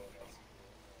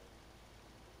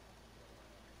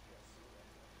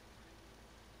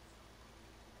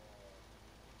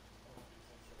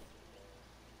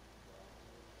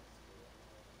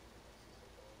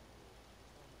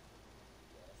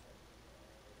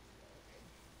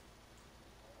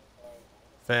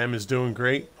 Fam is doing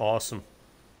great. Awesome.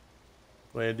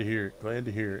 Glad to hear it. Glad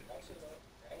to hear it.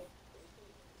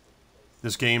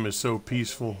 This game is so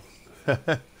peaceful.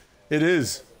 It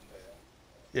is.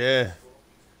 Yeah.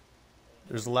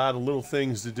 There's a lot of little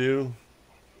things to do,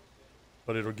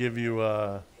 but it'll give you,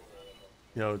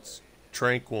 it's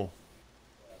tranquil.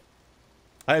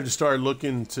 I have to start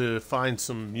looking to find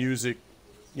some music,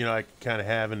 I can kind of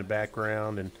have in the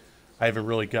background, and I haven't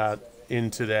really got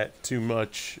into that too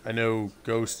much. I know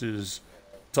Ghost has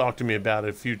talked to me about it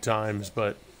a few times,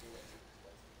 but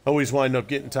I always wind up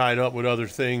getting tied up with other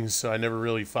things, so I never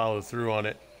really follow through on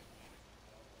it.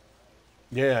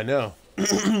 Yeah, I know.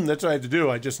 That's what I have to do.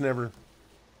 I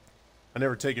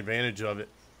never take advantage of it.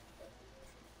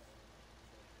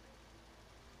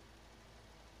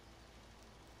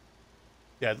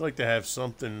 Yeah, I'd like to have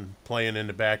something playing in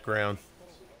the background.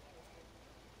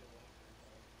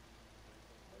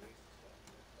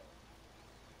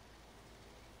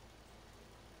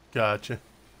 Gotcha.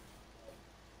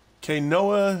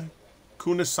 Noah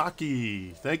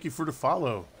Kunisaki, thank you for the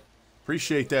follow.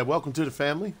 Appreciate that. Welcome to the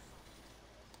family.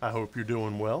 I hope you're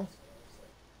doing well.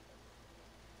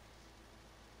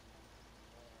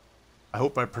 I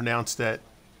hope I pronounced that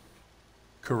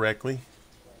correctly.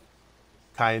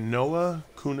 Kainoa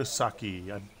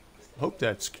Kunisaki. I hope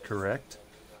that's correct.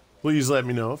 Please let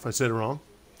me know if I said it wrong.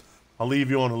 I'll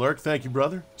leave you on alert. Thank you,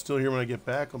 brother. Still here when I get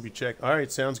back. I'll be checking. All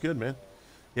right, sounds good, man.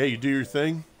 Yeah, you do your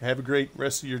thing. Have a great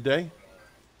rest of your day.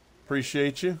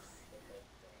 Appreciate you.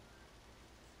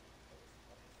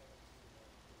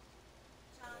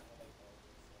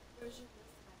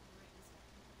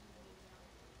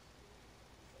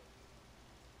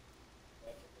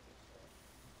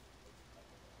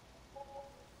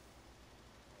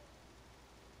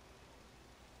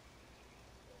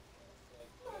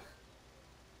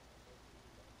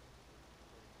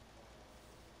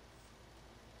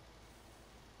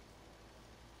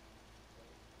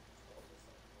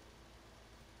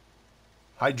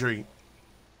 Hydrate.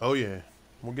 Oh, yeah.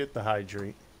 We'll get the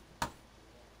hydrate.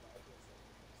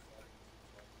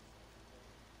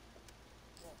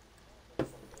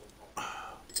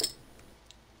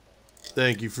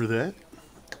 Thank you for that.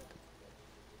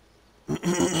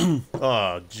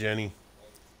 Oh, Jenny.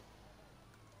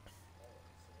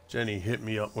 Jenny hit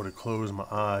me up with a close my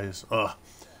eyes.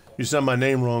 You said my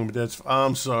name wrong, but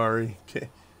I'm sorry.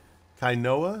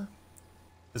 Kainoa?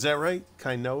 Is that right?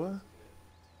 Kainoa?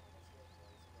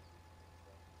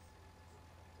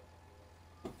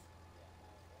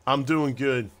 I'm doing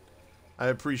good. I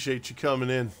appreciate you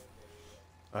coming in.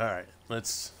 All right,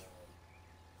 let's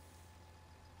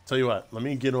tell you what. Let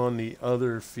me get on the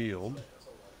other field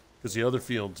because the other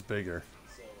field's bigger.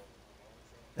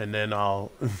 And then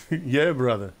I'll, yeah,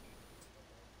 brother.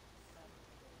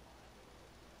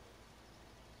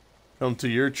 Come to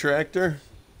your tractor.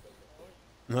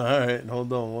 All right,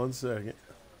 hold on one second.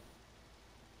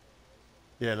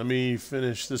 Yeah, let me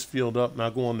finish this field up and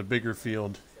I'll go on the bigger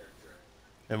field.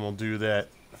 And we'll do that.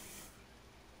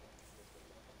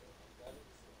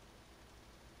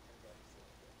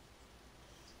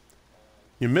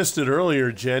 You missed it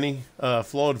earlier, Jenny.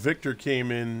 Flawed Victor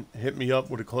came in, hit me up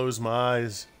with a close my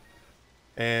eyes,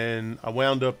 and I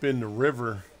wound up in the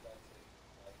river.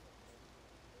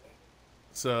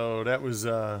 So that was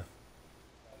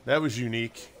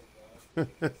unique.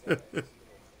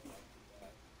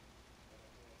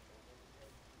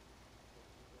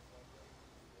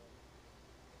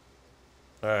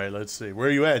 All right, let's see. Where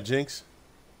are you at, Jinx?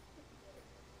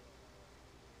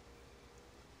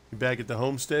 You back at the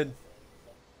homestead?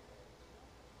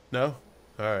 No?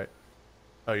 All right.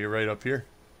 Oh, you're right up here?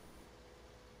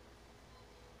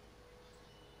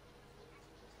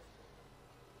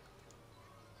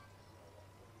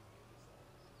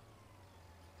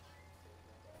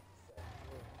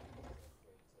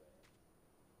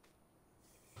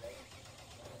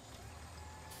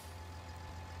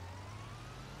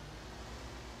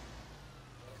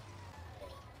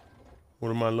 What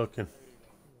am I looking?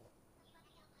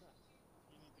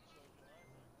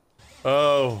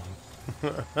 Oh.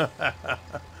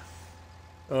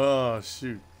 Oh,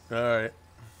 shoot. All right.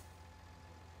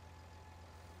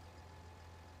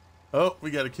 Oh, we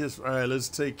got a kiss. All right, let's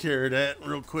take care of that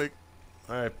real quick.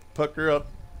 All right, pucker up.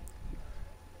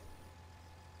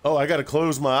 Oh, I got to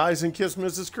close my eyes and kiss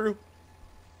Mrs. Crew?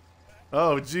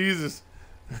 Oh, Jesus.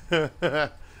 All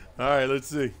right, let's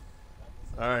see.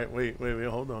 All right, wait,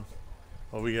 hold on.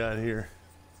 What we got here?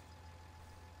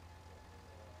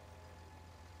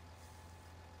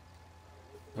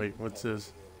 Wait, what's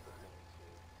this?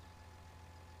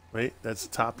 Wait, that's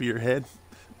the top of your head?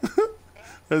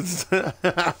 That's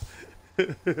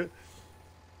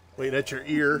wait, that's your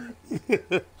ear.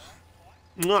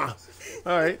 Mwah.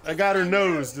 All right, I got her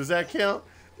nose. Does that count?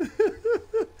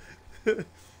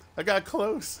 I got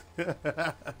close.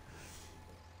 What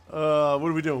are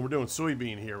we doing? We're doing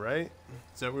soybean here, right?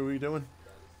 Is that what we're doing?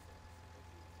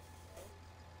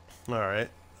 All right.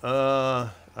 All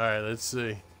right, let's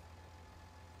see.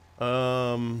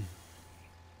 All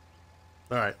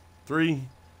right. 3,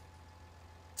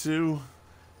 2,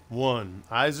 1.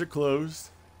 Eyes are closed.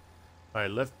 All right,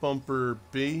 left bumper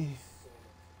B.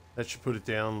 That should put it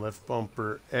down. Left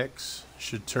bumper X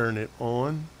should turn it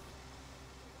on.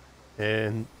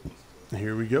 And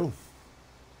here we go.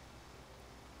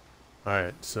 All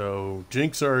right, so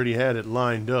Jinx already had it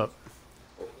lined up.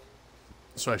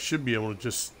 So I should be able to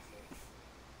just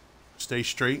stay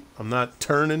straight. I'm not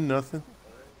turning nothing.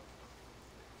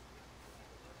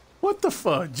 What the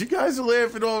fudge? You guys are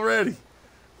laughing already.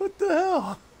 What the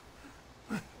hell?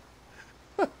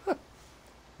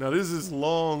 Now this is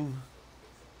long.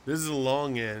 This is a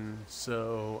long end,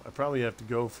 so I probably have to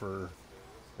go for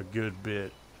a good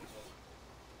bit.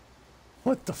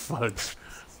 What the fudge?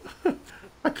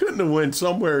 I couldn't have went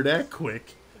somewhere that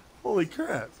quick. Holy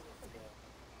crap.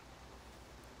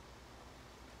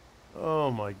 Oh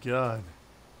my god.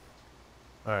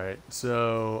 Alright,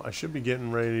 so I should be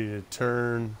getting ready to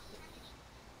turn.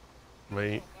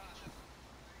 Wait.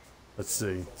 Let's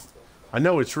see. I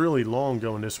know it's really long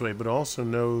going this way, but I also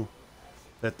know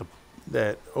that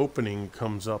that opening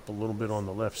comes up a little bit on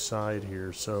the left side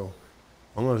here, so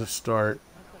I'm gonna start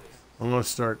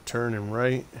turning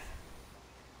right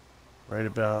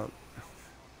about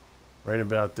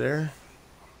there.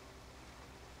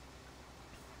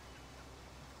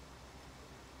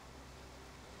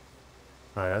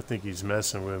 Alright, I think he's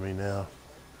messing with me now.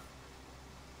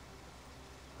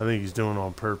 I think he's doing it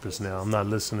on purpose now. I'm not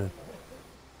listening.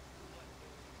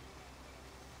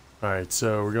 Alright,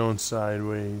 so we're going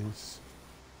sideways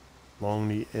along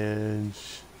the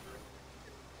edge.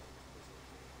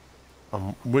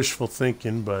 I'm wishful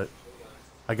thinking, but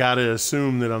I gotta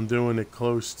assume that I'm doing it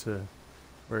close to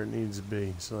where it needs to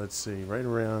be. So let's see, right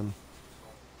around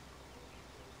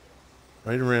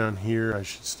here I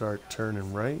should start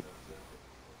turning right.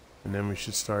 And then we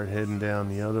should start heading down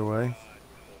the other way.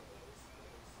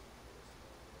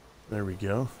 There we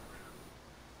go.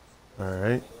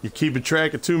 Alright. You keeping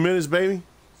track of 2 minutes, baby?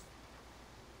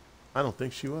 I don't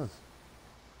think she was.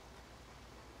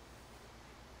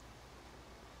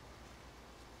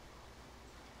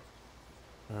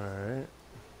 Alright.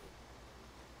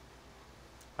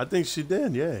 I think she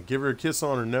did, yeah. Give her a kiss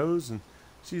on her nose and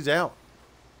she's out.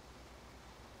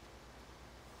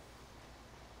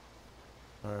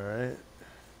 Alright.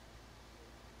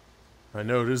 I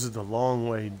know this is the long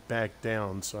way back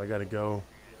down, so I gotta go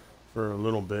for a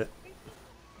little bit.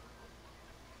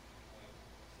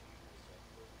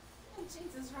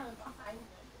 Jinx is running behind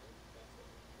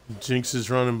me. Jinx is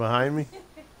running behind me?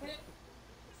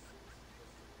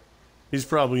 He's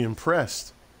probably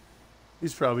impressed.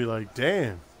 He's probably like,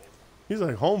 damn. He's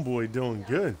like, homeboy doing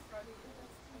good.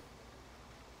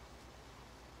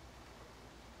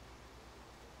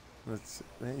 Let's,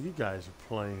 man, you guys are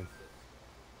playing.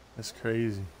 That's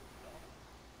crazy.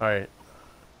 Alright.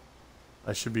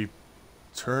 I should be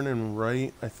turning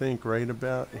right, I think, right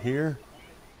about here.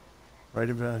 Right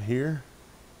about here.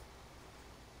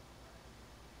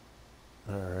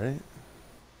 Alright.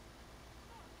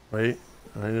 Wait.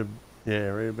 Yeah,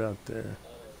 right about there.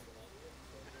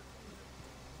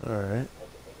 All right.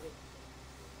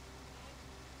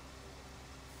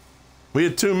 We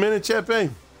had 2 minutes yet,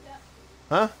 babe?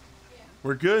 Huh?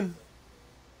 We're good?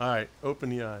 All right, open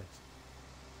the eyes.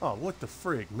 Oh, what the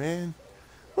frig, man?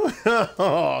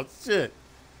 Oh, shit.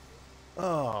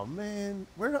 Oh, man.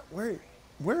 Where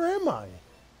am I?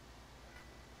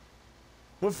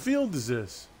 What field is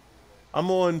this? I'm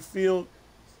on field.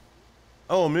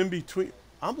 Oh, I'm in between.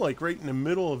 I'm like right in the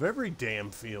middle of every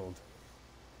damn field.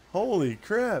 Holy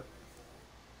crap.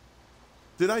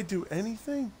 Did I do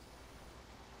anything?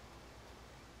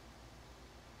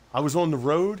 I was on the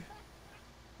road?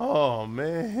 Oh,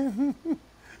 man.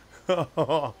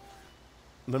 Oh,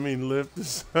 let me lift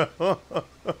this up.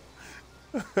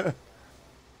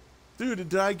 Dude,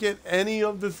 did I get any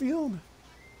of the field?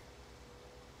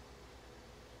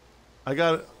 I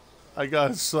got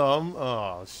some.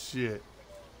 Oh, shit.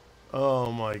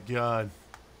 Oh, my God.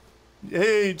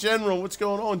 Hey, General, what's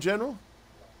going on, General?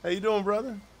 How you doing,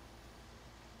 brother?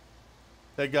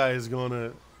 That guy's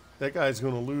gonna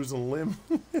lose a limb.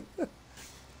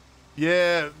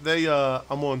 Yeah,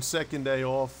 I'm on second day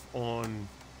off on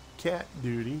cat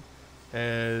duty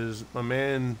as my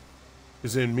man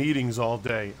is in meetings all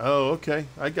day. Oh, okay.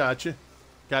 I got you.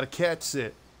 Got a cat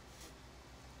sit.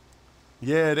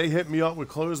 Yeah, they hit me up with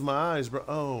close my eyes, bro.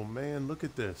 Oh, man, look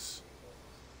at this.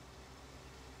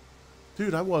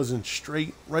 Dude, I wasn't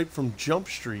straight right from Jump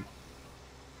Street.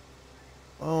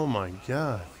 Oh, my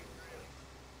God.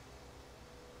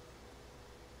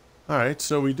 All right,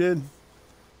 so we did.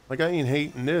 Like, I ain't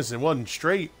hating this. It wasn't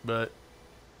straight, but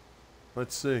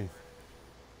let's see.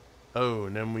 Oh,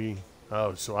 and then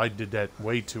oh, so I did that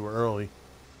way too early.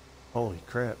 Holy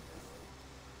crap.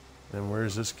 And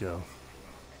where's this go?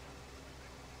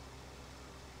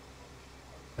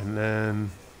 And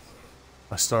then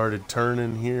I started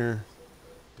turning here.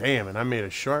 Damn, and I made a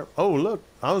sharp. Oh, look,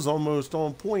 I was almost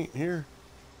on point here.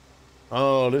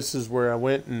 Oh, this is where I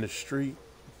went in the street.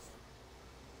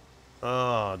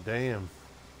 Oh, damn.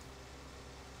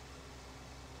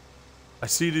 I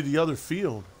seeded the other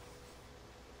field.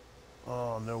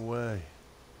 Oh, no way.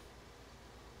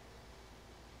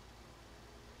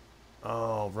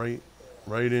 Oh, right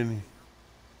in.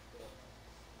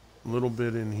 A little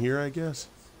bit in here, I guess.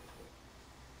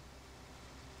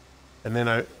 And then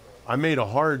I made a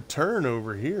hard turn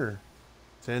over here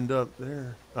to end up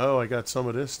there. Oh, I got some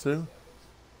of this too.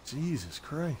 Jesus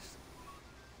Christ.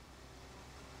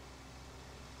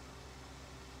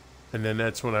 And then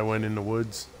that's when I went in the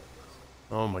woods.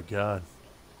 Oh my God.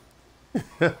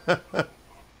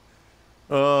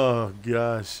 Oh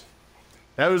gosh.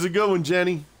 That was a good one,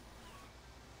 Jenny.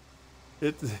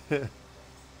 It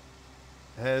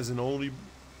has an oldie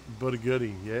but a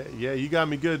goodie. Yeah, you got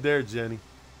me good there, Jenny.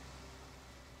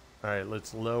 All right,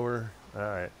 let's lower. All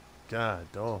right.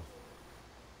 God, dog.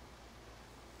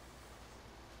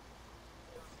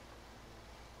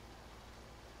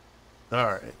 All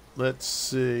right, let's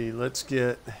see. Let's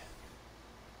get.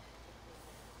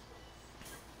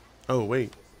 Oh,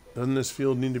 wait. Doesn't this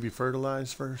field need to be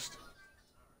fertilized first?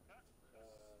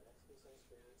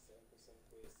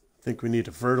 I think we need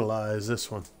to fertilize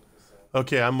this one.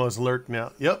 Okay, I must lurk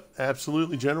now. Yep,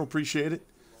 absolutely, General. Appreciate it.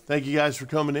 Thank you guys for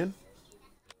coming in.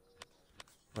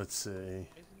 Let's see.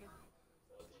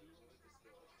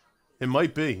 It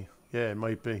might be. Yeah, it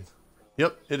might be.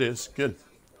 Yep, it is. Good.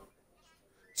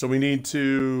 So we need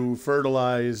to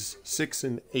fertilize 6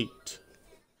 and 8.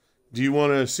 Do you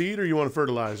want to seed or you want to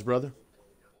fertilize, brother?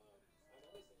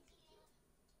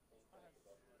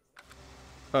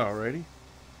 Alrighty.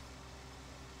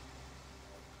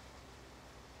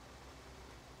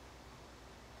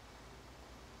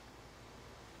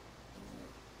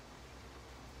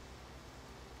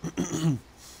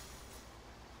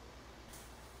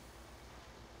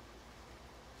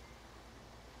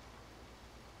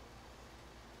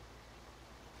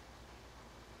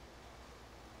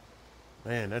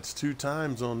 Man, that's 2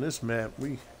 times on this map.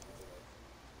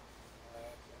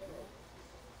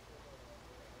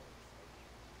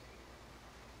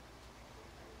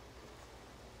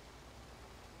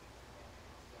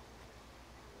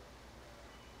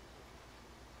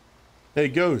 Hey,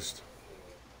 Ghost.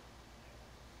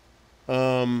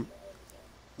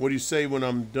 What do you say when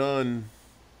I'm done,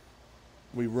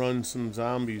 we run some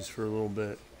zombies for a little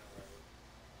bit?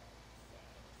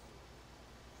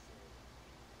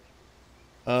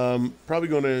 Probably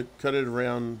going to cut it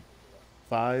around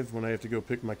 5 when I have to go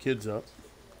pick my kids up.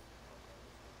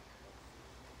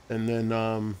 And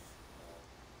then,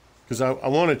 because I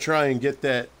want to try and get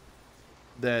that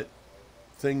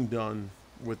thing done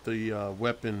with the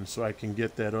weapon so I can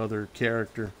get that other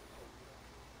character.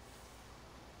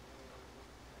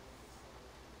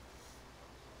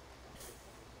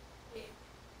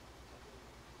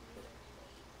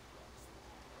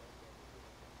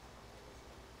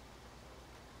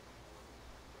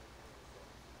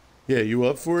 Yeah, you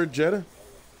up for it, Jetta?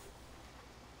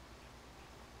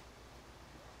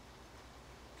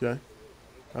 Okay.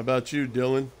 How about you,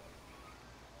 Dylan?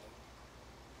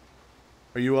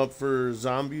 Are you up for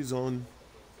zombies on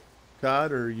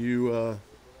COD, or are you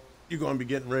going to be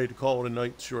getting ready to call it a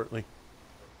night shortly?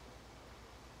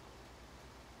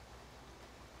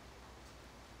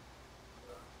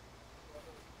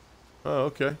 Oh,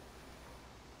 okay.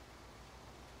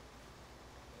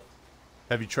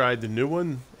 Have you tried the new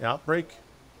one, Outbreak?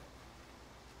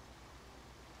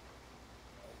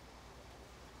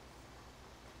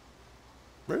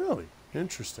 Really?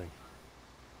 Interesting.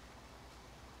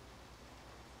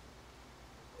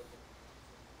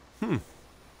 Hmm.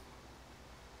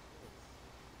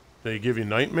 They give you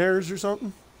nightmares or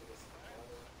something?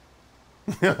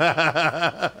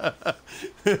 I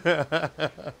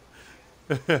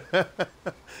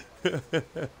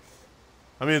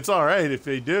mean, it's all right if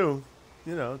they do.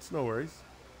 You know, it's no worries.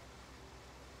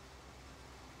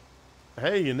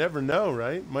 Hey, you never know,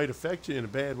 right? Might affect you in a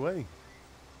bad way.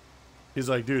 He's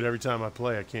like, dude, every time I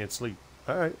play, I can't sleep.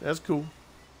 All right, that's cool.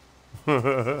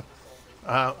 Hey,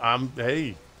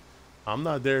 I'm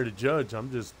not there to judge.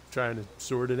 I'm just trying to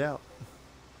sort it out.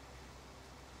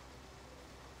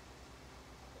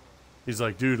 He's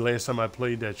like, dude, last time I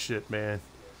played that shit, man,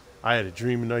 I had a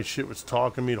dream of night shit was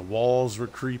talking to me. The walls were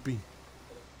creepy.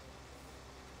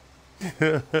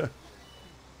 I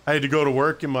had to go to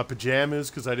work in my pajamas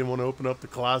because I didn't want to open up the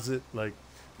closet. Like,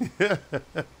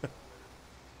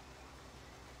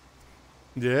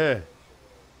 yeah.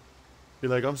 Be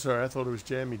like, I'm sorry, I thought it was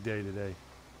jammy day today.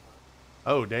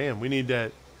 Oh, damn, we need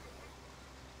that.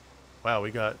 Wow, we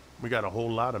got a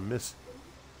whole lot of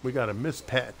we got a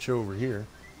mispatch over here.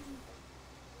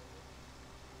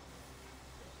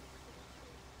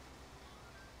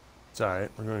 It's all right.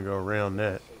 We're gonna go around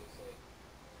that.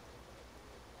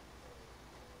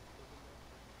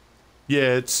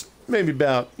 Yeah, it's maybe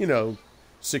about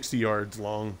 60 yards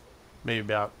long, maybe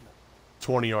about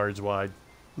 20 yards wide.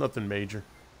 Nothing major.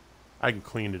 I can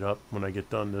clean it up when I get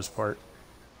done this part.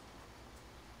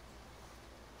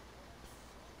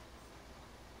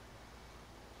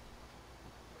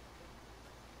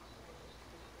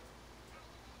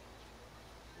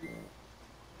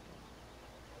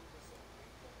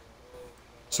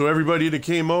 So everybody that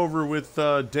came over with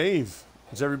Dave,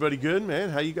 is everybody good,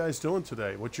 man? How you guys doing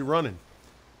today? What you running?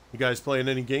 You guys playing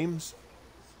any games?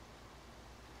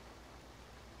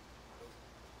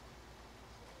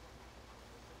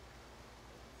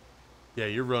 Yeah,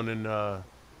 you're running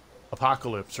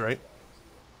Apocalypse, right?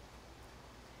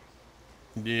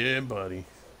 Yeah, buddy.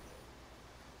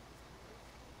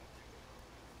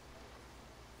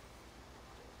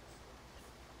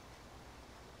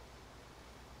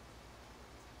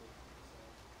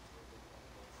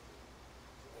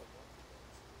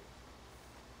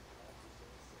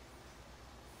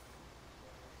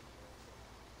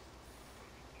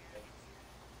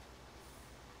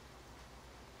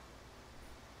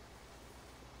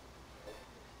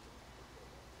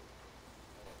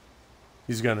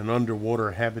 He's got an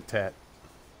underwater habitat.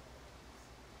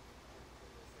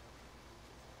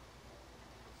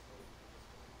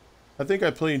 I think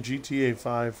I played GTA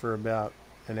 5 for about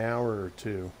an hour or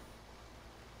two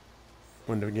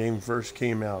when the game first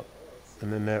came out,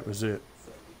 and then that was it.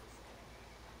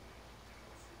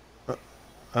 Uh,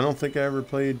 I don't think I ever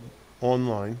played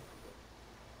online.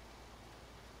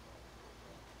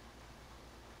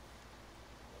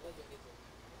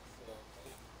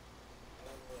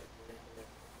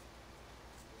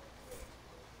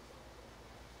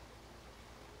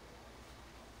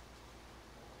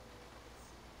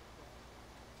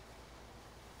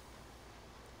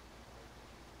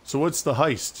 So what's the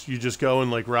heist? You just go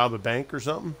and like rob a bank or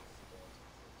something?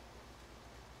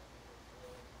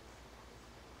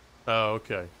 Oh,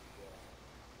 okay.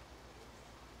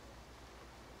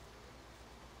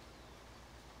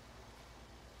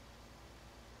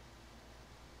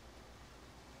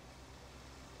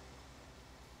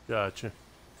 Gotcha.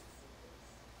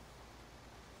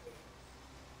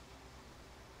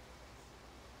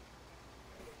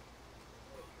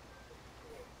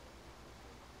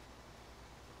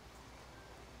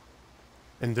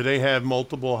 And do they have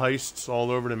multiple heists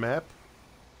all over the map?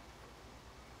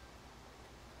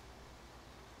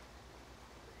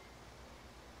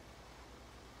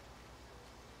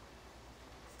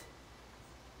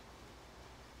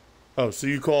 Oh, so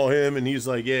you call him and he's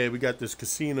like, "Yeah, we got this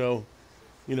casino.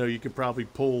 You could probably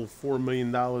pull $4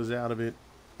 million out of it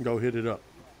and go hit it up."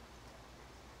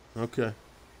 Okay.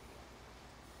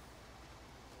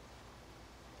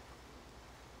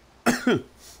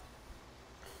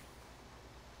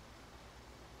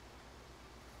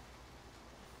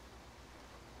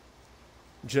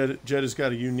 Jed has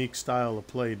got a unique style of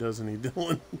play, doesn't he,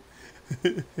 Dylan?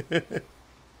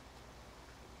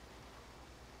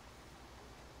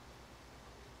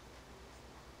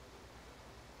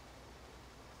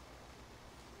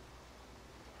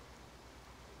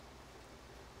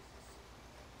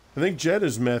 I think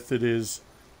Jed's method is,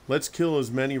 let's kill as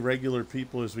many regular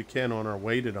people as we can on our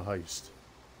way to the heist.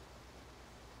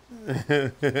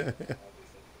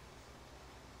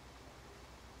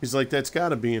 He's like, that's got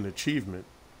to be an achievement.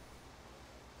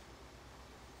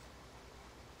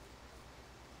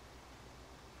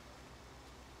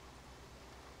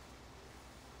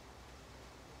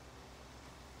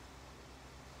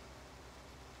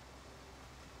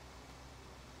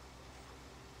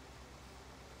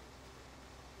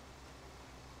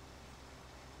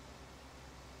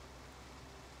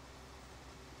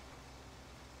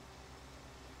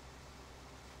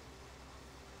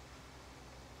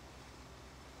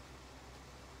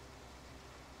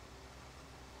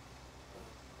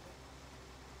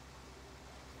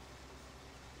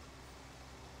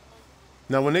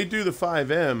 Now, when they do the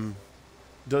 5M,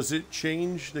 does it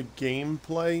change the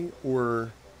gameplay,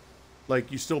 or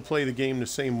like you still play the game the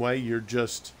same way? You're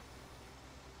just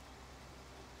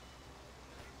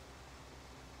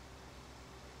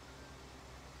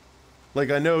like,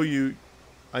 I know you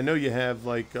have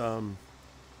like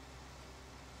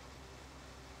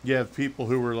you have people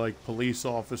who are like police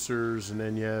officers, and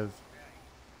then you have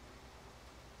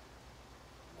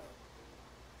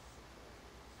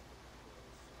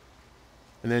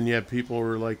people who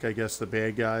are like, I guess, the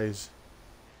bad guys.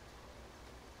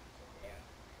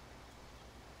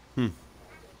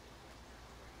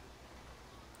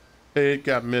 It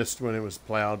got missed when it was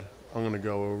plowed. I'm gonna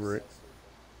go over it.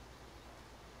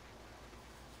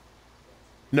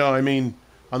 No, I mean,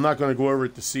 I'm not gonna go over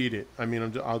it to seed it. I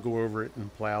mean, I'll go over it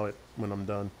and plow it when I'm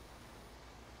done.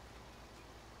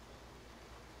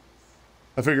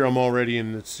 I figure I'm already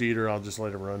in the seeder. I'll just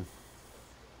let it run.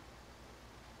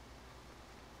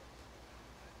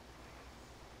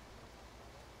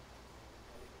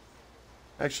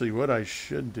 Actually, what I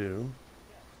should do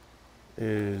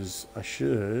is I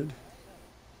should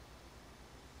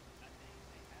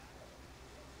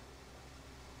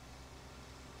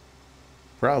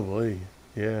probably,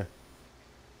 yeah,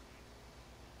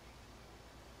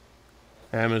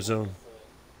 Amazon,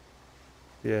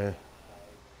 yeah,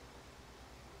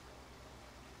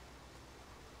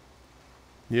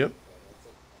 yep.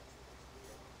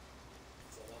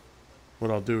 What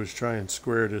I'll do is try and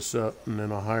square this up, and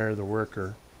then I'll hire the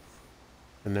worker,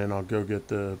 and then I'll go get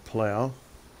the plow,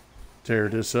 tear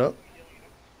this up.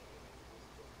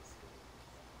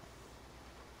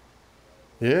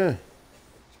 Yeah.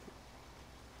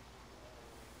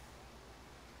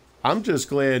 I'm just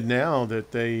glad now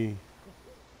that they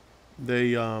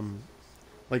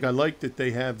like, I like that they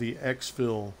have the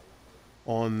exfil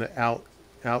on the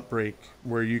outbreak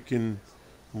where you can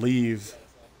leave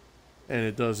and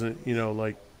it doesn't,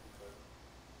 like,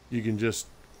 you can just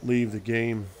leave the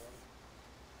game.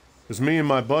 Because me and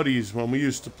my buddies, when we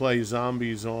used to play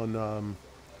zombies on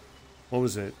what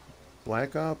was it,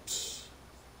 Black Ops,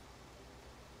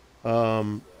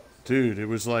 dude, it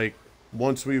was like,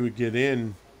 once we would get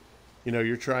in,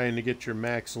 you're trying to get your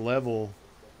max level,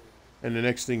 and the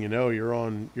next thing you know, you're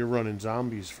running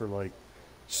zombies for like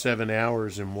 7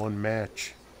 hours in one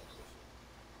match.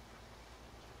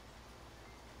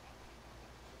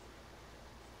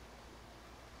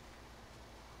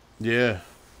 Yeah.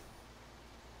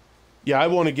 Yeah, I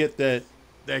want to get that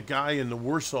guy in the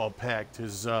Warsaw Pact,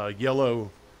 his yellow,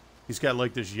 he's got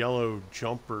like this yellow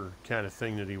jumper kind of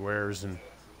thing that he wears, and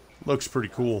looks pretty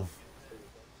cool.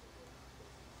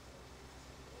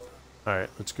 All right,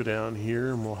 let's go down here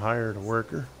and we'll hire the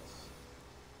worker.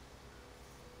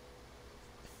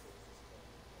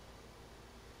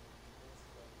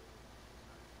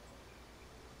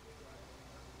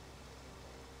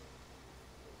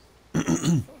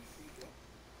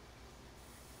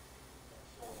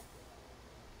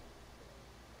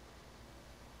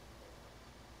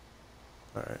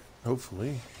 All right,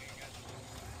 hopefully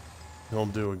he'll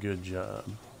do a good job.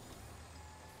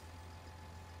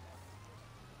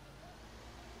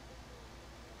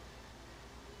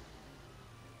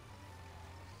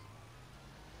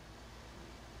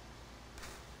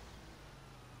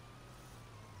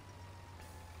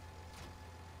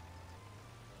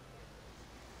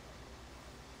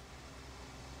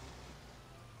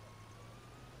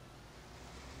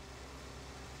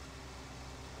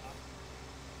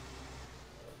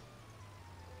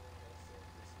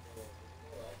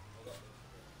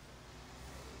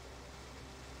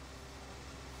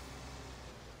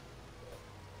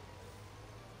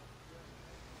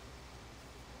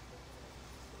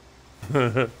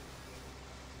 How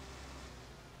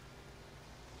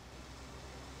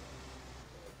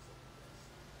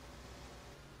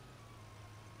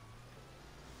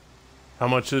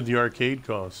much did the arcade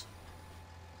cost?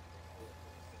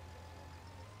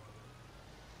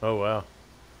 Oh wow.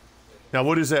 Now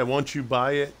what is that? Once you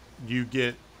buy it, you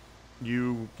get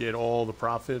all the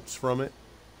profits from it?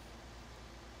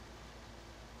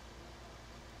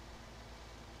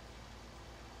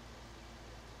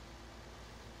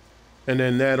 And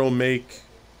then that'll make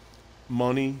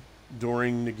money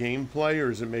during the gameplay, or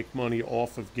does it make money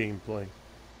off of gameplay?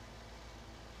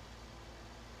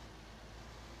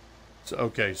 So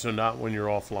okay, so not when you're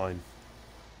offline.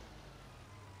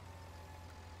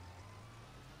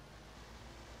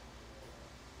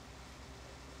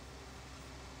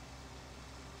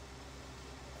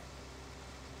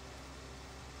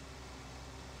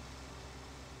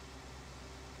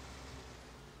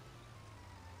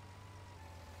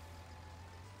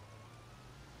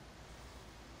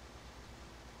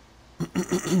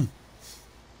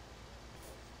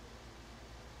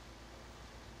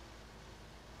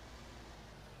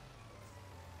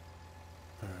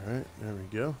 All right, there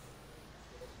we go.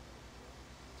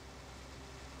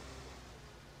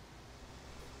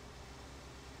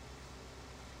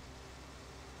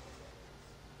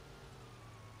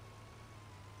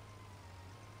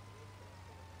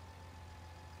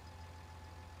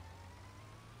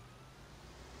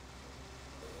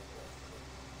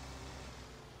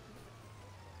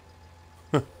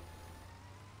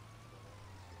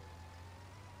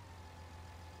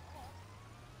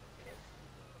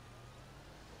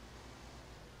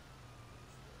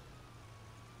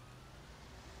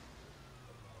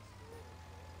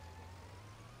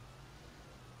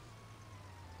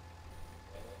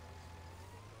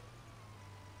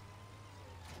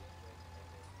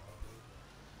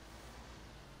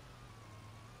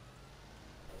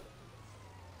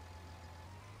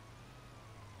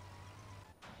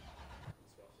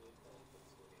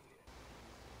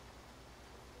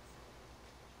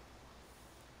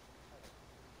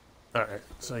 All right,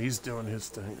 so he's doing his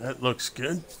thing. That looks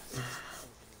good.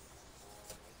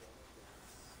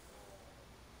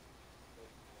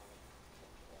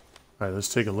 All right, let's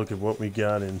take a look at what we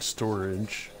got in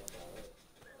storage.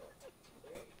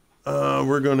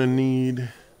 We're gonna need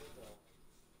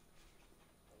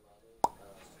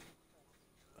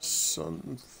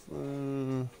sun,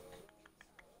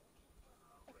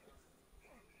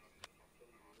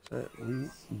 wheat,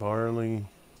 barley.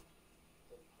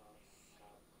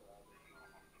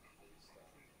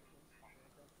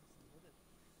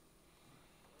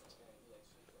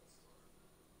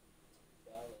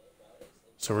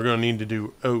 So we're going to need to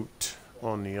do oat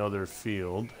on the other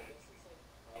field.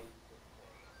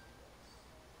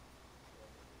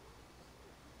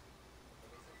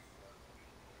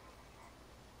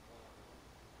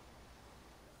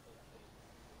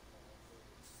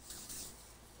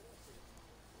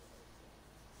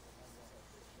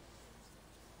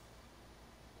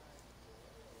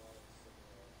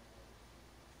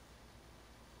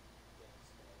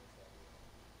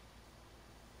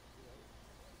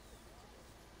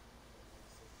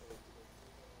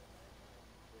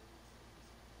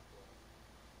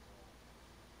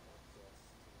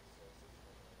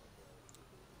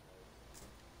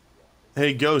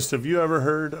 Hey, Ghost, have you ever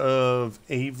heard of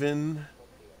Avon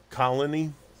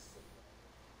Colony?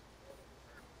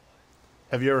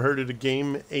 Have you ever heard of the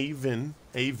game Avon,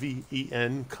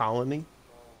 A-V-E-N, Colony?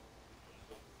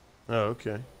 Oh,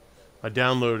 okay. I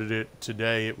downloaded it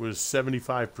today. It was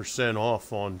 75%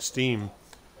 off on Steam.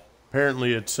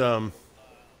 Apparently it's, oh,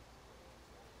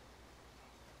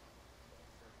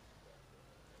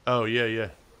 yeah, yeah.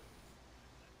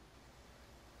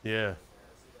 Yeah.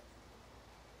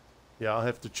 Yeah, I'll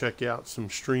have to check out some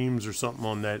streams or something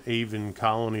on that Avon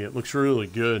Colony. It looks really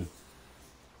good.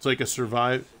 It's like a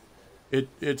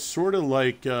It's sort of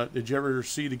like, did you ever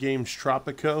see the games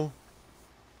Tropico?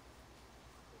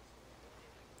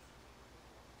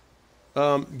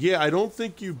 Yeah, I don't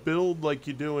think you build like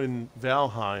you do in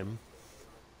Valheim,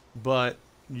 but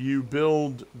you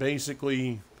build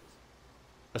basically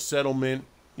a settlement,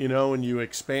 and you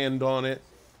expand on it,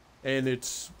 and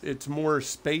it's more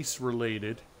space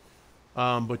related.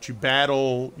 But you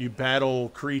battle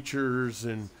creatures,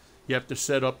 and you have to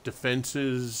set up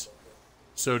defenses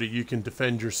so that you can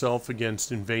defend yourself against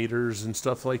invaders and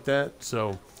stuff like that.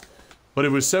 So, but it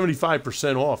was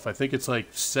 75% off. I think it's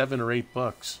like $7 or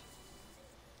 $8.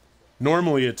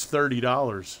 Normally it's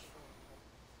 $30,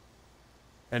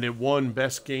 and it won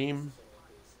best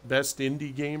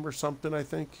indie game or something, I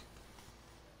think.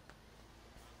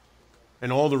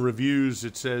 And all the reviews,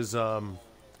 it says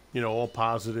all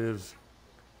positive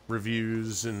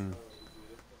reviews, and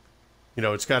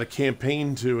it's got a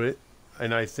campaign to it,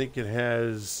 and I think it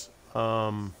has.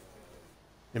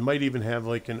 It might even have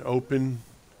like an open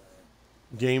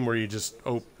game where you just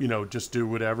just do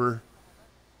whatever.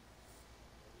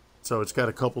 So it's got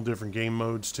a couple different game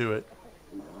modes to it.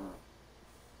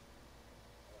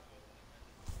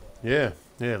 Yeah,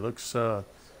 yeah, it looks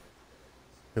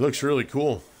really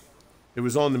cool. It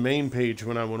was on the main page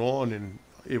when I went on, and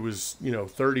it was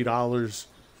 $30,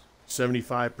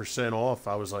 75% off.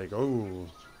 I was like, oh,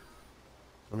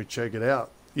 let me check it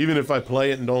out. Even if I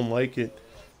play it and don't like it,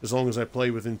 as long as I play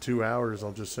within 2 hours,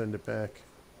 I'll just send it back.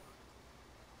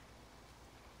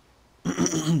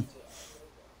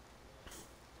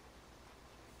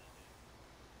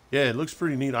 Yeah, it looks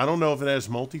pretty neat. I don't know if it has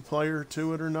multiplayer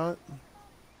to it or not.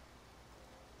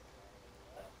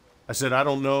 I said I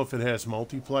don't know if it has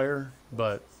multiplayer,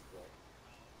 but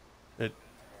it,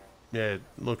 yeah, it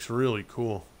looks really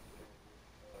cool.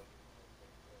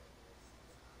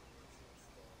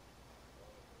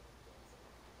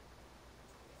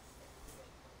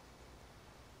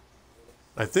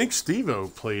 I think Steve-O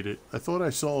played it. I thought I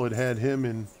saw it had him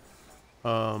in,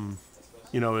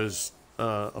 as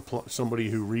somebody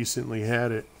who recently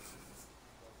had it.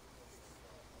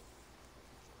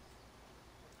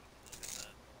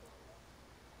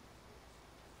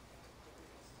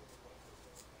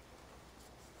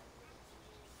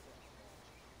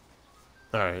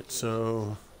 All right,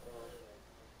 so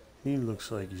he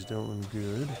looks like he's doing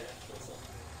good.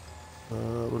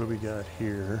 What do we got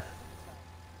here?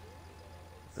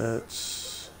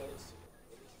 That's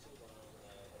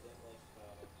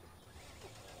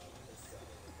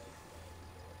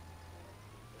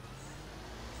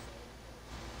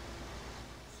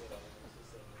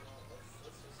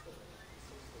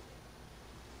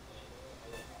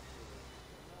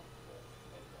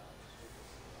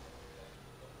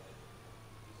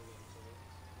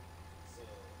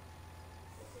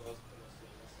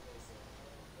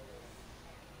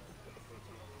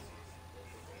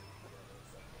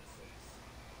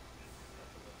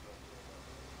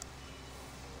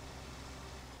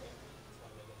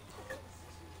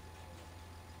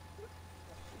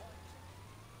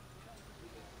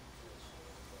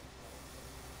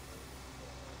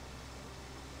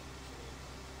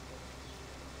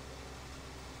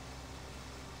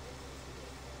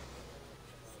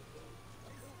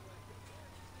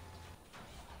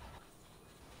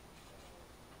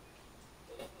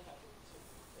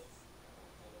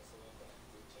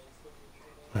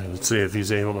all right, let's see if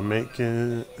he's able to make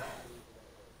it.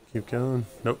 Keep going.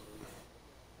 Nope.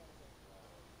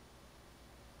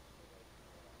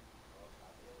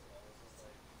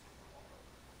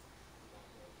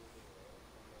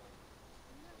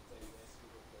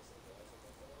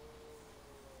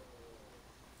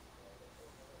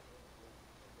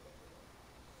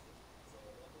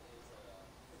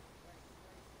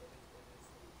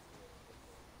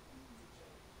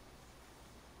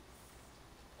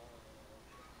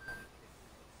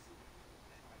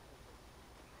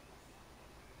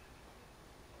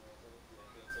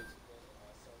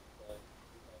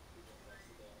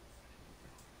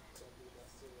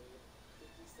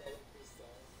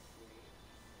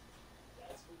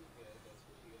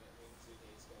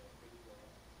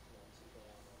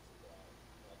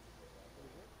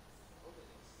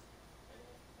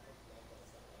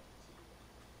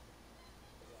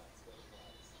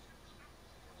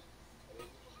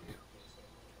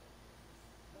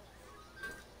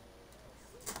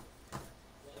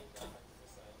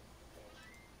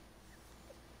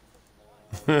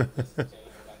 Babe,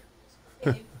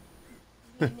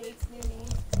 new needs, new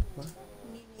needs.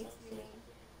 New needs, new needs.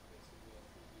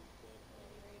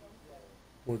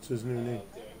 What's his new name? I don't know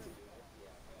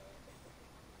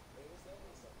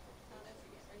if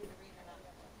you're getting ready to read or not.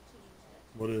 She needs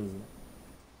it. What is it?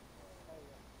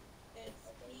 It's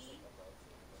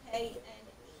PKNE.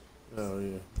 Oh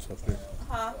yeah, it's up here.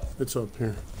 Huh? It's up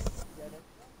here.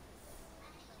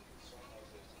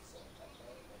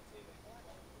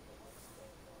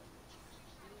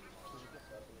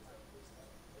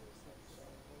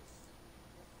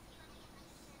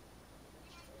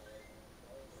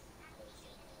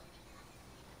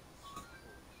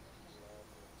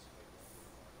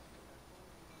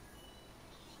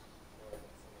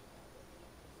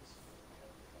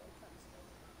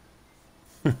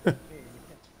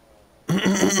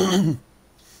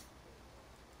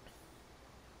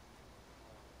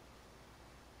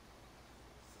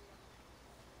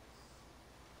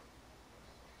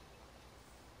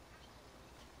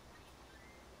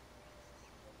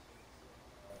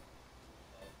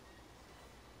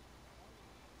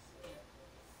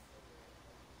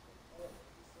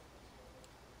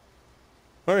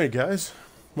 All right, guys.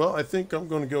 Well, I think I'm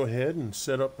going to go ahead and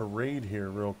set up a raid here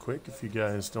real quick, if you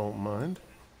guys don't mind.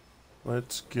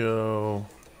 Let's go.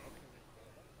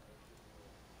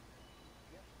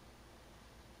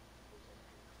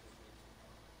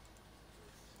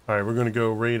 All right, we're going to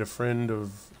go raid a friend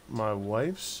of my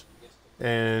wife's,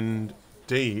 and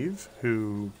Dave,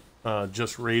 who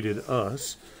just raided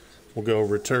us, will go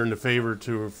return the favor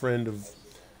to a friend of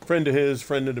his,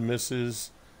 friend of the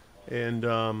missus. And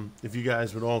if you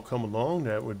guys would all come along,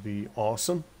 that would be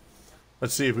awesome.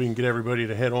 Let's see if we can get everybody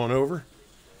to head on over.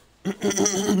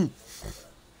 Come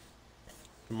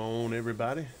on,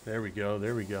 everybody. There we go.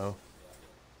 There we go.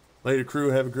 Later,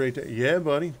 crew. Have a great day. Yeah,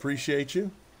 buddy. Appreciate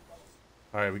you.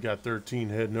 All right, we got 13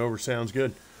 heading over. Sounds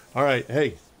good. All right,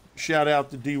 hey, shout out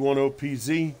to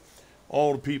D10PZ,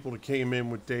 all the people that came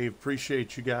in with Dave.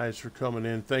 Appreciate you guys for coming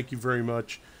in. Thank you very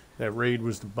much. That raid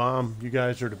was the bomb. You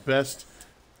guys are the best.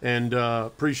 And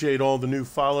appreciate all the new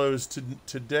follows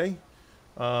today.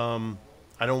 I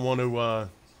don't want to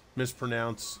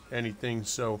mispronounce anything,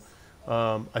 so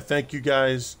I thank you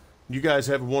guys. You guys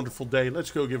have a wonderful day. Let's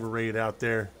go give a raid out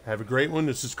there. Have a great one.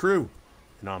 This is Crew,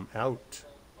 and I'm out.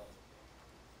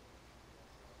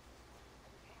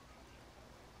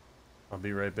 I'll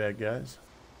be right back, guys.